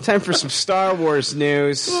time for some Star Wars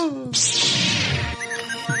news. Ye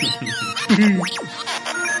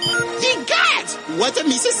gods! What are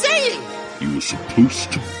Misa saying? You were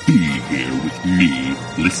supposed to be here with me,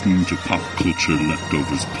 listening to Pop Culture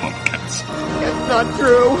Leftovers podcast. That's not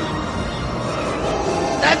true.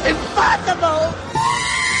 That's impossible!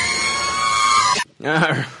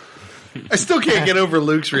 I still can't get over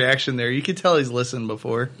Luke's reaction there. You can tell he's listened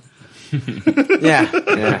before. Yeah.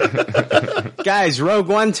 Guys, Rogue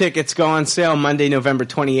One tickets go on sale Monday, November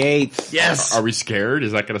 28th. Yes. Are we scared?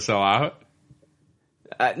 Is that going to sell out?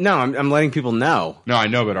 No, I'm letting people know. No, I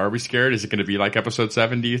know, but are we scared? Is it going to be like episode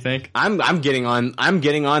 7, do you think? I'm getting on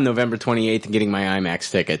November 28th and getting my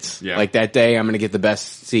IMAX tickets. Yeah. Like that day, I'm going to get the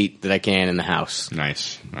best seat that I can in the house.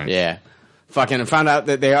 Nice. Yeah. Fucking found out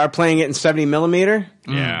that they are playing it in 70 millimeter,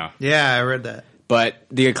 Yeah. Yeah, I read that. but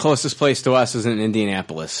the closest place to us is in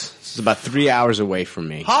Indianapolis. It's about 3 hours away from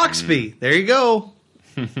me. Hawksby. There you go.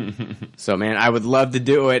 So, man, I would love to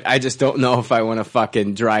do it. I just don't know if I want to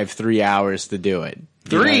fucking drive 3 hours to do it.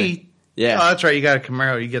 You know? 3? Yeah. Oh, that's right. You got a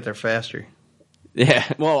Camaro. You get there faster. Yeah.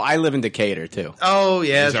 Well, I live in Decatur, too. Oh,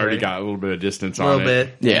 yeah. He's that's already right. got a little bit of distance a on little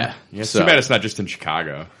it. bit. Yeah. Yeah, it's So, too bad it's not just in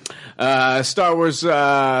Chicago. Star Wars,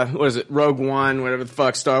 what is it? Rogue One, whatever the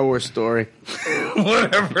fuck, Star Wars story.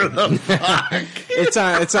 Whatever the fuck.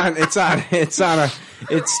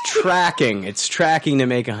 It's tracking. It's tracking to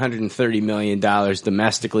make $130 million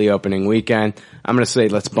domestically opening weekend. I'm going to say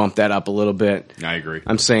let's bump that up a little bit. I agree.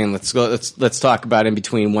 I'm saying let's talk about in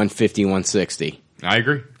between 150 and 160. I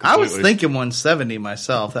agree. Completely. I was thinking 170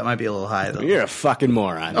 myself. That might be a little high, though. You're a fucking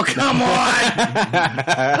moron. Oh, come on!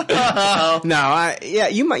 No,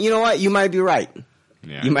 you might. You know what? You might be right.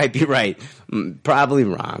 Yeah. You might be right. Probably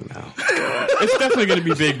wrong, though. It's definitely going to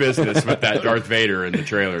be big business with that Darth Vader in the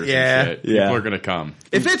trailers. Yeah. And shit. People are going to come.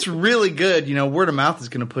 If it's really good, word of mouth is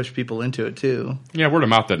going to push people into it too. Yeah, word of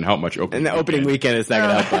mouth doesn't help much. And the opening weekend is not going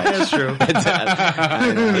to help much. That's true.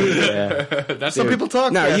 That's Some people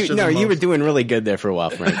talk. No, you were doing really good there for a while,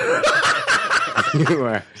 Frank. You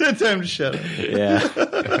were. It's time to shut up. Yeah.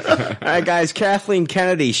 All right, guys. Kathleen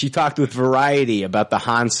Kennedy. She talked with Variety about the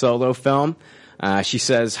Han Solo film. She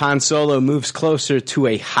says Han Solo moves closer to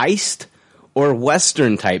a heist or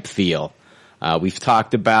Western type feel. We've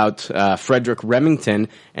talked about Frederick Remington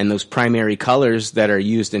and those primary colors that are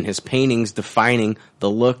used in his paintings defining the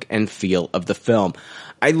look and feel of the film.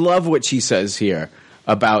 I love what she says here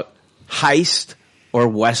about heist or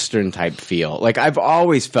Western type feel. Like, I've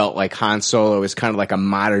always felt like Han Solo is kind of like a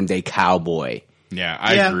modern day cowboy. Yeah,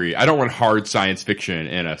 I agree. I don't want hard science fiction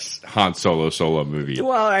in a Han Solo movie.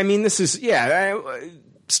 Well, I mean, this is,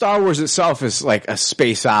 Star Wars itself is like a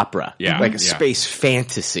space opera. Yeah. Like a space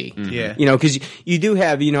fantasy. Mm-hmm. Yeah. Because you do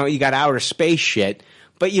have, you got outer space shit,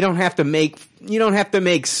 but you don't have to make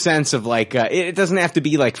sense of like, it doesn't have to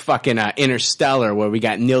be like fucking Interstellar where we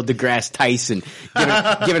got Neil deGrasse Tyson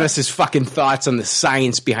giving us his fucking thoughts on the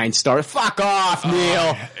science behind Star Wars. Fuck off,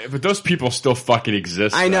 Neil. But those people still fucking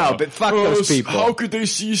exist. I know, though. but fuck those people. How could they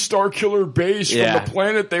see Starkiller Base from the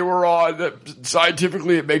planet they were on? That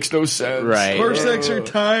scientifically, it makes no sense. Right. Parsecs are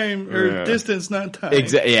time or distance, not time.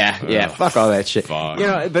 Yeah. Fuck all that shit. Fuck.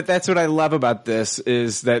 But that's what I love about this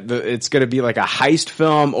is that it's going to be like a heist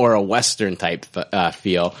film or a Western type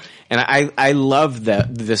feel. And I love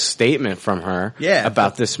this statement from her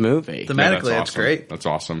about this movie. Thematically, that's it's awesome. great. That's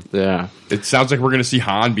awesome. Yeah. It sounds like we're going to see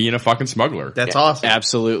Han being a fucking smuggler. That's awesome.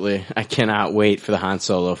 Absolutely. I cannot wait for the Han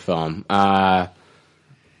Solo film.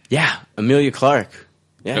 Emilia Clarke.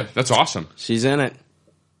 Yeah. That's awesome. She's in it.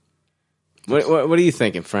 What are you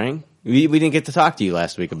thinking, Frank? We didn't get to talk to you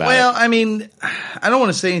last week about it. Well, I mean, I don't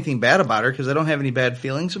want to say anything bad about her because I don't have any bad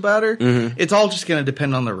feelings about her. Mm-hmm. It's all just going to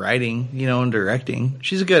depend on the writing, and directing.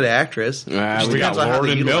 She's a good actress. We got Lord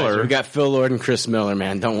and Miller. We got Phil Lord and Chris Miller,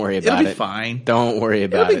 man. Don't worry about it. It'll be fine. Don't worry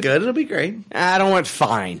about it. It'll be good. It'll be great. I don't want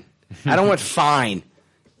fine. I don't want fine.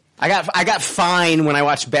 I got fine when I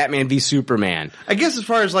watched Batman v Superman. I guess as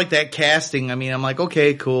far as like that casting, I mean, I'm like,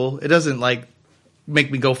 okay, cool. It doesn't like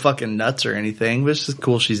make me go fucking nuts or anything, but it's just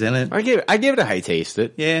cool she's in it. I give it a high taste.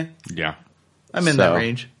 Yeah. Yeah. I'm in that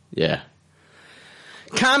range. Yeah.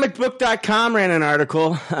 Comicbook.com ran an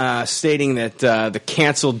article stating that the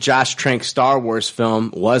canceled Josh Trank Star Wars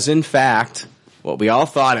film was, in fact, what we all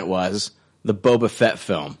thought it was, the Boba Fett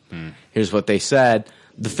film. Here's what they said.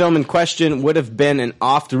 The film in question would have been an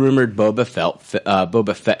oft-rumored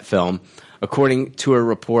Boba Fett film, according to a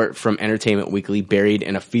report from Entertainment Weekly buried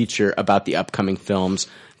in a feature about the upcoming films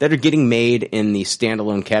that are getting made in the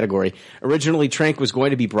standalone category. Originally, Trank was going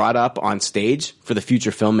to be brought up on stage for the Future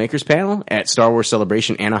Filmmakers panel at Star Wars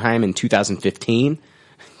Celebration Anaheim in 2015.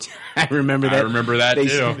 I remember that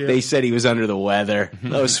too. They said he was under the weather.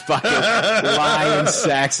 Those fucking lying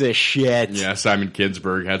sacks of shit. Yeah, Simon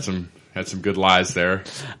Kinberg had some good lies there.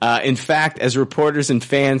 In fact, as reporters and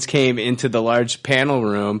fans came into the large panel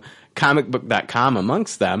room, comicbook.com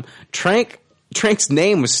amongst them, Trank's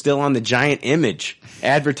name was still on the giant image,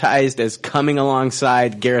 advertised as coming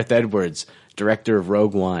alongside Gareth Edwards, director of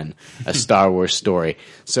Rogue One, a Star Wars story.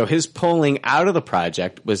 So his pulling out of the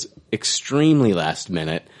project was extremely last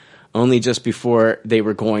minute, only just before they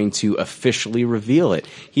were going to officially reveal it.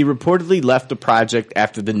 He reportedly left the project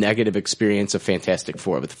after the negative experience of Fantastic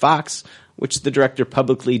Four with Fox, which the director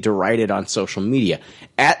publicly derided on social media.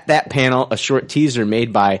 At that panel, a short teaser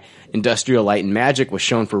made by Industrial Light and Magic was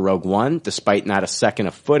shown for Rogue One, despite not a second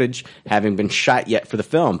of footage having been shot yet for the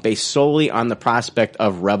film, based solely on the prospect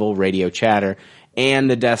of Rebel radio chatter and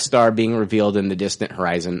the Death Star being revealed in the distant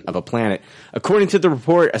horizon of a planet. According to the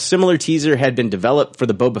report, a similar teaser had been developed for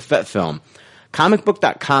the Boba Fett film.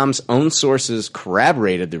 Comicbook.com's own sources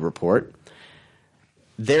corroborated the report.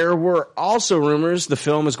 There were also rumors the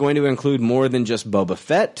film was going to include more than just Boba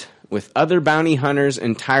Fett, with other bounty hunters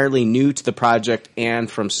entirely new to the project and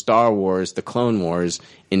from Star Wars, The Clone Wars,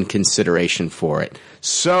 in consideration for it.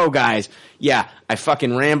 So, guys, yeah, I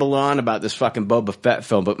fucking ramble on about this fucking Boba Fett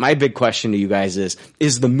film, but my big question to you guys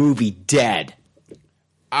is the movie dead?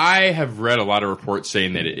 I have read a lot of reports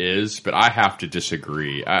saying that it is, but I have to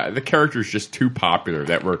disagree. The character is just too popular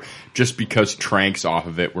that just because Trank's off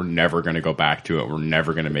of it, we're never going to go back to it. We're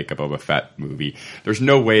never going to make a Boba Fett movie. There's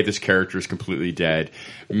no way this character is completely dead.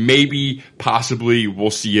 Maybe, possibly,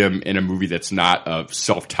 we'll see him in a movie that's not a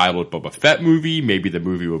self-titled Boba Fett movie. Maybe the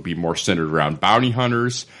movie will be more centered around bounty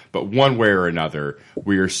hunters. But one way or another,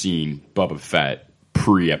 we are seeing Boba Fett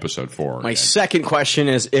pre-episode 4. My second question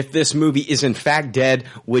is, if this movie is in fact dead,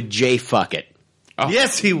 would Jay fuck it? Oh,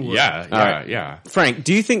 yes, he would. Yeah. Frank,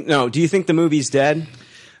 do you think the movie's dead?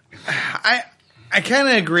 I kind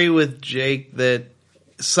of agree with Jake that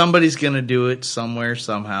somebody's going to do it somewhere,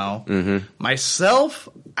 somehow. Mm-hmm. Myself,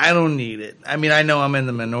 I don't need it. I mean, I know I'm in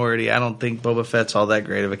the minority. I don't think Boba Fett's all that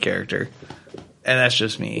great of a character. And that's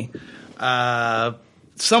just me.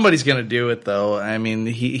 Somebody's going to do it, though. I mean,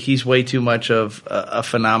 he's way too much of a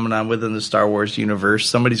phenomenon within the Star Wars universe.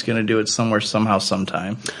 Somebody's going to do it somewhere, somehow,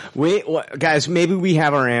 sometime. Guys, maybe we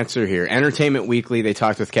have our answer here. Entertainment Weekly, they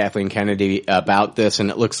talked with Kathleen Kennedy about this,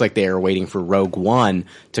 and it looks like they are waiting for Rogue One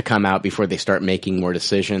to come out before they start making more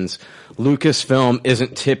decisions. Lucasfilm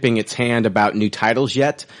isn't tipping its hand about new titles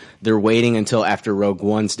yet. They're waiting until after Rogue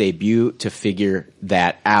One's debut to figure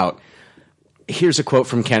that out. Here's a quote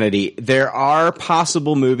from Kennedy. There are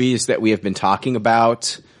possible movies that we have been talking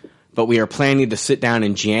about, but we are planning to sit down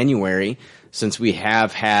in January since we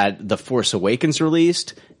have had The Force Awakens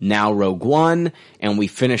released, now Rogue One, and we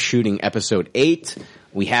finished shooting episode 8.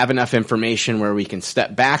 We have enough information where we can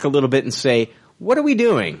step back a little bit and say, what are we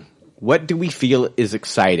doing? What do we feel is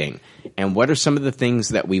exciting? And what are some of the things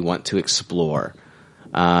that we want to explore?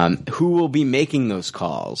 Who will be making those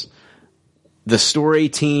calls? The story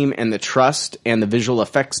team and the trust and the visual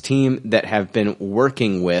effects team that have been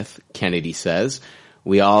working with, Kennedy says.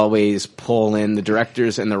 We always pull in the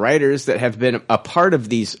directors and the writers that have been a part of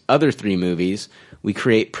these other 3 movies. We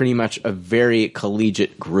create pretty much a very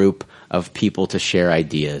collegiate group of people to share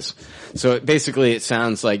ideas. So basically it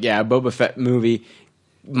sounds like, a Boba Fett movie,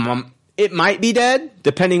 it might be dead,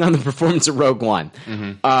 depending on the performance of Rogue One,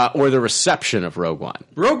 or the reception of Rogue One.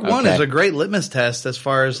 Rogue One is a great litmus test as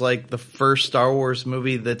far as like the first Star Wars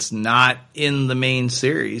movie that's not in the main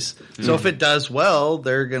series. So if it does well,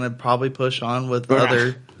 they're going to probably push on with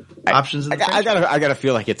other options. In the I gotta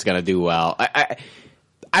feel like it's gonna do well.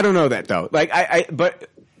 I don't know that though. But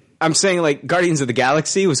I'm saying like Guardians of the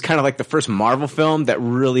Galaxy was kind of like the first Marvel film that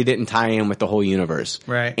really didn't tie in with the whole universe,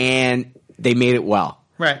 right? And they made it well.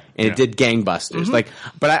 Right. And it did gangbusters.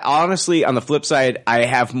 But I honestly, on the flip side, I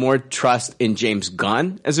have more trust in James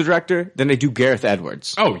Gunn as a director than I do Gareth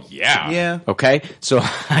Edwards. Oh, yeah. Yeah. Okay? So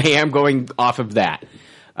I am going off of that.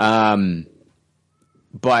 But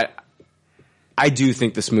I do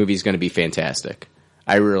think this movie is going to be fantastic.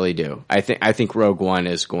 I really do. I think Rogue One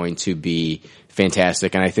is going to be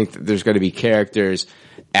fantastic, and I think that there's going to be characters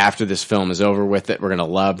after this film is over with that we're going to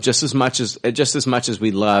love just as much as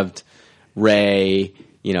we loved Rey,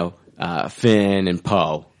 Finn and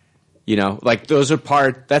Poe. Like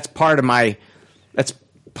that's part of my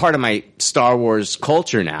Star Wars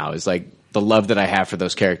culture now, is like the love that I have for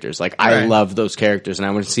those characters. Like I love those characters and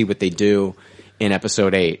I want to see what they do in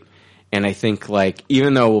episode 8. And I think like,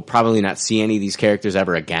 even though we'll probably not see any of these characters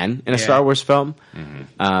ever again in a Star Wars film,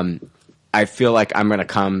 I feel like I'm going to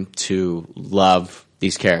come to love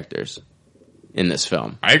these characters in this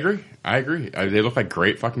film. I agree. They look like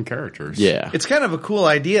great fucking characters. Yeah. It's kind of a cool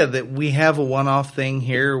idea that we have a one-off thing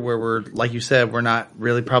here where we're, like you said, we're not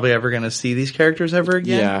really probably ever going to see these characters ever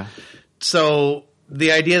again. Yeah. So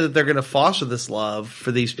the idea that they're going to foster this love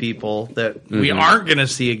for these people that we aren't going to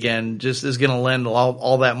see again just is going to lend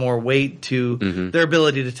all that more weight to their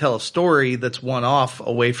ability to tell a story that's one-off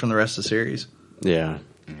away from the rest of the series. Yeah.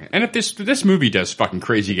 And if this movie does fucking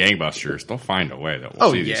crazy gangbusters, they'll find a way that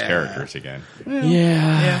we'll see these characters again.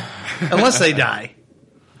 Yeah. Unless they die.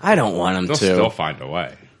 I don't want them They'll to. still find a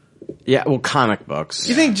way. Yeah, well, comic books.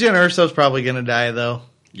 You think Jen Erso's probably going to die, though?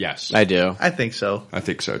 Yes. I do. I think so. I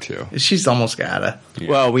think so, too. She's almost gotta. Yeah.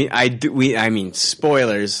 Well,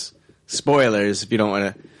 spoilers. Spoilers, if you don't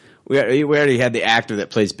want to. We already had the actor that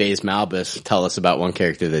plays Baze Malbus tell us about one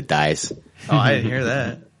character that dies. Oh, I didn't hear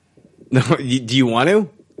that. No, do you want to?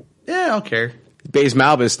 Yeah, I don't care. Baze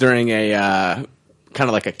Malbus during a kind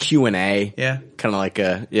of like a Q&A. Yeah. Kind of like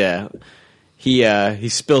he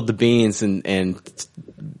spilled the beans and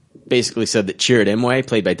basically said that Chirrut Imwe,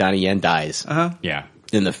 played by Donnie Yen, dies. Yeah.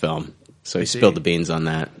 In the film. So he spilled the beans on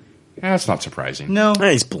that. Yeah, that's not surprising. No.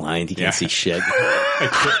 He's blind. He can't see shit.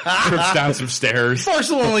 Trips down some stairs. Force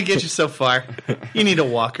will only get you so far. You need a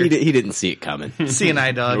walker. He didn't see it coming. See an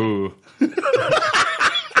eye dog. Ooh.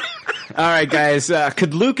 All right, guys.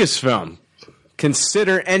 Could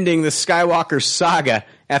consider ending the Skywalker saga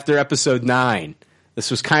after Episode 9. This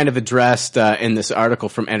was kind of addressed in this article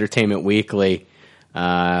from Entertainment Weekly.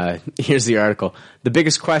 Here's the article. The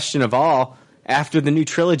biggest question of all, after the new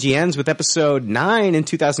trilogy ends with Episode 9 in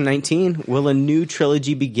 2019, will a new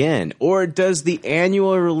trilogy begin? Or does the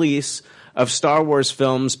annual release of Star Wars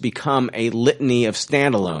films become a litany of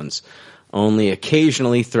standalones, only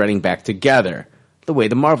occasionally threading back together, the way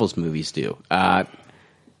the Marvel's movies do?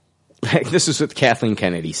 This is what Kathleen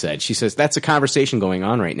Kennedy said. She says, that's a conversation going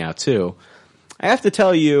on right now, too. I have to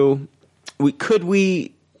tell you, could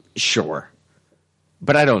we? Sure.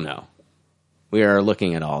 But I don't know. We are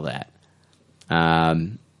looking at all that.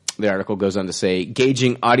 The article goes on to say,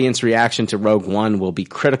 gauging audience reaction to Rogue One will be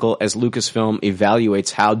critical as Lucasfilm evaluates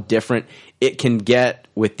how different it can get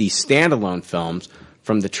with the standalone films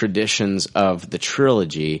from the traditions of the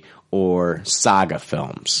trilogy or saga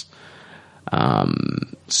films.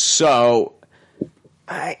 So,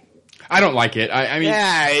 I don't like it. I mean,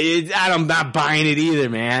 I'm not buying it either,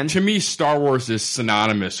 man. To me, Star Wars is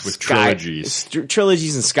synonymous with trilogies.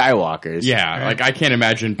 Trilogies and Skywalkers. Yeah, like I can't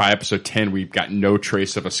imagine by Episode 10 we've got no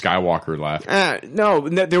trace of a Skywalker left. No,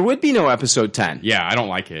 there would be no Episode 10. Yeah, I don't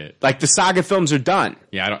like it. Like the saga films are done.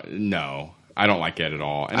 Yeah, I don't like it at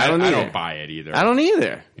all. And I don't buy it either. I don't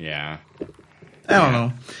either. Yeah. I don't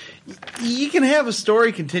know. You can have a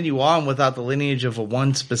story continue on without the lineage of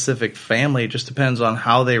one specific family. It just depends on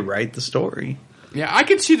how they write the story. Yeah, I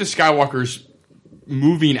can see the Skywalkers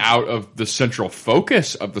moving out of the central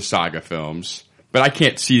focus of the saga films, but I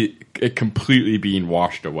can't see it completely being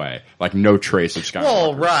washed away. Like no trace of Skywalker.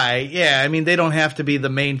 Well, right. Yeah, I mean, they don't have to be the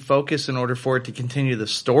main focus in order for it to continue the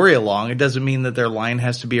story along. It doesn't mean that their line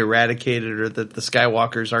has to be eradicated or that the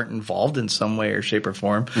Skywalkers aren't involved in some way or shape or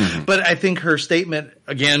form. Mm-hmm. But I think her statement,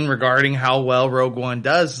 again, regarding how well Rogue One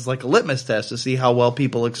does is like a litmus test to see how well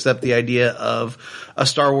people accept the idea of a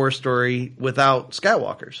Star Wars story without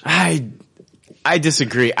Skywalkers. I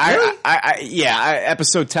disagree. Really?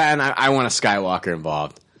 Episode 10, I want a Skywalker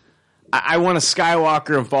involved. I want a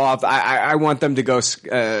Skywalker involved. I want them to go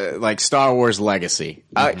like Star Wars Legacy.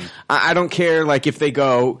 Mm-hmm. I don't care like if they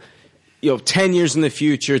go 10 years in the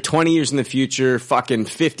future, 20 years in the future, fucking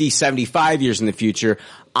 50, 75 years in the future.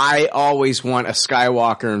 I always want a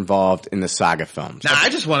Skywalker involved in the saga films. Nah, I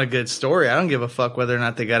just want a good story. I don't give a fuck whether or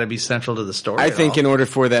not they got to be central to the story. I think in order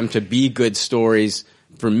for them to be good stories,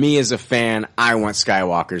 for me as a fan, I want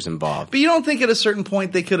Skywalkers involved. But you don't think at a certain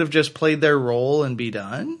point they could have just played their role and be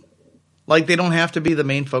done? Like they don't have to be the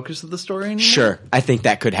main focus of the story anymore? Sure. I think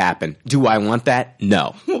that could happen. Do I want that?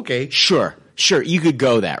 No. Okay. Sure. You could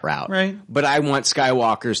go that route. Right. But I want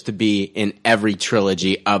Skywalkers to be in every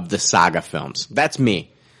trilogy of the saga films. That's me.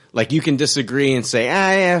 Like, you can disagree and say,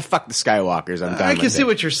 fuck the Skywalkers. I'm done with it. I can see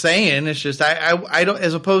what you're saying. It's just, I don't,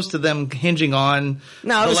 as opposed to them hinging on the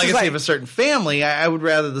legacy of a certain family, I would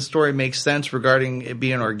rather the story make sense regarding it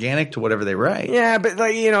being organic to whatever they write. Yeah, but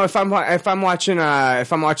like, if I'm watching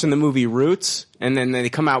the movie Roots, and then they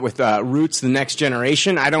come out with Roots: The Next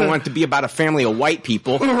Generation, I don't want it to be about a family of white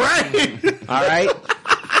people. Right. All right?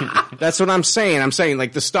 That's what I'm saying. I'm saying,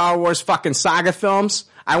 like, the Star Wars fucking saga films,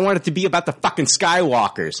 I want it to be about the fucking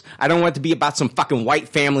Skywalkers. I don't want it to be about some fucking white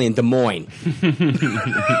family in Des Moines.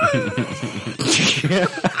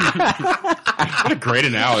 What a great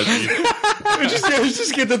analogy. I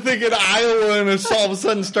just get to thinking Iowa and it's all of a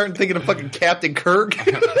sudden starting thinking of fucking Captain Kirk.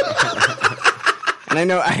 And I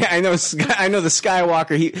know the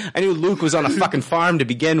Skywalker. I knew Luke was on a fucking farm to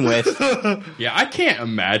begin with. Yeah, I can't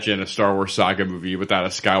imagine a Star Wars saga movie without a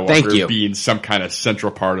Skywalker being some kind of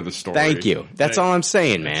central part of the story. Thank you. That's all I'm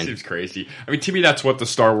saying, man. It seems crazy. I mean, to me, that's what the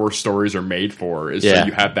Star Wars stories are made for. Is so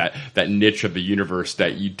you have that niche of the universe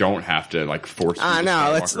that you don't have to like force.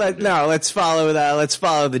 Let's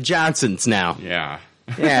follow the Johnsons now. Yeah.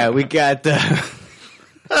 Yeah, we got.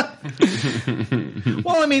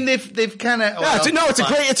 Well, I mean, they've kind of.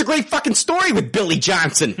 It's a great fucking story with Billy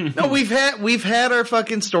Johnson. No, we've had our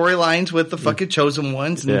fucking storylines with the fucking chosen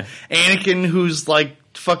ones, and Anakin, who's like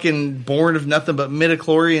fucking born of nothing but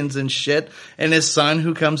midichlorians and shit, and his son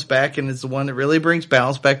who comes back and is the one that really brings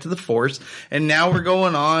balance back to the Force. And now we're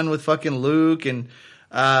going on with fucking Luke and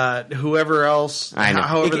whoever else. I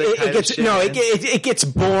know. It gets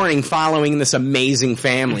boring following this amazing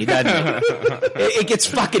family, doesn't it? It gets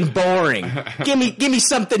fucking boring. Give me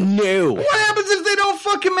something new. What happens if they don't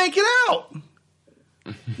fucking make it out?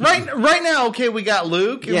 Right now, okay, we got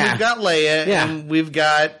Luke and we've got Leia and we've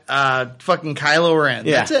got fucking Kylo Ren.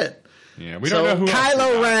 Yeah. That's it. Yeah, we don't know who.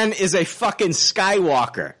 Kylo Ren is a fucking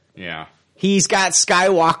Skywalker. Yeah, he's got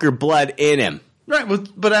Skywalker blood in him. Right,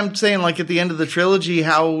 but I'm saying, like, at the end of the trilogy,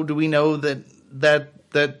 how do we know that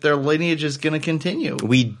that their lineage is going to continue.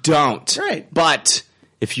 We don't. Right. But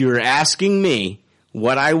if you're asking me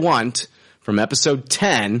what I want from episode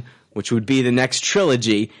 10, which would be the next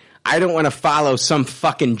trilogy, I don't want to follow some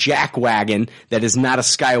fucking jackwagon that is not a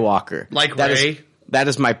Skywalker. Like that Rey? That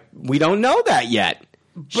is my... We don't know that yet.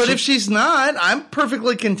 But if she's not, I'm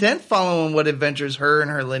perfectly content following what adventures her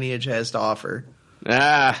and her lineage has to offer.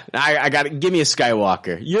 I got to give me a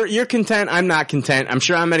Skywalker. You're content. I'm not content. I'm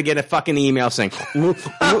sure I'm going to get a fucking email saying,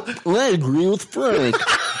 I agree with Frank.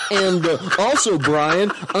 And also,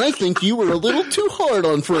 Brian, I think you were a little too hard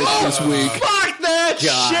on Frank this week. Fuck that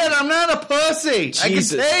shit! I'm not a pussy.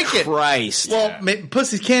 Jesus I can take Christ. it. Well,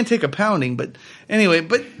 pussies can take a pounding, but anyway,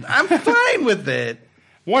 but I'm fine with it.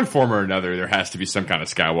 One form or another, there has to be some kind of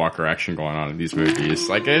Skywalker action going on in these movies.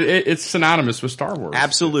 Like it's synonymous with Star Wars.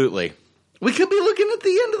 Absolutely. We could be looking at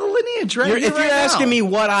the end of the lineage If you're asking me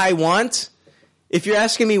what I want, and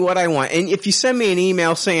if you send me an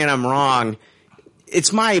email saying I'm wrong,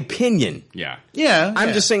 it's my opinion. Yeah.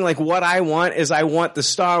 I'm just saying, like, what I want is I want the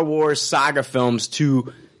Star Wars saga films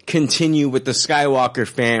to continue with the Skywalker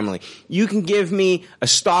family. You can give me a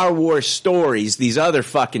Star Wars Stories, these other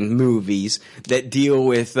fucking movies that deal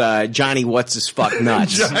with Johnny What's-His-Fuck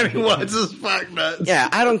Nuts. Johnny What's-His-Fuck Nuts. Yeah,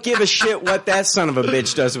 I don't give a shit what that son of a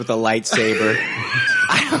bitch does with a lightsaber.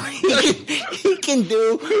 He can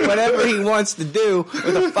do whatever he wants to do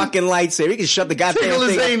with a fucking lightsaber. He can shut the goddamn Tickle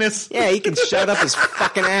his thing anus. Yeah, he can shut up his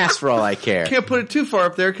fucking ass for all I care. Can't put it too far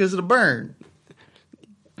up there because it'll burn.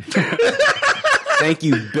 Thank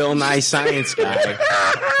you, Bill Nye Science Guy.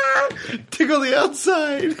 Tickle the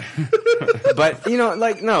outside. But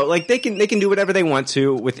they can do whatever they want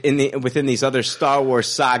to within these other Star Wars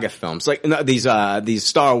saga films, these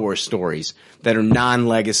Star Wars stories that are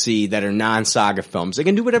non-legacy, that are non-saga films. They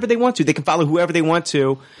can do whatever they want to. They can follow whoever they want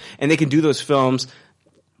to, and they can do those films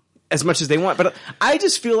as much as they want. But I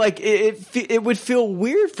just feel like it would feel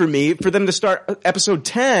weird for me for them to start episode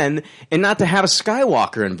 10 and not to have a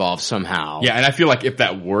Skywalker involved somehow. Yeah, and I feel like if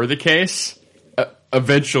that were the case,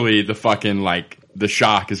 eventually the fucking, the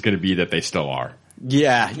shock is going to be that they still are.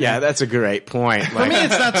 Yeah, that's a great point. For me,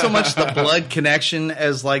 it's not so much the blood connection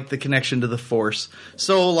as, the connection to the Force.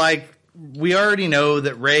 So, we already know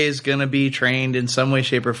that Rey is going to be trained in some way,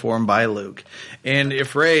 shape, or form by Luke. And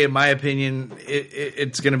if Rey, in my opinion,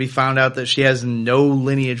 it's going to be found out that she has no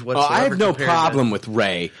lineage whatsoever. I have no problem with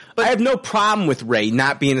Rey. I have no problem with Rey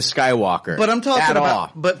not being a Skywalker. But I'm talking at about.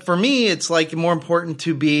 all. But for me, it's more important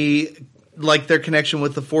to be their connection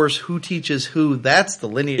with the Force. Who teaches who? That's the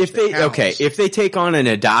lineage. If they take on an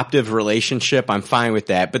adoptive relationship, I'm fine with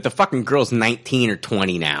that. But the fucking girl's 19 or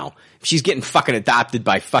 20 now. She's getting fucking adopted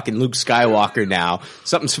by fucking Luke Skywalker now.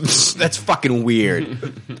 That's fucking weird.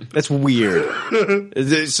 That's weird.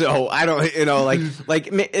 So I don't,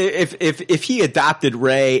 if he adopted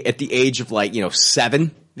Rey at the age of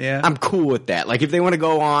 7. Yeah. I'm cool with that. If they want to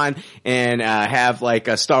go on and have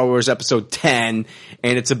a Star Wars episode 10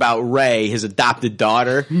 and it's about Rey, his adopted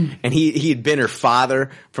daughter, and he had been her father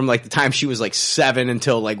from the time she was 7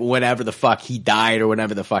 until whenever the fuck he died or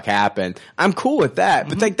whatever the fuck happened. I'm cool with that.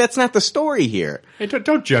 But that's not the story here. Hey,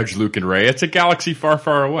 don't judge Luke and Rey. It's a galaxy far,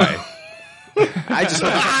 far away. Are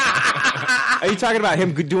you talking about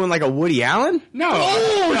him doing a Woody Allen? No,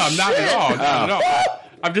 I'm not at all. Not at all.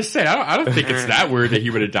 I'm just saying, I don't think it's that weird that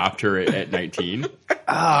he would adopt her at 19.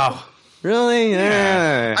 Oh, really?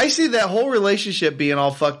 Yeah. I see that whole relationship being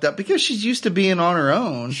all fucked up because she's used to being on her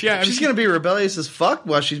own. Yeah, she's going to be rebellious as fuck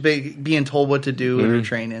while she's being told what to do in her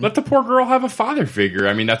training. Let the poor girl have a father figure.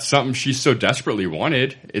 I mean, that's something she's so desperately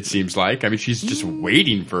wanted, it seems like. I mean, she's just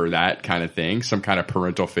waiting for that kind of thing, some kind of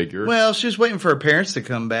parental figure. Well, she was waiting for her parents to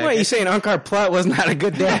come back. What, you saying Unkar Plutt was not a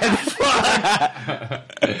good dad?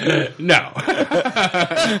 No.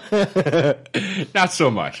 Not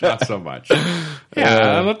so much. Yeah,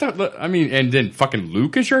 and then fucking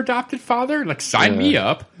Luke is your adopted father? Sign me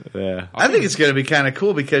up. Yeah. I think it's going to be kind of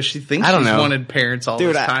cool because she thinks she's wanted parents all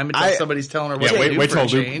this time until somebody's telling her what to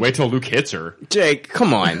do. Wait till Luke hits her. Jake,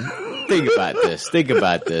 come on. Think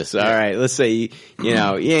about this. All right. Let's say,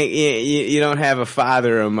 you don't have a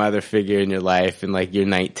father or a mother figure in your life and you're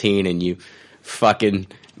 19 and you fucking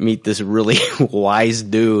meet this really wise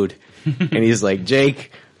dude and he's like,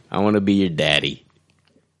 Jake, I want to be your daddy.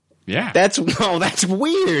 Yeah. That's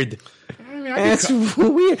weird. I mean, mean, That's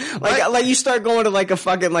weird. Like you start going to like a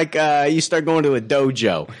fucking you start going to a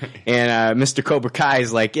dojo, and Mr. Cobra Kai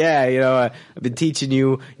is like, yeah, I've been teaching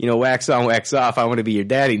you, wax on, wax off. I want to be your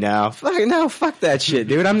daddy now. Fuck that shit,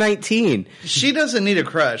 dude. I'm 19. She doesn't need a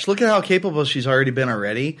crush. Look at how capable she's already been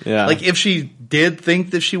already. Yeah. Like if she did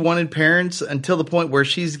think that she wanted parents until the point where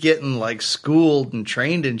she's getting like schooled and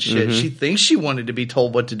trained and shit, she thinks she wanted to be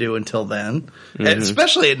told what to do until then, and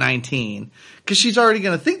especially at 19. Because she's already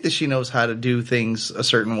going to think that she knows how to do things a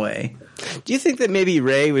certain way. Do you think that maybe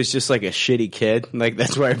Ray was just like a shitty kid? Like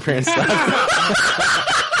that's why her parents stopped?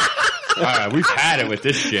 We've had it with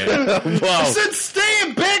this shit. I said stay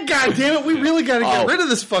in bed, goddammit. We really got to get rid of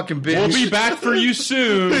this fucking bitch. We'll be back for you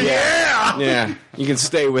soon. Yeah. You can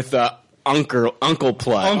stay with Uncle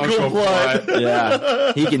Plutt. Uncle Plutt.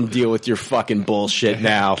 Yeah. He can deal with your fucking bullshit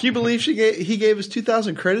now. Can you believe he gave us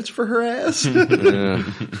 2,000 credits for her ass?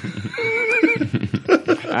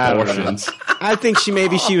 I don't know. I think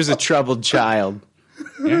she was a troubled child.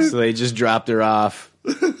 So they just dropped her off.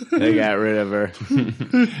 They got rid of her.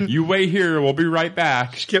 You wait here. We'll be right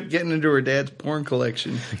back. She kept getting into her dad's porn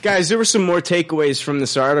collection. Guys, there were some more takeaways from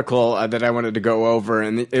this article that I wanted to go over,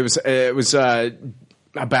 and it was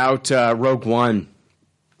about Rogue One.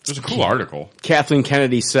 It was a cool article. Kathleen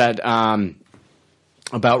Kennedy said about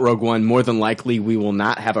Rogue One, more than likely we will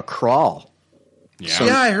not have a crawl.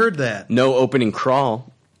 Yeah, I heard that. No opening crawl.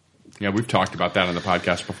 Yeah, we've talked about that on the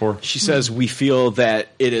podcast before. She says, we feel that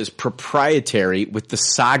it is proprietary with the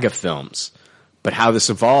saga films, but how this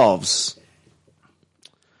evolves,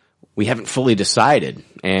 we haven't fully decided.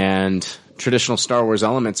 And traditional Star Wars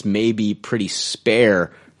elements may be pretty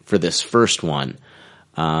spare for this first one.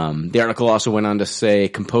 The article also went on to say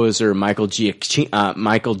composer Michael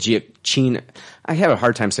Giacchino, I have a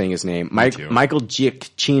hard time saying his name, Michael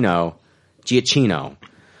Giacchino,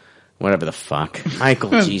 whatever the fuck.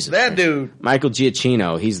 Michael, Jesus. That dude. Michael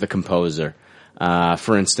Giacchino, he's the composer.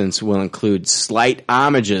 For instance, will include slight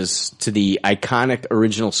homages to the iconic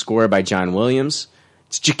original score by John Williams.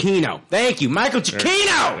 It's Giacchino. Thank you, Michael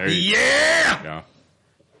Giacchino! Yeah!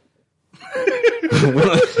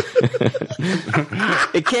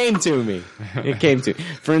 It came to me.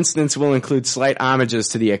 For instance, will include slight homages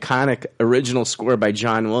to the iconic original score by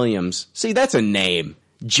John Williams. See, that's a name.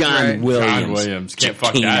 John Williams. Can't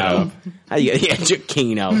fuck that up.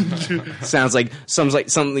 Giacchino. Sounds like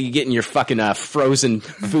something you get in your fucking frozen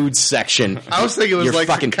food section. I was thinking it was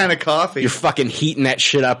like some kind of coffee. You're fucking heating that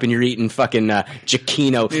shit up and you're eating fucking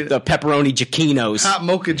Giacchino, the pepperoni Giacchinos. Hot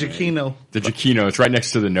mocha Giacchino. The Giacchino. It's right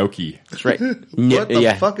next to the gnocchi. That's right. What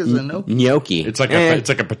the fuck is a gnocchi? Gnocchi. It's like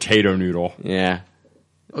a potato noodle. Yeah.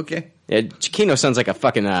 Okay. Yeah, Giacchino sounds like a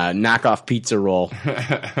fucking knockoff pizza roll.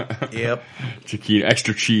 Yep. Giacchino,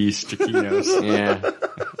 extra cheese, Giacchinos. Yeah.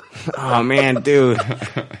 Oh man, dude.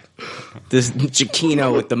 This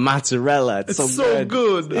Giacchino with the mozzarella. It's so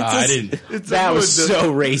good. That was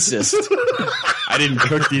so racist. I didn't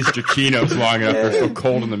cook these Giacchinos long enough. They're so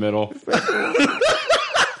cold in the middle.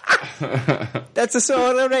 That's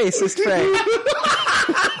so racist, Frank.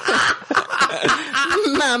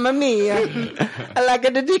 Mamma mia. I like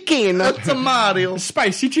the Giacchino. That's a Mario.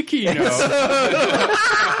 Spicy Giacchino.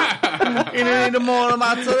 You need more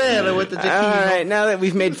mozzarella with the Giacchino. All right, now that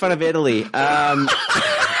we've made fun of Italy. Guys,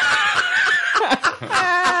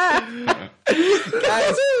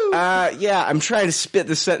 I'm trying to spit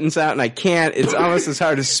the sentence out and I can't. It's almost as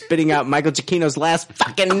hard as spitting out Michael Giacchino's last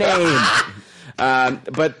fucking name.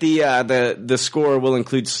 But the score will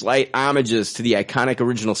include slight homages to the iconic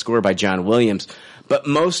original score by John Williams. But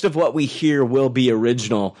most of what we hear will be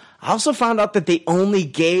original. I also found out that they only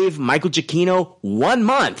gave Michael Giacchino 1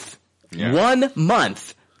 month. Yeah. 1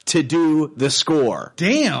 month to do the score.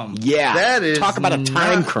 Damn. Yeah. That is talk about a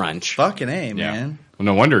time crunch. Fucking A, man. Well,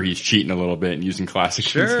 no wonder he's cheating a little bit and using classic.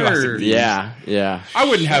 Sure. Yeah. I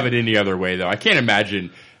wouldn't have it any other way, though. I can't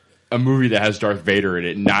imagine a movie that has Darth Vader in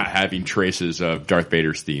it not having traces of Darth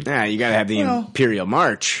Vader's theme. Yeah, you gotta have the Imperial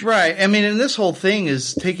March. Right. I mean, and this whole thing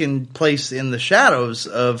is taking place in the shadows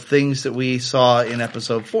of things that we saw in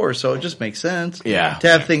episode 4, so it just makes sense. Yeah. To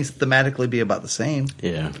have things thematically be about the same.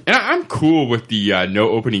 Yeah. And I'm cool with the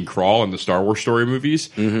no opening crawl in the Star Wars story movies.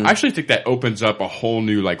 Mm-hmm. I actually think that opens up a whole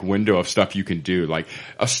new window of stuff you can do. Like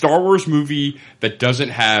a Star Wars movie that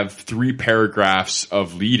doesn't have 3 paragraphs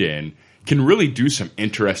of lead-in can really do some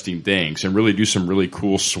interesting things and really do some really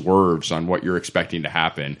cool swerves on what you're expecting to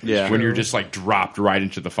happen when you're just dropped right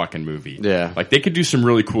into the fucking movie. Yeah. They could do some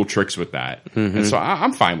really cool tricks with that. Mm-hmm. And so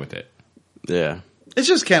I'm fine with it. Yeah. It's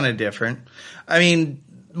just kind of different. I mean,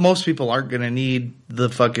 most people aren't going to need the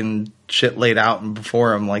fucking shit laid out and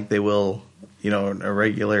before them like they will, a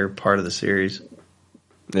regular part of the series.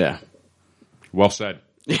 Yeah. Well said.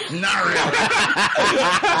 Not really.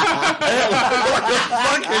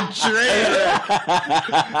 Fucking traitor.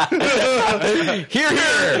 Here.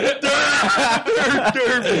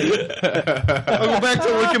 I'll go back to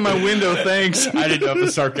look in my window, thanks. I didn't know if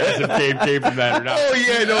the sarcasm came from that or not. Oh,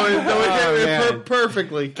 yeah, no, it man.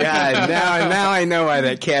 perfectly. God, now I know why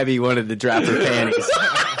that cabbie wanted to drop her panties.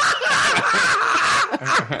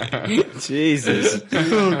 Jesus.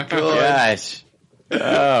 Oh, God. Gosh.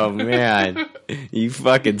 Oh, man. You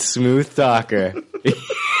fucking smooth talker.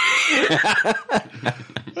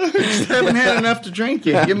 Just haven't had enough to drink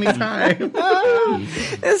yet. Give me time.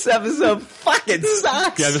 This episode fucking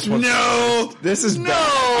sucks. Yeah, this one. No. This is No.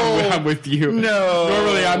 I'm with you. No.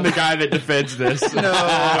 Normally, I'm the guy that defends this. No.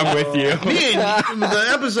 I'm with you. The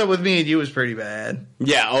episode with me and you was pretty bad.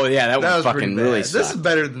 Yeah, oh yeah, that was pretty fucking bad. really This is sucked.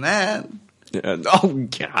 better than that. Oh,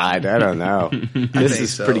 God, I don't know. This think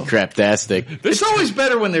is so. pretty craptastic. It's always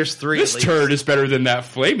better when there's three. This at least. turd is better than that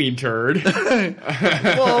flaming turd.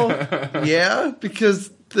 Well, yeah, because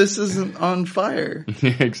this isn't on fire.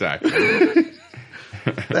 Exactly.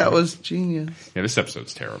 That was genius. Yeah, this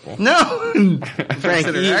episode's terrible. No, Frank,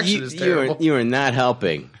 you are not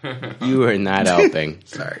helping. You are not helping.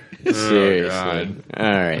 Sorry. Seriously.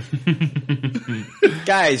 All right.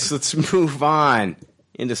 Guys, let's move on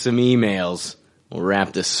into some emails. We'll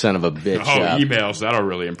wrap this son of a bitch up. Emails. That'll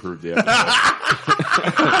really improve the episode.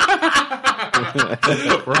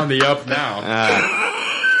 We're on the up now.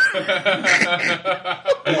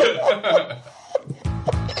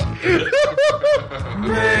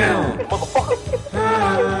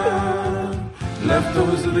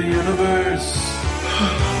 Leftovers of the universe.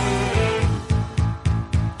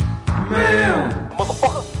 Mail.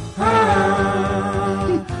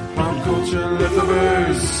 Pop culture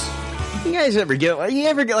leftovers. You guys ever get you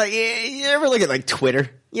ever look at like Twitter?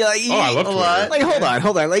 Yeah, like, I love Twitter. Like,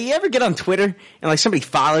 hold on. Like, you ever get on Twitter and like somebody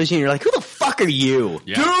follows you and you're like, who the fuck are you?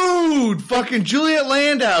 Yeah. Dude, fucking Juliet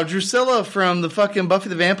Landau, Drusilla from the fucking Buffy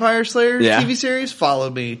the Vampire Slayer TV series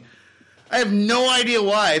followed me. I have no idea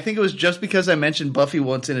why. I think it was just because I mentioned Buffy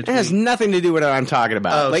once in a tweet. It has nothing to do with what I'm talking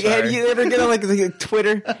about. Oh, like, sorry. have you ever get on like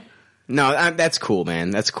Twitter? No, that's cool, man.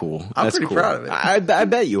 That's cool. I'm That's pretty cool. proud of it. I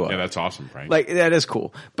bet you are. Yeah, that's awesome, Frank. Like, that is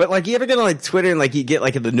cool. But like, you ever get on like Twitter and like you get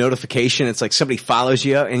like the notification, it's like somebody follows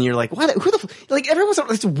you and you're like, what? Who the like everyone's,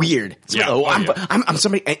 it's weird. It's Yeah. like, I'm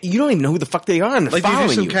somebody, and you don't even know who the fuck they are and they're Like you following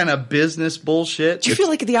do some you. kind of business bullshit. Do you feel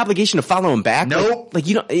like the obligation to follow them back? Nope. Like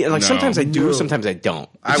you don't, like No. sometimes I do, No. sometimes I don't.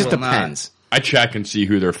 It I just will not. depends. I check and see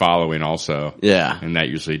who they're following also. Yeah. And that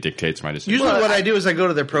usually dictates my decision. Usually what I do is I go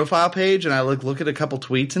to their profile page and I look at a couple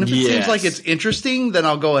tweets, and if it Yes. seems like it's interesting, then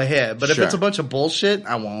I'll go ahead. But if Sure. it's a bunch of bullshit,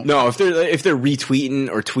 I won't. No, if they're retweeting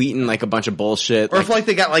or tweeting like a bunch of bullshit, Or like, if like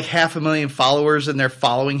they got like 500,000 followers and they're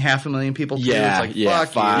following 500,000 people too, Yeah, it's like yeah, fuck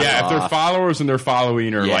fine. you. Yeah, if their followers and their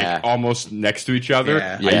following are Yeah. like almost next to each other,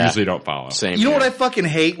 Yeah. I Yeah. usually don't follow. same. You know what here. I fucking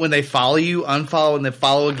hate when they follow you, unfollow, and then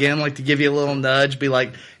follow again, like to give you a little nudge, be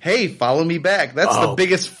like, hey, follow me back. That's the Oh.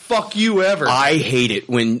 biggest fuck you ever. I hate it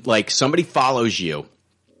when like somebody follows you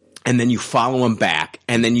and then you follow them back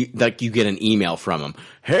and then you get an email from them.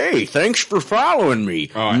 Hey, thanks for following me.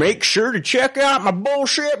 Oh, Make sure to check out my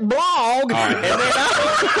bullshit blog. I And then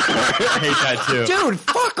I hate that too. dude,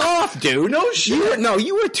 fuck off, dude. No shit.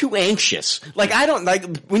 You were too anxious. Like, I don't, like,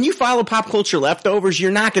 when you follow Pop Culture Leftovers,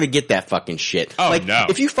 you're not gonna get that fucking shit. Oh, like, no.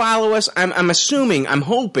 if you follow us, I'm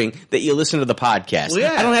hoping that you listen to the podcast. Well,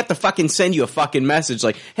 yeah. I don't have to fucking send you a fucking message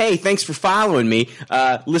like, hey, thanks for following me,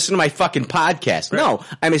 listen to my fucking podcast. No,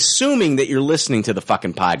 I'm assuming that you're listening to the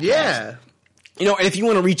fucking podcast. yeah. You know, and if you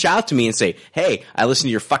want to reach out to me and say, hey, I listen to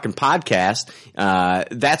your fucking podcast,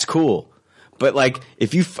 that's cool. But like,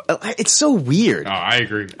 if you, it's so weird. Oh, I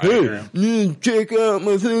agree. Check out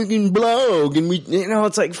my fucking blog, and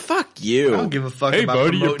it's like, fuck you. I don't give a fuck Hey, about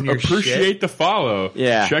buddy, you promoting your appreciate shit. the follow.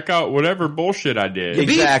 Yeah. Check out whatever bullshit I did. You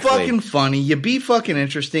be Exactly. fucking funny, you be fucking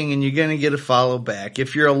interesting, and you're gonna get a follow back.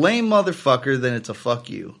 If you're a lame motherfucker, then it's a fuck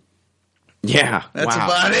you. Yeah, That's wow.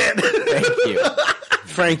 about it. Thank you,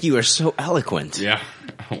 Frank. You are so eloquent. Yeah.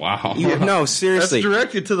 Wow. No, That's seriously.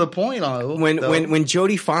 directed to the point. When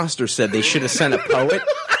Jodie Foster said they should have sent a poet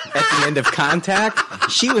at the end of Contact,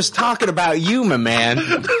 she was talking about you, my man.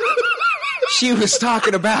 She was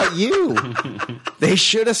talking about you. They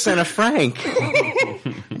should have sent a Frank.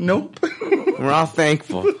 Nope. We're all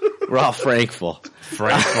thankful. We're all Frankful.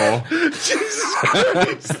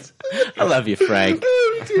 I love you, Frank.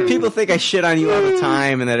 People think I shit on you all the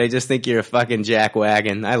time and that I just think you're a fucking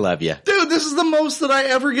jackwagon. I love you. Dude, this is the most that I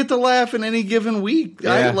ever get to laugh in any given week.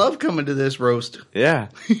 I Yeah. love coming to this roast. Yeah.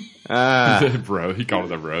 Bro, he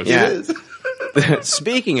called it a roast. Yeah. It is.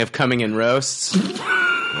 Speaking of coming in roasts,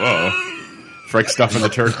 Whoa. Frank stuffing the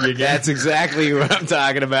turkey again. That's exactly what I'm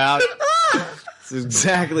talking about. That's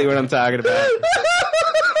exactly what I'm talking about.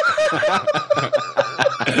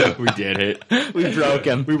 We did it. We broke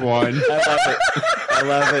him. We won. I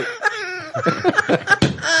love it.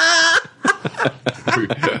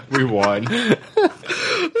 We won.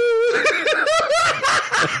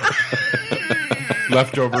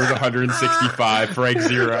 Leftovers 165. Frank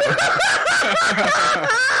 0.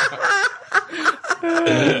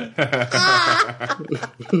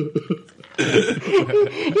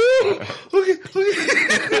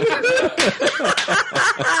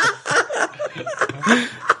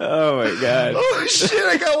 Oh my god. Oh shit,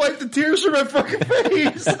 I gotta wipe the tears from my fucking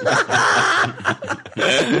face.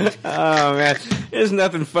 Oh man. There's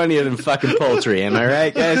nothing funnier than fucking poultry, am I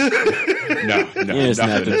right, guys? No. There's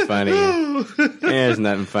nothing funnier. There's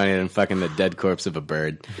nothing funnier than fucking the dead corpse of a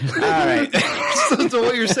bird. All right. So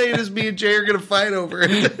what you're saying is me and Jay are gonna fight over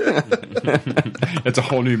it. That's a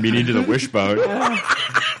whole new meaning to the wishbone.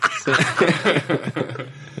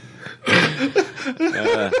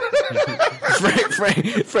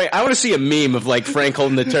 Frank, I want to see a meme of like Frank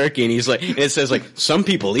holding the turkey and he's like, and it says like, some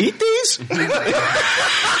people eat these?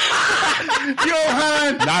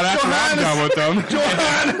 Johan! Not after I'm done with them.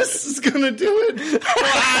 Johannes is gonna do it.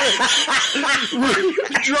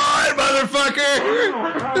 Draw it, motherfucker!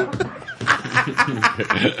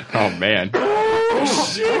 Oh man. Oh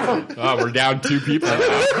shit! Oh, we're down 2 people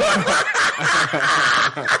now.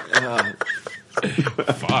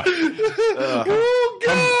 Fuck.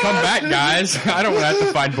 Come back, guys. I don't want to have to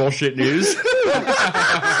find bullshit news.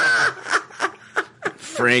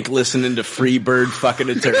 Frank listening to Free Bird fucking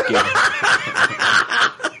a turkey.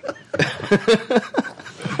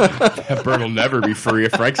 That bird will never be free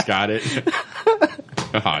if Frank's got it.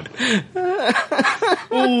 God.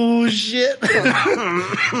 Oh shit.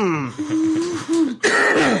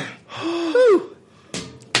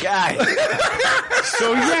 Guys.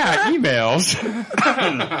 So yeah, emails.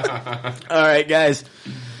 All right, guys.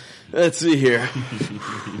 Let's see here.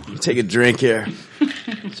 Take a drink here.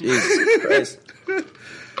 Jesus Christ.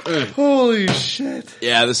 Holy shit.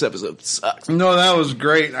 Yeah, this episode sucks. No, that was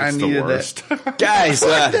great. I needed that. Guys,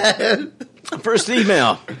 first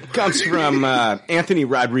email comes from Anthony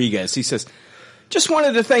Rodriguez. He says, just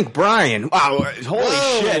wanted to thank Brian. Wow, holy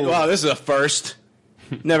shit. Wow, this is a first.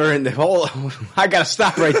 Never in the whole... I gotta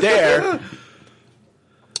stop right there.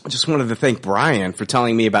 I just wanted to thank Brian for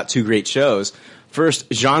telling me about 2 great shows. First,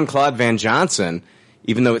 Jean-Claude Van Johnson.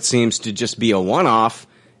 Even though it seems to just be a one-off,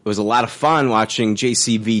 it was a lot of fun watching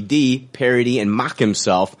JCVD parody and mock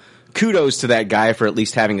himself. Kudos to that guy for at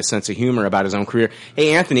least having a sense of humor about his own career.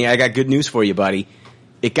 Hey, Anthony, I got good news for you, buddy.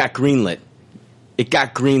 It got greenlit.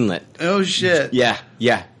 Oh, shit. Yeah.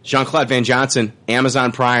 Jean-Claude Van Johnson,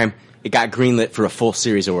 Amazon Prime, it got greenlit for a full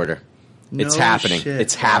series order. It's happening. Shit.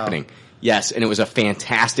 It's happening. Yes, and it was a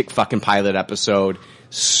fantastic fucking pilot episode.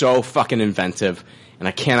 So fucking inventive. And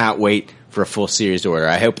I cannot wait for a full series order.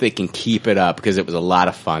 I hope they can keep it up because it was a lot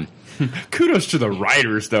of fun. Kudos to the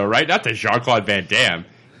writers, though, right? Not to Jean-Claude Van Damme.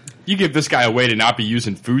 You give this guy a way to not be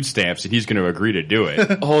using food stamps, and he's going to agree to do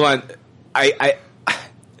it. Hold on. I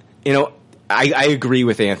agree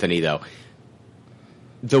with Anthony, though.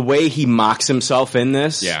 The way he mocks himself in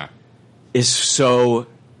this is so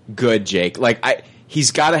good, Jake. Like,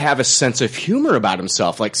 he's got to have a sense of humor about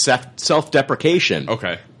himself, like self-deprecation.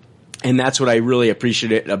 Okay. And that's what I really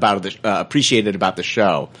appreciated about the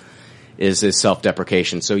show, is his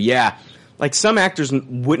self-deprecation. So yeah, like some actors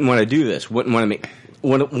wouldn't want to do this, wouldn't want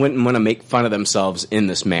to make fun of themselves in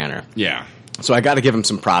this manner. Yeah. So I got to give him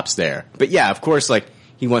some props there. But yeah, of course, like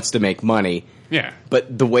he wants to make money. Yeah.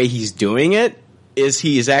 But the way he's doing it is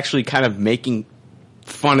he is actually kind of making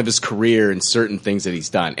fun of his career and certain things that he's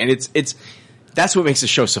done, and it's. That's what makes the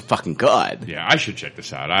show so fucking good. Yeah, I should check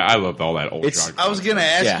this out. I love all that old John. I was going to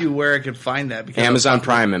ask you where I could find that. Because Amazon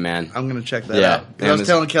Prime, man. I'm going to check that out. I was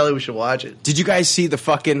telling Kelly we should watch it. Did you guys see the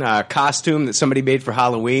fucking costume that somebody made for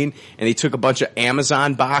Halloween? And they took a bunch of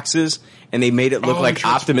Amazon boxes and they made it look like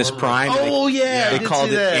Optimus Prime. Oh, yeah. They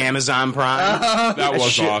called it Amazon Prime. That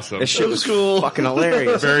was awesome. That shit was cool. Fucking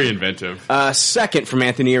hilarious. Very inventive. Second from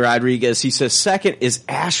Anthony Rodriguez. He says, second is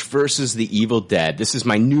Ash versus the Evil Dead. This is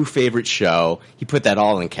my new favorite show. He put that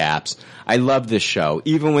all in caps. I love this show.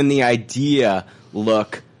 Even when the idea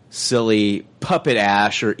look silly, Puppet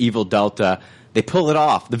Ash or Evil Delta, they pull it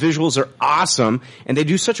off. The visuals are awesome, and they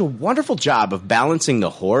do such a wonderful job of balancing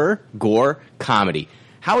the horror, gore, comedy.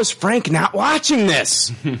 How is Frank not watching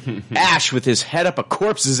this? Ash with his head up a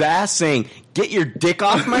corpse's ass saying, "Get your dick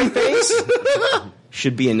off my face."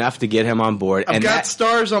 should be enough to get him on board. I've got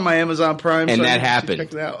stars on my Amazon Prime. And so that I can happened.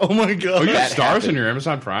 check it out. Oh my god! Oh, you have That stars happened. on your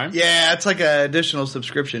Amazon Prime? Yeah, it's like an additional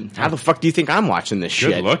subscription. How the fuck do you think I'm watching this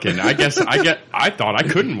Good shit? looking. I guess I thought I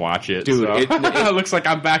couldn't watch it. Dude, so. It looks like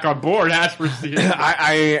I'm back on board. As for season.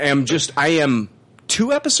 I am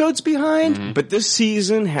 2 episodes behind, but this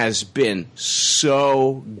season has been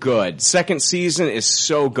so good. Second season is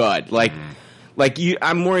so good.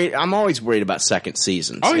 I'm always worried about second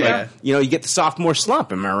seasons. Oh, yeah. Like, you get the sophomore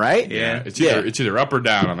slump, am I right? Yeah, it's either up or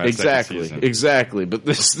down on that second season. Exactly. But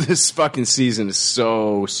this fucking season is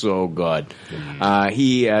so good.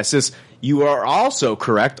 He says you are also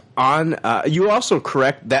correct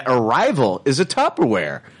that Arrival is a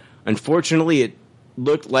Tupperware. Unfortunately, it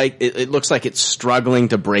looks like it's struggling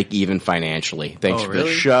to break even financially. Thanks for the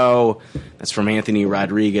show. That's from Anthony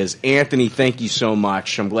Rodriguez. Anthony, thank you so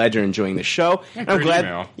much. I'm glad you're enjoying the show. Yeah, I'm glad.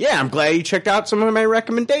 email. Yeah, I'm glad you checked out some of my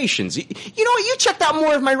recommendations. You know what? You checked out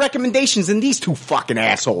more of my recommendations than these 2 fucking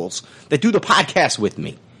assholes that do the podcast with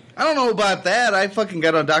me. I don't know about that. I fucking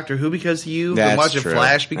got on Doctor Who because of you. That's Been watching true.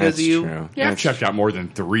 Flash because That's of you. true. Yeah, I've checked out more than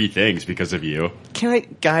 3 things because of you. Can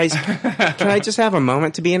I just have a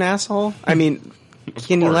moment to be an asshole? I mean,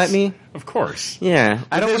 can you let me? Of course. Yeah,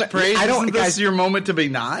 I don't This want praise, I don't, isn't this guys. your moment to be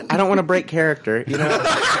not? I don't want to break character.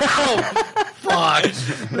 Fuck.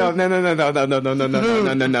 No.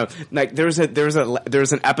 Like there was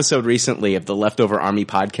an episode recently of the Leftover Army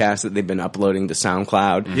podcast that they've been uploading to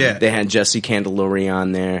SoundCloud. Yeah. They had Jesse Candelori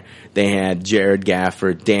on there. They had Jared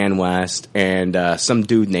Gafford, Dan West, and some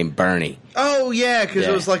dude named Bernie. Oh yeah, because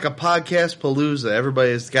it was like a podcast palooza.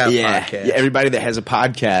 Everybody's got a podcast. Yeah, everybody that has a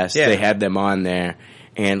podcast, Yeah. they had them on there.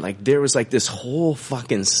 And like there was like this whole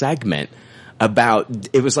fucking segment about,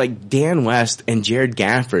 it was like Dan West and Jared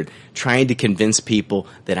Gafford trying to convince people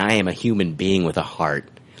that I am a human being with a heart.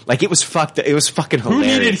 Like it was fucking Who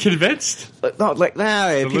hilarious. needed convinced? No, like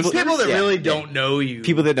People that really don't know you.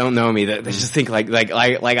 People that don't know me, that they just think like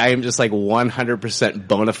I am just like 100%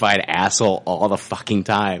 bona fide asshole all the fucking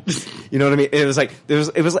time. You know what I mean? It was like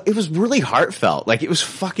it was really heartfelt. Like it was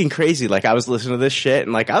fucking crazy. Like I was listening to this shit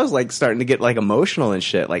and like I was like starting to get like emotional and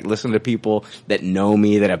shit. Like listening to people that know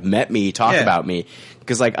me, that have met me, talk about me.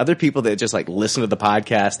 Because like other people that just like listen to the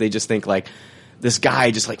podcast, they just think like this guy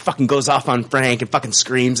just like fucking goes off on Frank and fucking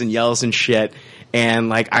screams and yells and shit. And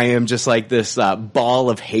like I am just like this ball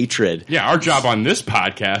of hatred. Yeah, our job on this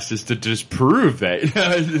podcast is to disprove that.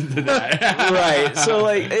 Right. So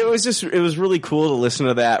like it was really cool to listen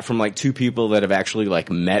to that from like 2 people that have actually like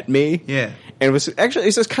met me. Yeah. And it's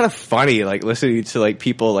just kind of funny like listening to like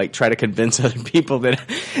people like try to convince other people that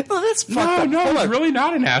that's fucked up. No, it's really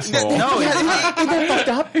not an asshole. No, Isn't that fucked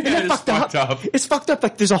up? Isn't that it's fucked up. It's fucked up.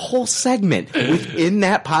 Like there's a whole segment within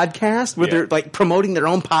that podcast where they're like promoting their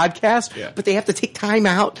own podcast, but they have to take time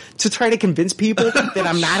out to try to convince people that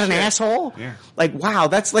I'm not an asshole. Yeah. Like wow,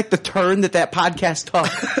 that's like the turn that podcast took.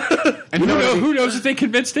 And who knows if they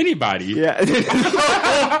convinced anybody? Yeah.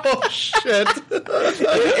 oh shit.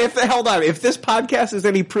 If this podcast is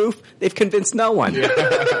any proof, they've convinced no one.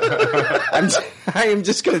 I am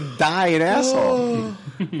just going to die an asshole.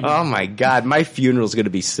 Oh my god, my funeral's going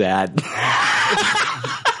to be sad.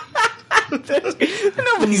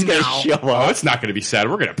 Nobody's going to show up. Oh, it's not going to be sad.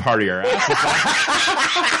 We're going to party our asses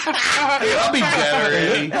off. I'll be dead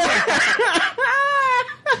already.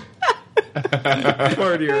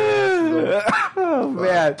 Party your ass off. Oh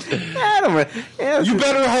man, You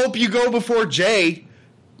better hope you go before Jay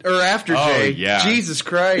or after Jay. Yeah. Jesus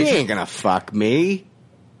Christ. he ain't going to fuck me.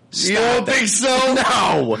 You don't think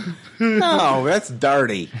so? No, that's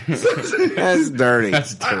dirty. That's dirty.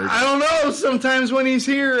 That's dirty. I don't know. Sometimes when he's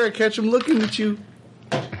here, I catch him looking at you.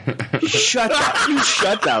 Shut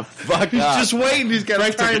the fuck He's up. just waiting. He's got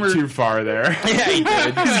a Frank took timer. it too far there. Yeah, he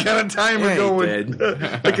did. He's got a timer Yeah, he going did.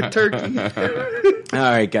 like a turkey. All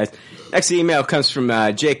right, guys. Next email comes from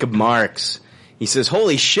Jacob Marks. He says,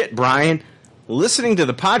 "Holy shit, Brian! Listening to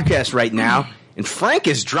the podcast right now, and Frank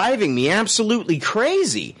is driving me absolutely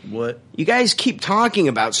crazy. What? You guys keep talking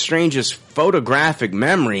about Strange's photographic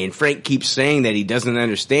memory, and Frank keeps saying that he doesn't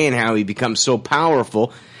understand how he becomes so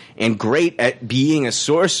powerful and great at being a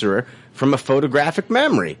sorcerer from a photographic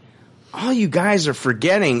memory. All you guys are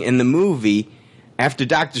forgetting in the movie, after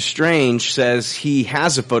Doctor Strange says he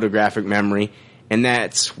has a photographic memory, and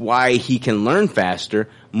that's why he can learn faster,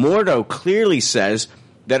 Mordo clearly says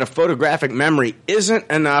that a photographic memory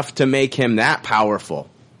isn't enough to make him that powerful.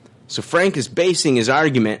 So Frank is basing his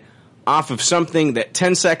argument off of something that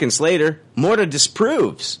 10 seconds later, Mordo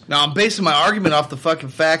disproves. Now, I'm basing my argument off the fucking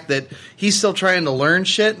fact that he's still trying to learn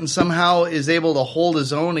shit and somehow is able to hold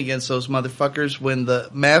his own against those motherfuckers when the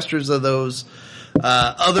masters of those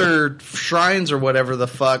other shrines or whatever the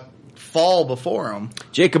fuck fall before him.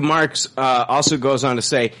 Jacob Marks also goes on to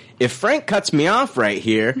say, if Frank cuts me off right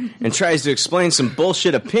here and tries to explain some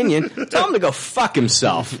bullshit opinion, tell him to go fuck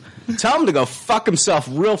himself. Tell him to go fuck himself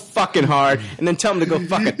real fucking hard, and then tell him to go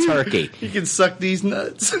fuck a turkey. He can suck these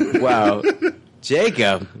nuts. Wow.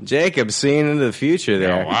 Jacob seeing into the future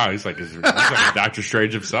there. Oh, wow, he's like Doctor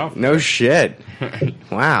Strange himself. No shit.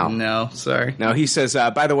 Wow. No, sorry. No, he says,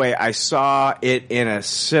 by the way, I saw it in a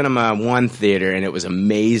Cinema One theater, and it was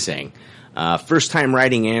amazing. First time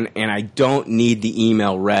writing in, and I don't need the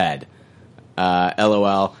email read.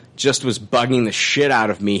 LOL. Just was bugging the shit out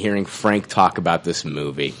of me hearing Frank talk about this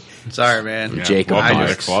movie. Sorry, man. Yeah, Jacob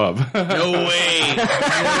Marks. The club. No way.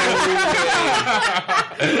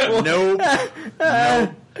 Nope.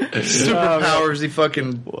 Superpowers, he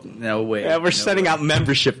fucking... No way. Yeah, we're sending out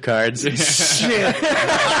membership cards. Shit.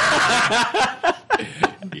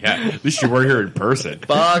 Yeah, at least you were here in person.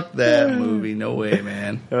 Fuck that movie. No way,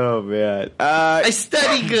 man. Oh, man. I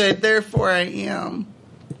study good, therefore I am.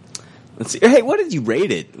 Let's see. Hey, what did you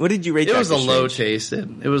rate it? What did you rate it? It was a low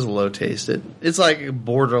tasted. It was low tasted. It's like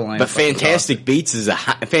borderline. But Fantastic Beasts is a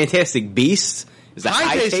Fantastic Beasts is a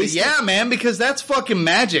high tasted. Yeah, man, because that's fucking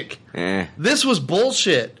magic. This was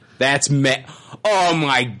bullshit. That's oh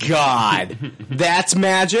my god, that's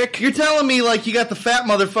magic. You're telling me like you got the fat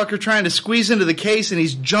motherfucker trying to squeeze into the case and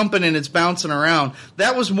he's jumping and it's bouncing around.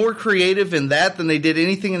 That was more creative in that than they did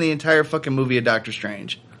anything in the entire fucking movie of Doctor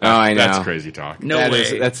Strange. Oh, I know. That's crazy talk. No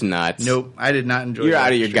way. That's nuts. Nope. I did not enjoy You're Doctor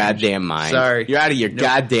out of your Strange. goddamn mind. Sorry. You're out of your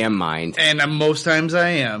goddamn mind. And most times I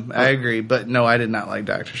am. I agree. But no, I did not like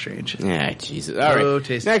Doctor Strange. Yeah, Jesus. All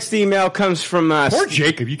right. Next email comes from... Poor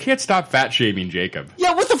Jacob. You can't stop fat shaming Jacob.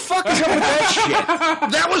 Yeah, what the fuck is up with that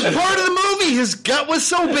shit? That was part of the movie. His gut was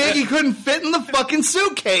so big he couldn't fit in the fucking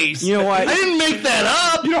suitcase. You know what? I didn't make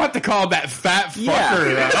that up. You don't have to call him that fat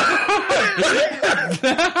fucker.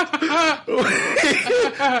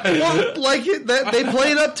 Well, like they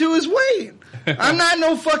played up to his weight. I'm not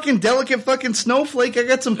no fucking delicate fucking snowflake. I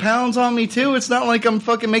got some pounds on me too. It's not like I'm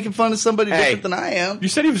fucking making fun of somebody different than I am. You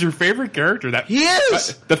said he was your favorite character. That he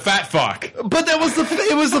is the fat fuck. But that was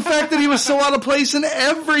it was the fact that he was so out of place in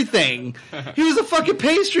everything. He was a fucking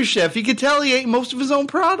pastry chef. You could tell he ate most of his own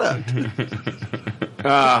product.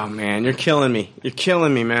 Oh man, you're killing me. You're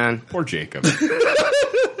killing me, man. Poor Jacob.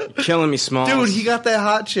 Killing me, Smalls. Dude, he got that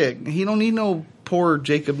hot chick. He don't need no poor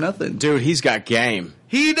Jacob nothing. Dude, he's got game.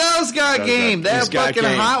 He does got game. That fucking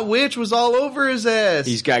hot witch was all over his ass.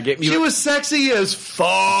 He's got game. She was sexy as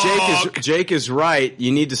fuck. Jake is right.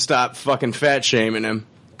 You need to stop fucking fat shaming him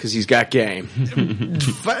because he's got game.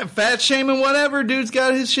 Fat shaming, whatever. Dude's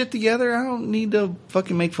got his shit together. I don't need to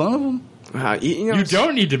fucking make fun of him. You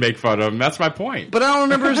don't need to make fun of him. That's my point. But I don't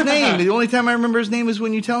remember his name. The only time I remember his name is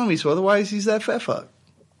when you tell me. So otherwise, he's that fat fuck.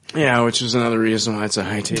 Yeah, which is another reason why it's a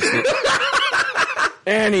high taste.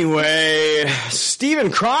 Anyway,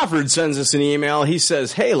 Stephen Crawford sends us an email. He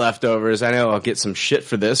says, hey, leftovers, I know I'll get some shit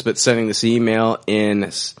for this, but sending this email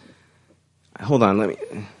in... Hold on,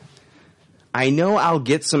 I know I'll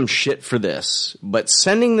get some shit for this, but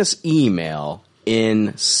sending this email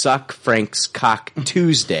in Suck Frank's Cock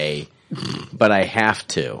Tuesday, but I have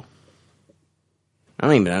to. I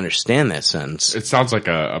don't even understand that sentence. It sounds like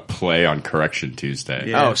a play on Correction Tuesday.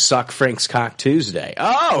 Yeah. Oh, Suck Frank's Cock Tuesday.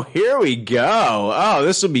 Oh, here we go. Oh,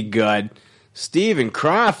 this will be good. Stephen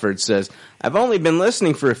Crawford says, I've only been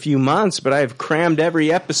listening for a few months, but I've crammed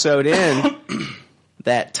every episode in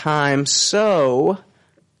that time, so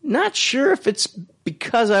not sure if it's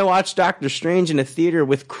because I watched Doctor Strange in a theater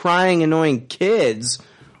with crying, annoying kids,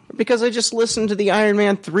 or because I just listened to the Iron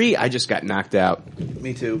Man 3. I just got knocked out.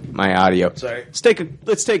 Me too. My audio. Sorry.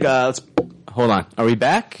 Let's hold on. Are we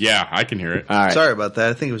back? Yeah, I can hear it. All right. Sorry about that.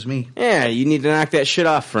 I think it was me. Yeah, you need to knock that shit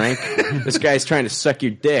off, Frank. This guy's trying to suck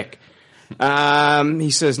your dick.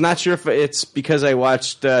 He says, not sure if it's because I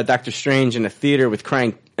watched Doctor Strange in a theater with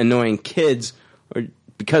crying, annoying kids, or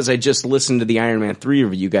because I just listened to the Iron Man 3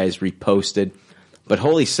 review you guys reposted, but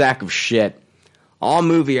holy sack of shit. All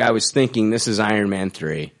movie I was thinking this is Iron Man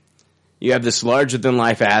 3. You have this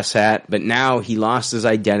larger-than-life asshat, but now he lost his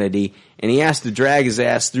identity, and he has to drag his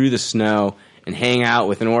ass through the snow and hang out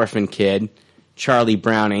with an orphan kid, Charlie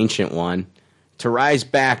Brown, Ancient One, to rise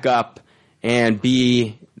back up and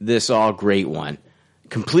be this all-great one.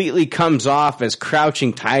 Completely comes off as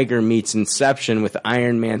Crouching Tiger meets Inception with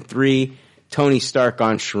Iron Man 3, Tony Stark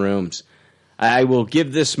on shrooms. I will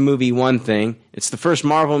give this movie one thing. It's the first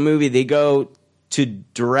Marvel movie they go to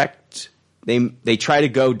direct... They try to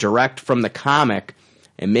go direct from the comic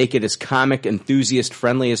and make it as comic enthusiast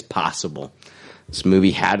friendly as possible. This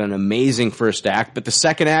movie had an amazing first act, but the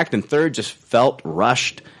second act and third just felt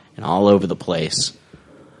rushed and all over the place.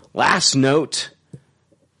 Last note,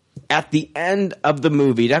 at the end of the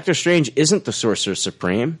movie, Doctor Strange isn't the Sorcerer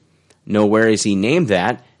Supreme. Nowhere is he named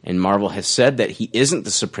that, and Marvel has said that he isn't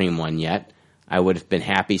the Supreme One yet. I would have been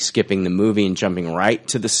happy skipping the movie and jumping right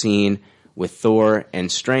to the scene with Thor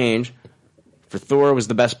and Strange. For Thor was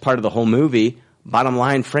the best part of the whole movie. Bottom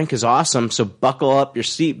line, Frank is awesome, so buckle up your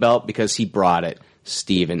seatbelt because he brought it.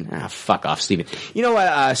 Steven. Fuck off, Steven. You know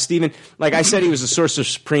what, Steven? Like I said, he was the Sorcerer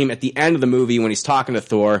Supreme at the end of the movie when he's talking to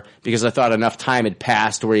Thor because I thought enough time had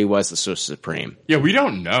passed where he was the Sorcerer Supreme. Yeah, we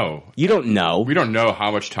don't know. You don't know. We don't know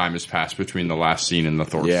how much time has passed between the last scene and the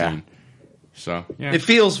Thor scene. So, yeah. It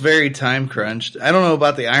feels very time crunched. I don't know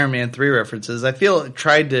about the Iron Man 3 references. I feel it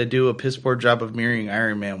tried to do a piss poor job of mirroring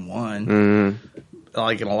Iron Man 1.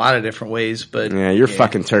 Like in a lot of different ways, but... Yeah, you're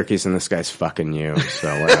fucking turkeys and this guy's fucking you,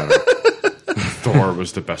 so whatever. Thor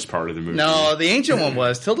was the best part of the movie. No, the Ancient One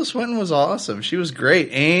was. Tilda Swinton was awesome. She was great,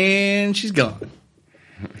 and she's gone.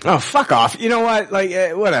 Oh, fuck off. You know what?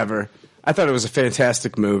 Like, whatever. I thought it was a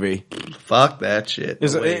fantastic movie. Fuck that shit.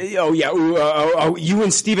 You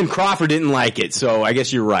and Stephen Crawford didn't like it, so I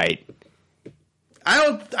guess you're right.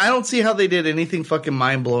 I don't see how they did anything fucking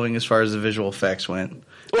mind-blowing as far as the visual effects went.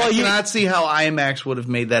 Well, I cannot see how IMAX would have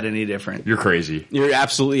made that any different. You're crazy. You're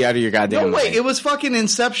absolutely out of your goddamn mind. No, wait. It was fucking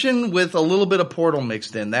Inception with a little bit of Portal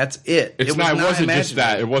mixed in. That's it. It wasn't just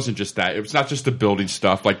that. It wasn't just that. It was not just the building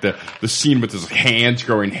stuff. Like the scene with his hands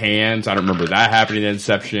growing hands. I don't remember that happening in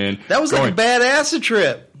Inception. That was like a bad acid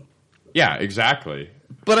trip. Yeah, exactly.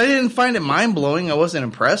 But I didn't find it mind-blowing. I wasn't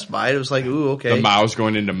impressed by it. It was like, ooh, okay. The mouse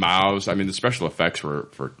going into mouse. I mean, the special effects were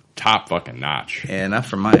top fucking notch. Yeah, not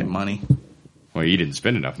for my money. Well, you didn't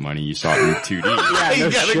spend enough money. You saw it in 2D. Yeah, no you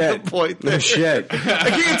got shit. a good point there. No shit. I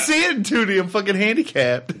can't see it in 2D. I'm fucking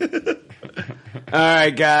handicapped. All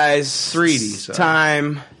right, guys. 3D. So.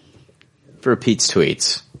 Time for Pete's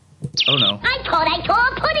tweets. Oh, no. I saw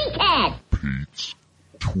a pudding cat. Pete's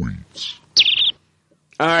tweets.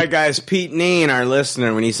 All right, guys. Pete Neen, our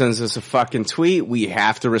listener, when he sends us a fucking tweet, we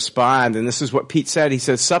have to respond. And this is what Pete said. He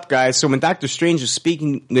says, "Sup, guys. So when Doctor Strange was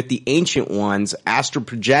speaking with the Ancient Ones, astral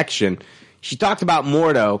projection, she talked about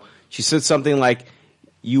Mordo. She said something like,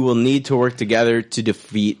 you will need to work together to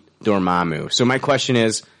defeat Dormammu. So my question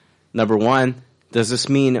is, number one, does this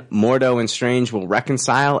mean Mordo and Strange will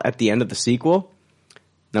reconcile at the end of the sequel?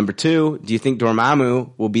 Number two, do you think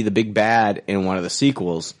Dormammu will be the big bad in one of the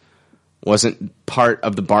sequels? Wasn't part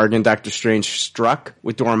of the bargain Doctor Strange struck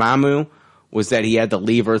with Dormammu was that he had to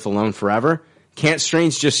leave Earth alone forever? Can't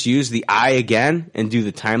Strange just use the eye again and do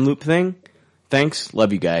the time loop thing? Thanks.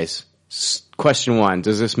 Love you guys." Question one,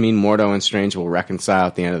 does this mean Mordo and Strange will reconcile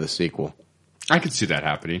at the end of the sequel? I can see that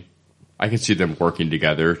happening. I can see them working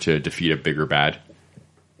together to defeat a bigger bad.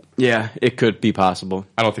 Yeah, it could be possible.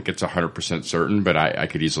 I don't think it's 100% certain, but I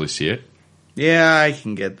could easily see it. Yeah, I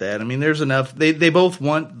can get that. I mean, there's enough. They both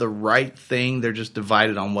want the right thing. They're just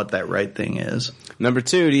divided on what that right thing is. Number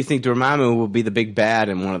two, do you think Dormammu will be the big bad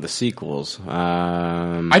in one of the sequels?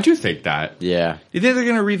 I do think that. Yeah. You think they're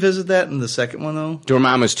going to revisit that in the second one, though?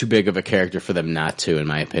 Dormammu's too big of a character for them not to, in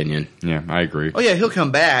my opinion. Yeah, I agree. Oh, yeah, he'll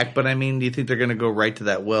come back, but I mean, do you think they're going to go right to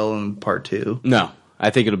that well in part two? No. I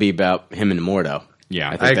think it'll be about him and Mordo. Yeah,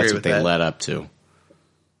 I think that's what they led up to.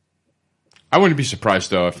 I wouldn't be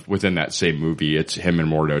surprised, though, if within that same movie, it's him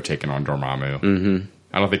and Mordo taking on Dormammu. Mm-hmm.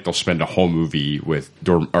 I don't think they'll spend a whole movie with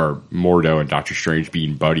Mordo and Doctor Strange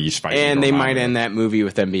being buddies fighting And Dormammu. they might end that movie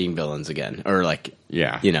with them being villains again. Or,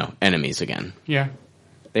 yeah, enemies again. Yeah.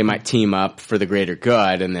 They might team up for the greater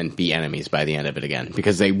good and then be enemies by the end of it again.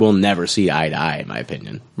 Because they will never see eye to eye, in my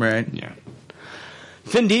opinion. Right. Yeah.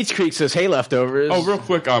 Finn Dietz Creek says, "Hey, leftovers." Oh, real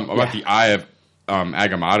quick, about the Eye of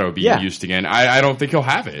Agamotto being used again. I don't think he'll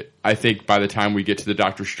have it. I think by the time we get to the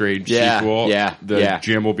Doctor Strange sequel, the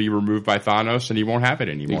gem will be removed by Thanos and he won't have it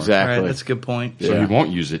anymore. Exactly. Right, that's a good point. So he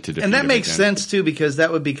won't use it to defeat And that him makes again. sense, too, because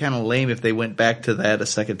that would be kind of lame if they went back to that a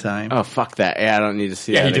second time. Oh, fuck that. Yeah, I don't need to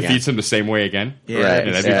see Yeah, that he defeats him the same way again. Yeah, Right.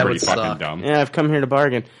 And that'd that be pretty would fucking suck. dumb. Yeah, I've come here to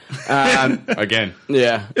bargain. Again.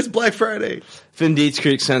 Yeah. It's Black Friday. Finn Dietz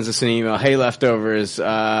Creek sends us an email. "Hey, leftovers.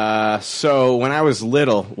 So when I was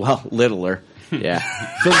littler. Yeah.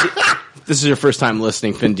 This is your first time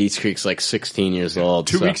listening. Finn Dietz Creek's like 16 years old.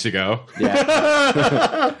 2 weeks ago.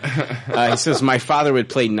 Yeah. He says, "My father would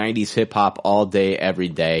play 90s hip-hop all day, every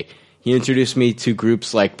day. He introduced me to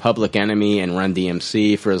groups like Public Enemy and Run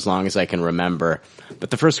DMC for as long as I can remember. But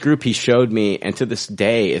the first group he showed me, and to this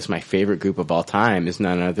day is my favorite group of all time, is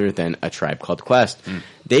none other than A Tribe Called Quest.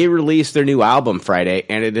 They released their new album Friday,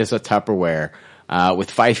 and it is a Tupperware.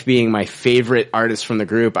 With Fife being my favorite artist from the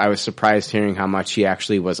group, I was surprised hearing how much he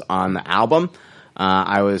actually was on the album.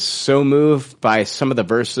 I was so moved by some of the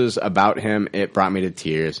verses about him, it brought me to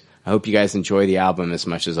tears. I hope you guys enjoy the album as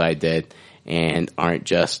much as I did and aren't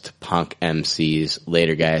just punk MCs.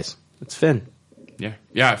 Later, guys. It's Finn.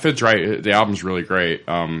 Yeah, Finn's right. The album's really great.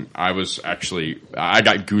 I got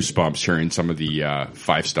goosebumps hearing some of the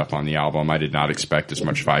Fife stuff on the album. I did not expect as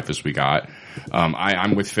much Fife as we got.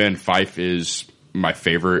 I'm with Finn. Fife is my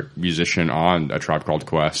favorite musician on A Tribe Called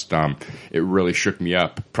Quest. It really shook me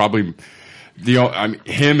up. Probably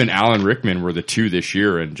him and Alan Rickman were the two this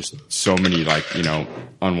year, and just so many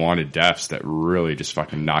unwanted deaths that really just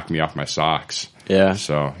fucking knocked me off my socks. Yeah.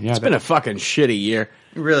 So yeah, it's been a fucking shitty year.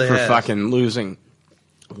 It really for has. fucking losing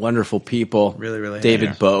wonderful people. Really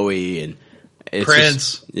David Bowie and it's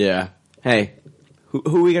Prince. Just, yeah. Hey,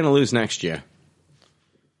 who are we gonna lose next year?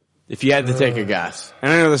 If you had to take a guess,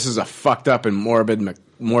 and I know this is a fucked up and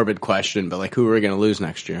morbid question, but who are we going to lose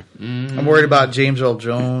next year? I'm worried about James Earl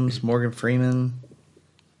Jones, Morgan Freeman.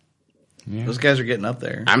 Yeah. Those guys are getting up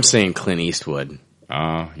there. I'm saying Clint Eastwood.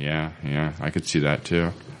 Oh, yeah, I could see that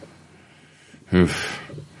too. Oof.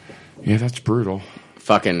 Yeah, that's brutal.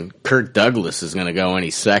 Fucking Kirk Douglas is going to go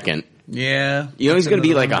any second. Yeah. He's going to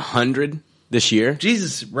be 100 this year.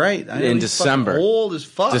 Jesus, right. I know in he's December. Old as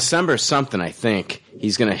fuck. December something, I think.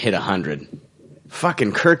 He's going to hit 100.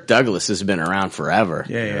 Fucking Kirk Douglas has been around forever.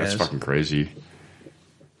 Yeah, that's fucking crazy.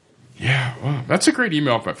 Yeah, wow. That's a great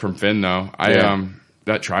email from Finn, though.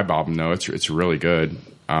 That Tribe album, though, it's really good.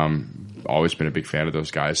 Always been a big fan of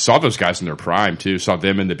those guys. Saw those guys in their prime, too. Saw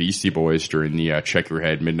them and the Beastie Boys during the Check Your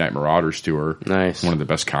Head Midnight Marauders tour. Nice. One of the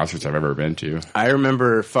best concerts I've ever been to. I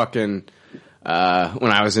remember fucking...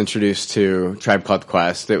 when I was introduced to Tribe Called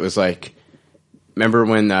Quest, it was remember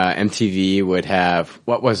when MTV would have,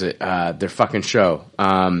 what was it? Their fucking show.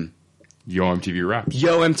 Yo MTV Raps.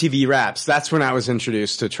 Yo MTV Raps. That's when I was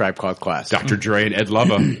introduced to Tribe Called Quest. Dr. Dre and Ed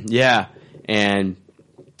Lubba. Yeah. And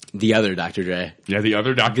the other Dr. Dre. Yeah, the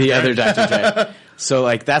other Dr. Dre. The other Dr. Dre.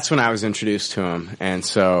 So that's when I was introduced to him. And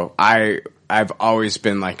so I've always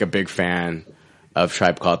been a big fan of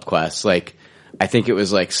Tribe Called Quest. I think it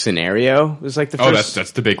was Scenario was the first. Oh,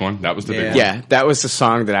 that's the big one. That was the big one. Yeah, that was the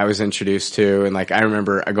song that I was introduced to, and I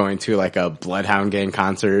remember going to a Bloodhound Gang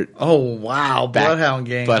concert. Oh wow, Bloodhound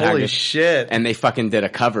Gang! Holy shit! And they fucking did a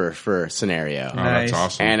cover for Scenario. Oh, nice. That's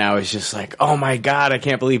awesome. And I was just oh my god, I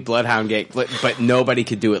can't believe Bloodhound Gang, but nobody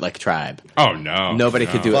could do it like Tribe. Oh no, nobody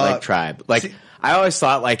could do it like Tribe. I always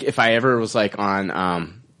thought if I ever was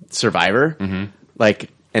on Survivor, and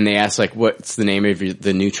they asked what's the name of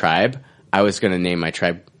the new tribe. I was going to name my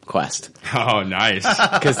tribe Quest. Oh, nice.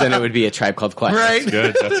 Because then it would be a Tribe Called Quest. Right.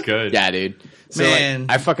 That's good. Yeah, dude. So, Man.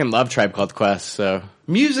 I fucking love Tribe Called Quest, so.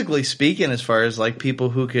 Musically speaking, as far as people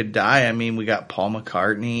who could die, I mean, we got Paul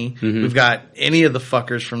McCartney. Mm-hmm. We've got any of the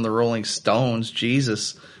fuckers from the Rolling Stones.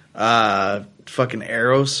 Jesus. Fucking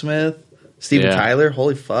Aerosmith. Steven Tyler,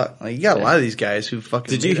 holy fuck! You got a lot of these guys who fucking.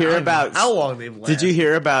 Did you hear about how long they've lasted? Did you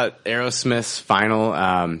hear about Aerosmith's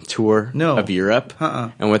final tour of Europe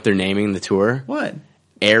and what they're naming the tour? What?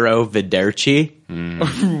 Aeroviderci.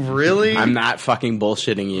 Really? I'm not fucking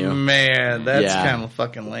bullshitting you. Man, that's kind of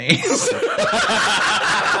fucking lame.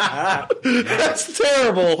 That's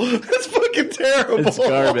terrible. That's fucking terrible. It's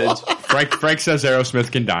garbage. Frank says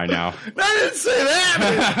Aerosmith can die now. I didn't say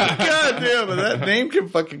that. God damn it. That name can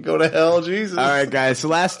fucking go to hell. Jesus. All right, guys. So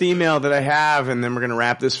last email that I have, and then we're going to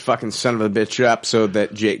wrap this fucking son of a bitch up so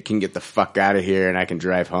that Jake can get the fuck out of here and I can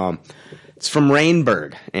drive home. It's from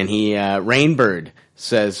Rainbird. And Rainbird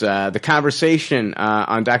says, the conversation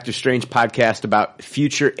on Doctor Strange podcast about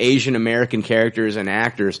future Asian American characters and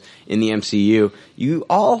actors in the MCU, you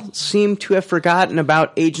all seem to have forgotten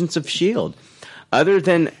about Agents of S.H.I.E.L.D. Other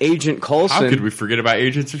than Agent Coulson... How could we forget about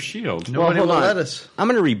Agents of S.H.I.E.L.D.? Nobody will let us. I'm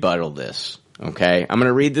going to rebuttal this, okay? I'm going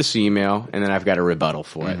to read this email, and then I've got a rebuttal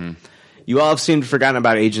for it. You all have seemed to have forgotten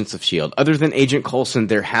about Agents of S.H.I.E.L.D. Other than Agent Coulson,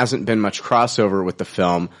 there hasn't been much crossover with the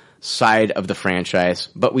film side of the franchise,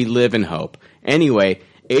 but we live in hope. Anyway,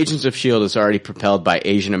 Agents of S.H.I.E.L.D. is already propelled by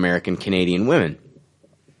Asian American Canadian women.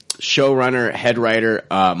 Showrunner, head writer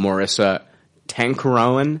Marissa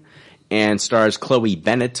Tancaroen, and stars Chloe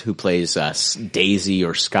Bennett, who plays Daisy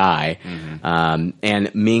or Sky,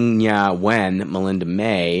 and Ming-Na Wen, Melinda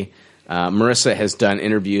May. Marissa has done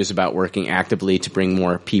interviews about working actively to bring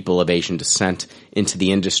more people of Asian descent into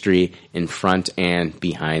the industry in front and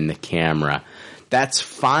behind the camera. That's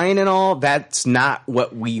fine and all. That's not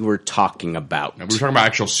what we were talking about. No, we were talking about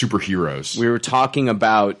actual superheroes. We were talking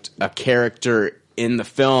about a character in the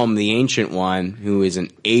film, the Ancient One, who is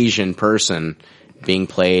an Asian person being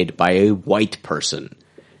played by a white person.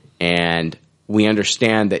 And we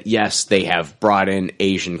understand that, yes, they have brought in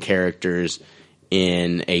Asian characters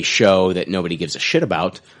in a show that nobody gives a shit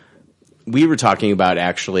about. We were talking about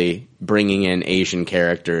actually bringing in Asian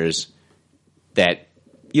characters that,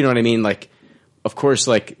 you know what I mean? Like, of course,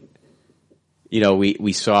 like, you know,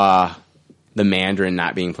 we saw the Mandarin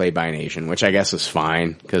not being played by an Asian, which I guess is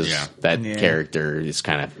fine because that character is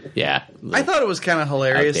kind of, I thought it was kind of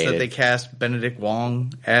hilarious outdated. that they cast Benedict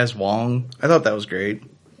Wong as Wong. I thought that was great.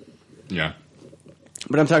 Yeah.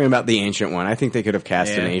 But I'm talking about the ancient one. I think they could have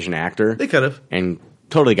cast an Asian actor. They could have. And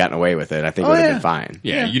totally gotten away with it. I think it would have been fine.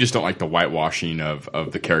 Yeah, you just don't like the whitewashing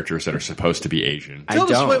of the characters that are supposed to be Asian.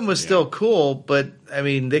 Tilda Swinton was still cool, but, I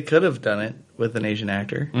mean, they could have done it with an Asian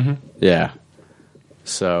actor. Mm-hmm. Yeah.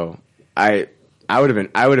 So I would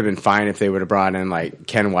have been fine if they would have brought in like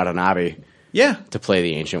Ken Watanabe. Yeah. To play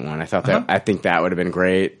the ancient one. I thought I think that would have been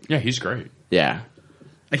great. Yeah, he's great. Yeah.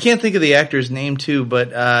 I can't think of the actor's name too,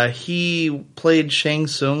 but he played Shang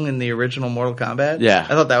Tsung in the original Mortal Kombat. Yeah.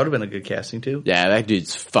 I thought that would have been a good casting too. Yeah, that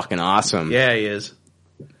dude's fucking awesome. Yeah, he is.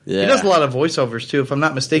 Yeah. He does a lot of voiceovers too. If I'm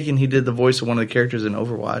not mistaken, he did the voice of one of the characters in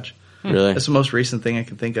Overwatch. Really? That's the most recent thing I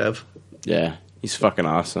can think of. Yeah, he's fucking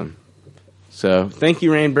awesome. So, thank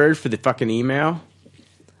you, Rainbird, for the fucking email.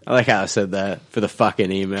 I like how I said that. For the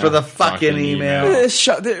fucking email. For the fucking email.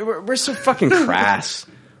 We're so fucking crass.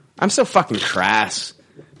 I'm so fucking crass.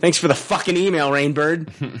 Thanks for the fucking email,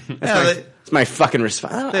 Rainbird. That's my fucking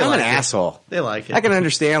response. I'm an asshole. They like it. I can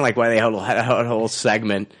understand like why they had a whole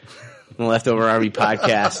segment in the Leftover Army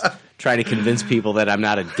podcast trying to convince people that I'm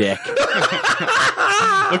not a dick.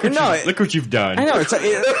 Look what you've done. I know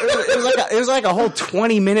it was like a whole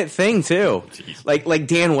 20-minute thing too. Jeez. Like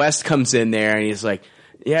Dan West comes in there and he's like,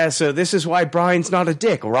 "Yeah, so this is why Brian's not a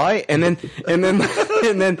dick, right?" And then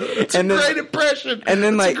It's a great impression. And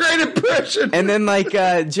then like it's a great impression. And then like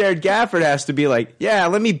Jared Gafford has to be like, "Yeah,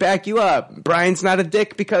 let me back you up. Brian's not a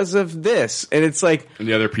dick because of this." And it's like, and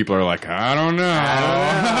the other people are like, I don't know.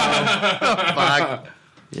 Fuck.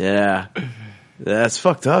 Yeah. That's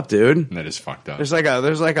fucked up, dude. That is fucked up. There's like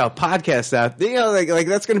a podcast out, you know, like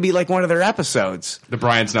that's going to be like one of their episodes. The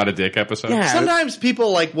Brian's not a dick episode. Yeah. Sometimes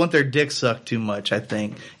people like want their dick sucked too much. I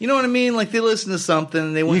think you know what I mean. Like they listen to something,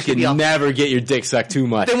 and they want You you to be all, can never get your dick sucked too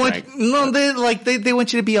much. They want Frank. they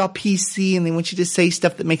want you to be all PC, and they want you to say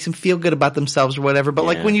stuff that makes them feel good about themselves or whatever. But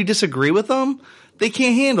like when you disagree with them, they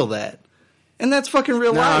can't handle that. And that's fucking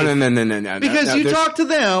real life. No. Because you talk to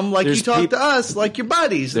them like you talk peop- to us like your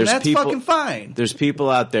buddies, and that's fucking fine. There's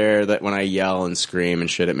people out there that when I yell and scream and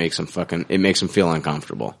shit, it makes them feel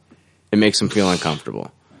uncomfortable. It makes them feel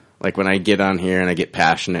uncomfortable. Like when I get on here and I get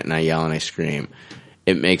passionate and I yell and I scream,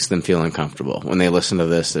 it makes them feel uncomfortable. When they listen to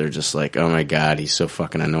this, they're just like, "Oh my god, he's so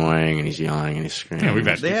fucking annoying and he's yelling and he's screaming." Yeah, we've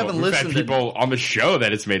had They haven't we've had listened people on the show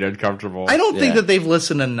that it's made uncomfortable. I don't think that they've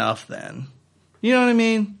listened enough. Then you know what I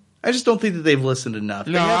mean. I just don't think that they've listened enough.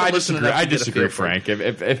 No, I disagree, Frank.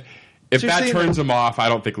 If that turns them off, I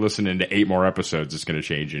don't think listening to 8 more episodes is going to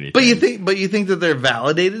change anything. But you think that they're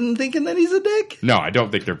validated in thinking that he's a dick? No, I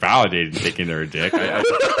don't think they're validated in thinking they're a dick. It's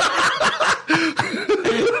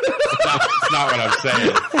not what I'm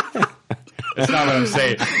saying. It's not what I'm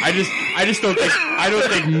saying. I just don't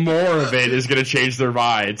think more of it is going to change their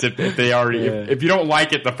minds if they already if you don't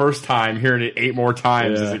like it the first time, hearing it 8 more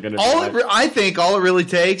times isn't going to. I think all it really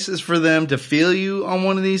takes is for them to feel you on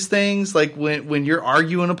one of these things, like when you're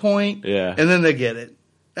arguing a point, and then they get it.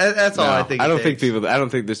 That's all I think. I don't think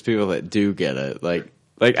there's people that do get it. Like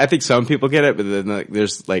I think some people get it, but then like,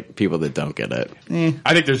 there's like people that don't get it.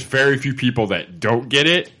 I think there's very few people that don't get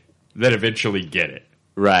it that eventually get it.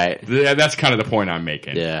 Right. That's kind of the point I'm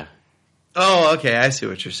making. Yeah. Oh, okay. I see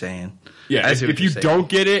what you're saying. Yeah. If you don't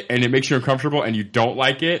get it and it makes you uncomfortable and you don't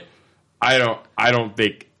like it, I don't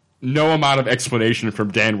think no amount of explanation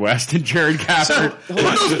from Dan West and Jared Gafford.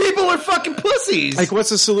 Those people are fucking pussies. Like, what's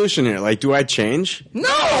the solution here? Like, do I change?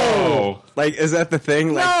 No. Like, is that the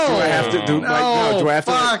thing? Like, No. do I have to do? No. Like, no. Do I have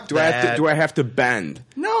Fuck to? that. Do I have to bend?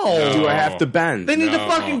 No. Do I have to bend? They need to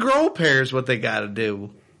fucking grow pairs. What they got to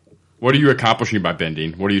do. What are you accomplishing by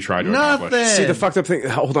bending? What are you trying to accomplish? Nothing. See, the fucked up thing,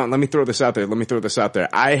 hold on, let me throw this out there.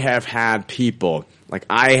 I have had people, like,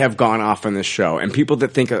 I have gone off on this show, and people that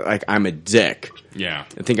think, like, I'm a dick,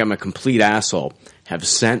 and think I'm a complete asshole, have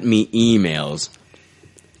sent me emails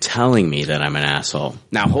telling me that I'm an asshole.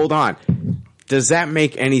 Now, hold on. Does that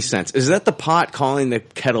make any sense? Is that the pot calling the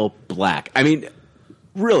kettle black? I mean,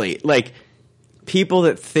 really, like, people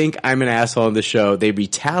that think I'm an asshole on the show, they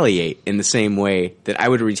retaliate in the same way that I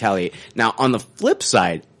would retaliate. Now, on the flip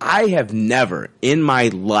side, I have never in my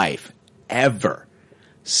life ever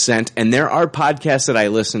sent, and there are podcasts that I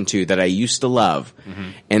listen to that I used to love,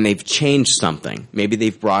 and they've changed something. Maybe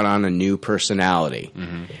they've brought on a new personality,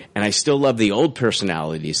 and I still love the old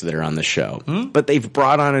personalities that are on the show, but they've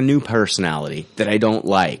brought on a new personality that I don't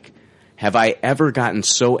like. Have I ever gotten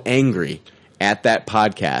so angry at that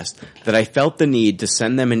podcast that I felt the need to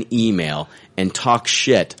send them an email and talk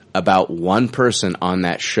shit about one person on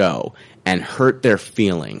that show and hurt their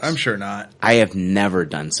feelings? I'm sure not. I have never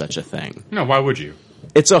done such a thing. No, why would you?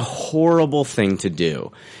 It's a horrible thing to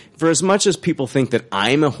do. For as much as people think that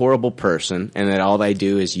I'm a horrible person and that all I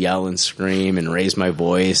do is yell and scream and raise my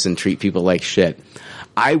voice and treat people like shit,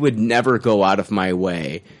 I would never go out of my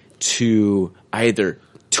way to either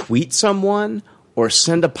tweet someone or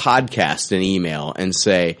send a podcast an email and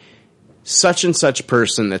say, such and such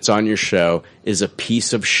person that's on your show is a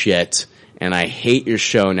piece of shit, and I hate your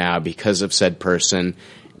show now because of said person,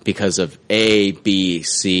 because of A, B,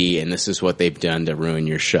 C, and this is what they've done to ruin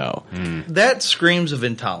your show. That screams of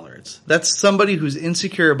intolerance. That's somebody who's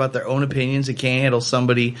insecure about their own opinions and can't handle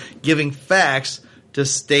somebody giving facts to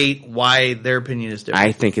state why their opinion is different.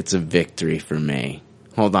 I think it's a victory for me.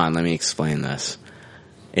 Hold on, let me explain this.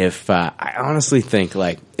 I honestly think,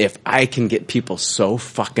 like, if I can get people so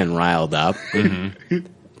fucking riled up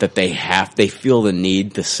that they feel the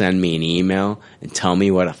need to send me an email and tell me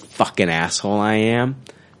what a fucking asshole I am,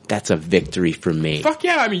 that's a victory for me. Fuck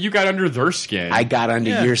yeah, I mean, you got under their skin. I got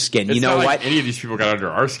under your skin. It's You know not what? like any of these people got under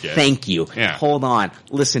our skin. Thank you. Yeah. Hold on.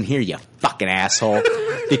 Listen here, you fucking asshole.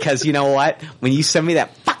 Because you know what? When you send me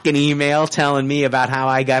that fucking email telling me about how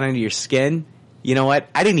I got under your skin, you know what?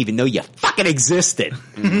 I didn't even know you fucking existed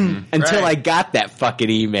until I got that fucking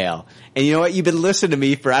email. And you know what? You've been listening to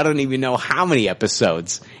me for I don't even know how many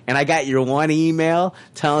episodes. And I got your one email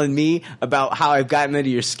telling me about how I've gotten under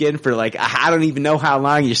your skin for like, I don't even know how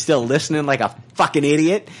long. You're still listening like a fucking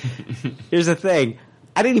idiot. Here's the thing.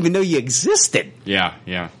 I didn't even know you existed. Yeah,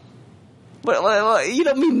 yeah. But you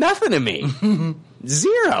don't mean nothing to me.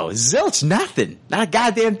 Zero. Zilch. Nothing. Not a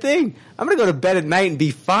goddamn thing. I'm going to go to bed at night and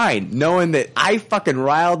be fine knowing that I fucking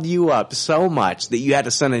riled you up so much that you had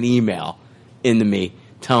to send an email into me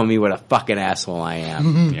telling me what a fucking asshole I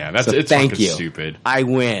am. Yeah, it's thank fucking you. stupid. I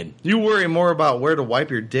win. You worry more about where to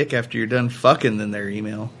wipe your dick after you're done fucking than their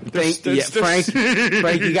email. Frank,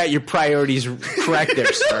 you got your priorities correct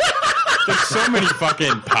there, sir. There's so many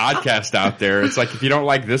fucking podcasts out there. It's like, if you don't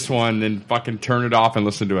like this one, then fucking turn it off and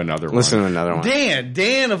listen to another one. Listen to another one.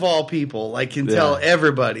 Dan of all people, like, can tell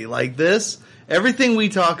everybody, like, this, everything we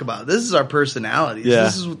talk about, this is our personalities. Yeah.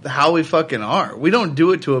 This is how we fucking are. We don't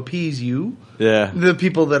do it to appease you, the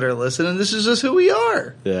people that are listening. This is just who we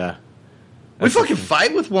are. Yeah. We fucking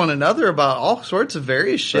fight with one another about all sorts of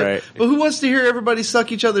various shit. Right. But who wants to hear everybody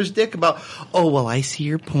suck each other's dick about, oh, well, I see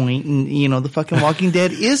your point, and, you know, the fucking Walking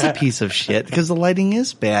Dead is a piece of shit because the lighting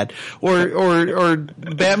is bad. Or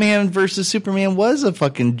Batman versus Superman was a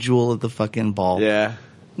fucking jewel of the fucking ball. Yeah.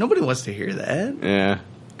 Nobody wants to hear that. Yeah.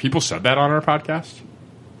 People said that on our podcast?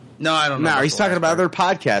 No, I don't know. No, he's talking about other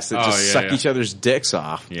podcasts that just suck yeah. each other's dicks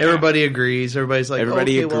off. Yeah. Everybody agrees. Everybody's like,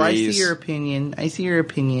 Everybody okay, well, I agrees. see your opinion. I see your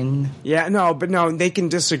opinion. Yeah, no, they can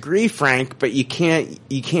disagree, Frank, but you can't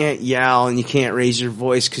yell and you can't raise your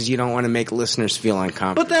voice because you don't want to make listeners feel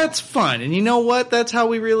uncomfortable. But that's fun. And you know what? That's how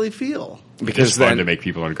we really feel. Because it's fun to make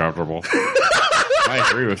people uncomfortable. I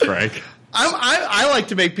agree with Frank. I like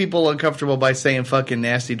to make people uncomfortable by saying fucking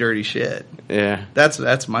nasty, dirty shit. Yeah.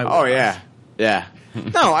 That's my way. Oh, yeah. Yeah.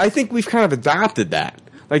 No, I think we've kind of adopted that.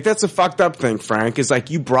 Like, that's a fucked up thing, Frank, is like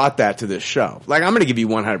you brought that to this show. Like, I'm going to give you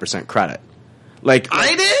 100% credit. Like,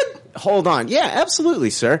 I did? Hold on. Yeah, absolutely,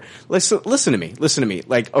 sir. Listen to me. Listen to me.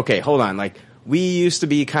 Like, okay, hold on. Like, we used to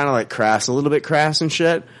be kind of like crass, a little bit crass and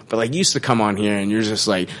shit, but like you used to come on here and you're just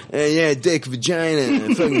like, yeah, dick,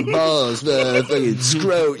 vagina, fucking balls, fucking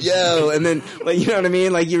scrote, yo, and then like, you know what I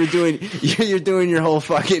mean? Like you're doing your whole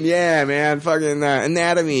fucking, yeah, man, fucking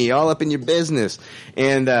anatomy, all up in your business,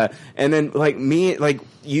 and then like me, like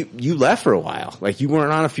you left for a while, like you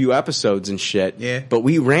weren't on a few episodes and shit, yeah, but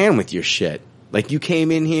we ran with your shit. Like you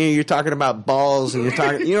came in here, you're talking about balls, and you're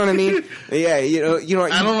talking, you know what I mean? Yeah, you know.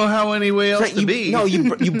 I don't know how any way else to be. No,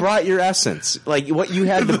 you brought your essence, like what you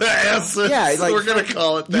had. The essence. Yeah, like we're gonna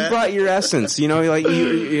call it that. You brought your essence. You know, like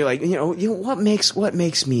you're like, you know what makes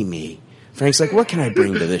me me. Frank's like, what can I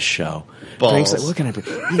bring to this show? Balls. Frank's like, what can I bring?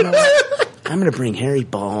 You know what? I'm gonna bring hairy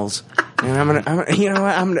balls, and I'm gonna you know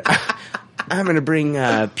what? I'm gonna bring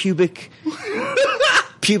pubic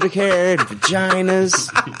hair, vaginas.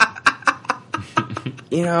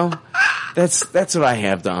 You know, that's what I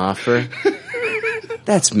have to offer.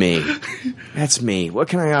 That's me. That's me. What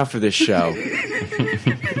can I offer this show?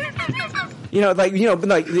 Like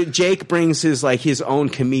Jake brings his own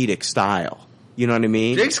comedic style. You know what I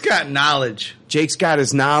mean? Jake's got knowledge. Jake's got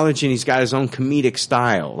his knowledge, and he's got his own comedic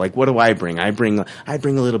style. Like, what do I bring? I bring a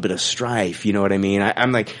little bit of strife. You know what I mean?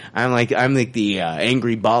 I'm like the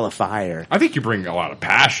angry ball of fire. I think you bring a lot of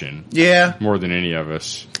passion. Yeah, more than any of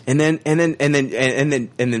us. And then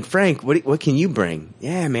Frank, what can you bring?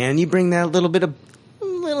 Yeah, man, you bring that little bit of a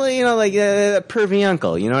pervy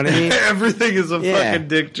uncle. You know what I mean? Everything is a fucking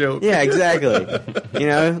dick joke. Yeah, exactly. A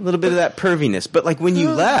little bit of that perviness. But when you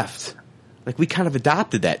left. We kind of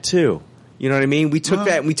adopted that too. You know what I mean? We took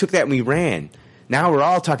that and we ran. Now we're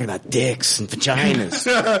all talking about dicks and vaginas.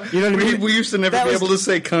 You know what I mean? We used to never be able to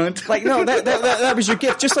say cunt. No, that was your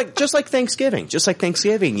gift. Just like Thanksgiving. Just like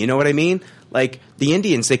Thanksgiving. You know what I mean? Like the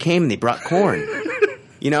Indians, they came and they brought corn.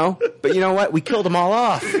 But you know what? We killed them all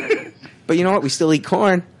off. But you know what? We still eat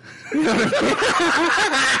corn. You know what I mean?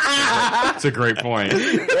 That's a great point.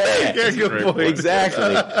 Yeah, good point.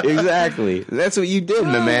 Exactly. That's what you did,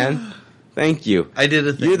 my man. Thank you. I did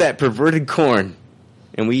a thing. You're that perverted corn,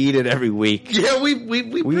 and we eat it every week. Yeah,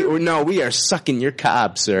 we are sucking your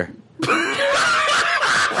cob, sir.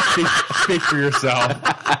 Speak for yourself.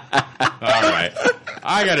 All right.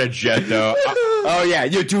 I got a jet, though. Oh, yeah.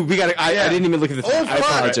 Dude, we got to... I didn't even look at the thing. I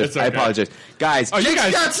apologize. Okay. I apologize. Guys. Oh, you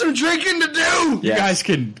guys got some drinking to do. You guys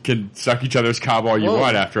can suck each other's cob all you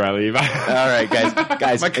want after I leave. All right,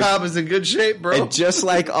 guys. My cob is in good shape, bro. And just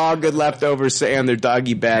like all good leftovers say on their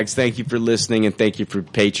doggy bags, thank you for listening and thank you for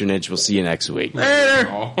patronage. We'll see you next week.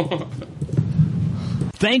 Later.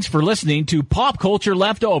 Thanks for listening to Pop Culture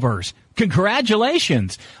Leftovers.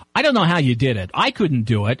 Congratulations. I don't know how you did it. I couldn't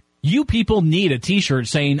do it. You people need a t-shirt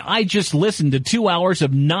saying, I just listened to 2 hours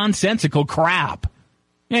of nonsensical crap.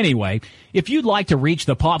 Anyway, if you'd like to reach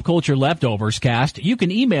the Pop Culture Leftovers cast, you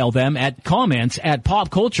can email them at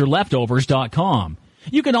comments@popcultureleftovers.com.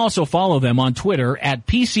 You can also follow them on Twitter at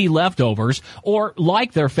PC Leftovers or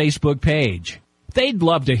like their Facebook page. They'd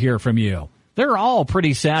love to hear from you. They're all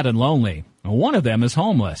pretty sad and lonely. One of them is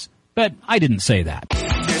homeless, but I didn't say that.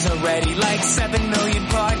 There's already 7 million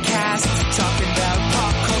podcasts talking about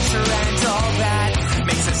pop culture and all that.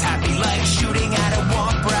 Makes us happy like shooting at a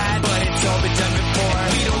womp rat, but it's all been done before.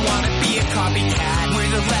 We don't want to be a copycat. We're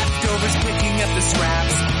the leftovers picking up the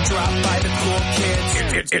scraps dropped by the cool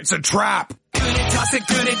kids. It's a trap. Good at toss it,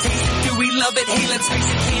 good at taste it. Do we love it? Hey, let's face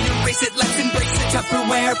it, can't erase it. Let's embrace the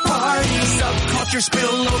Tupperware party. Subculture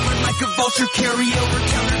spill over like a vulture. Carry over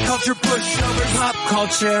counterculture, pushovers, pop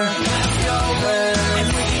culture leftovers.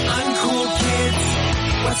 And we're the uncool kids.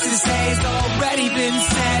 What's to say has already been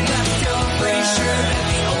said. Leftovers. Pretty sure that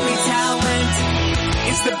the only talent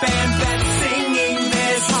is the band that's singing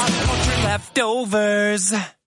this. Pop culture leftovers.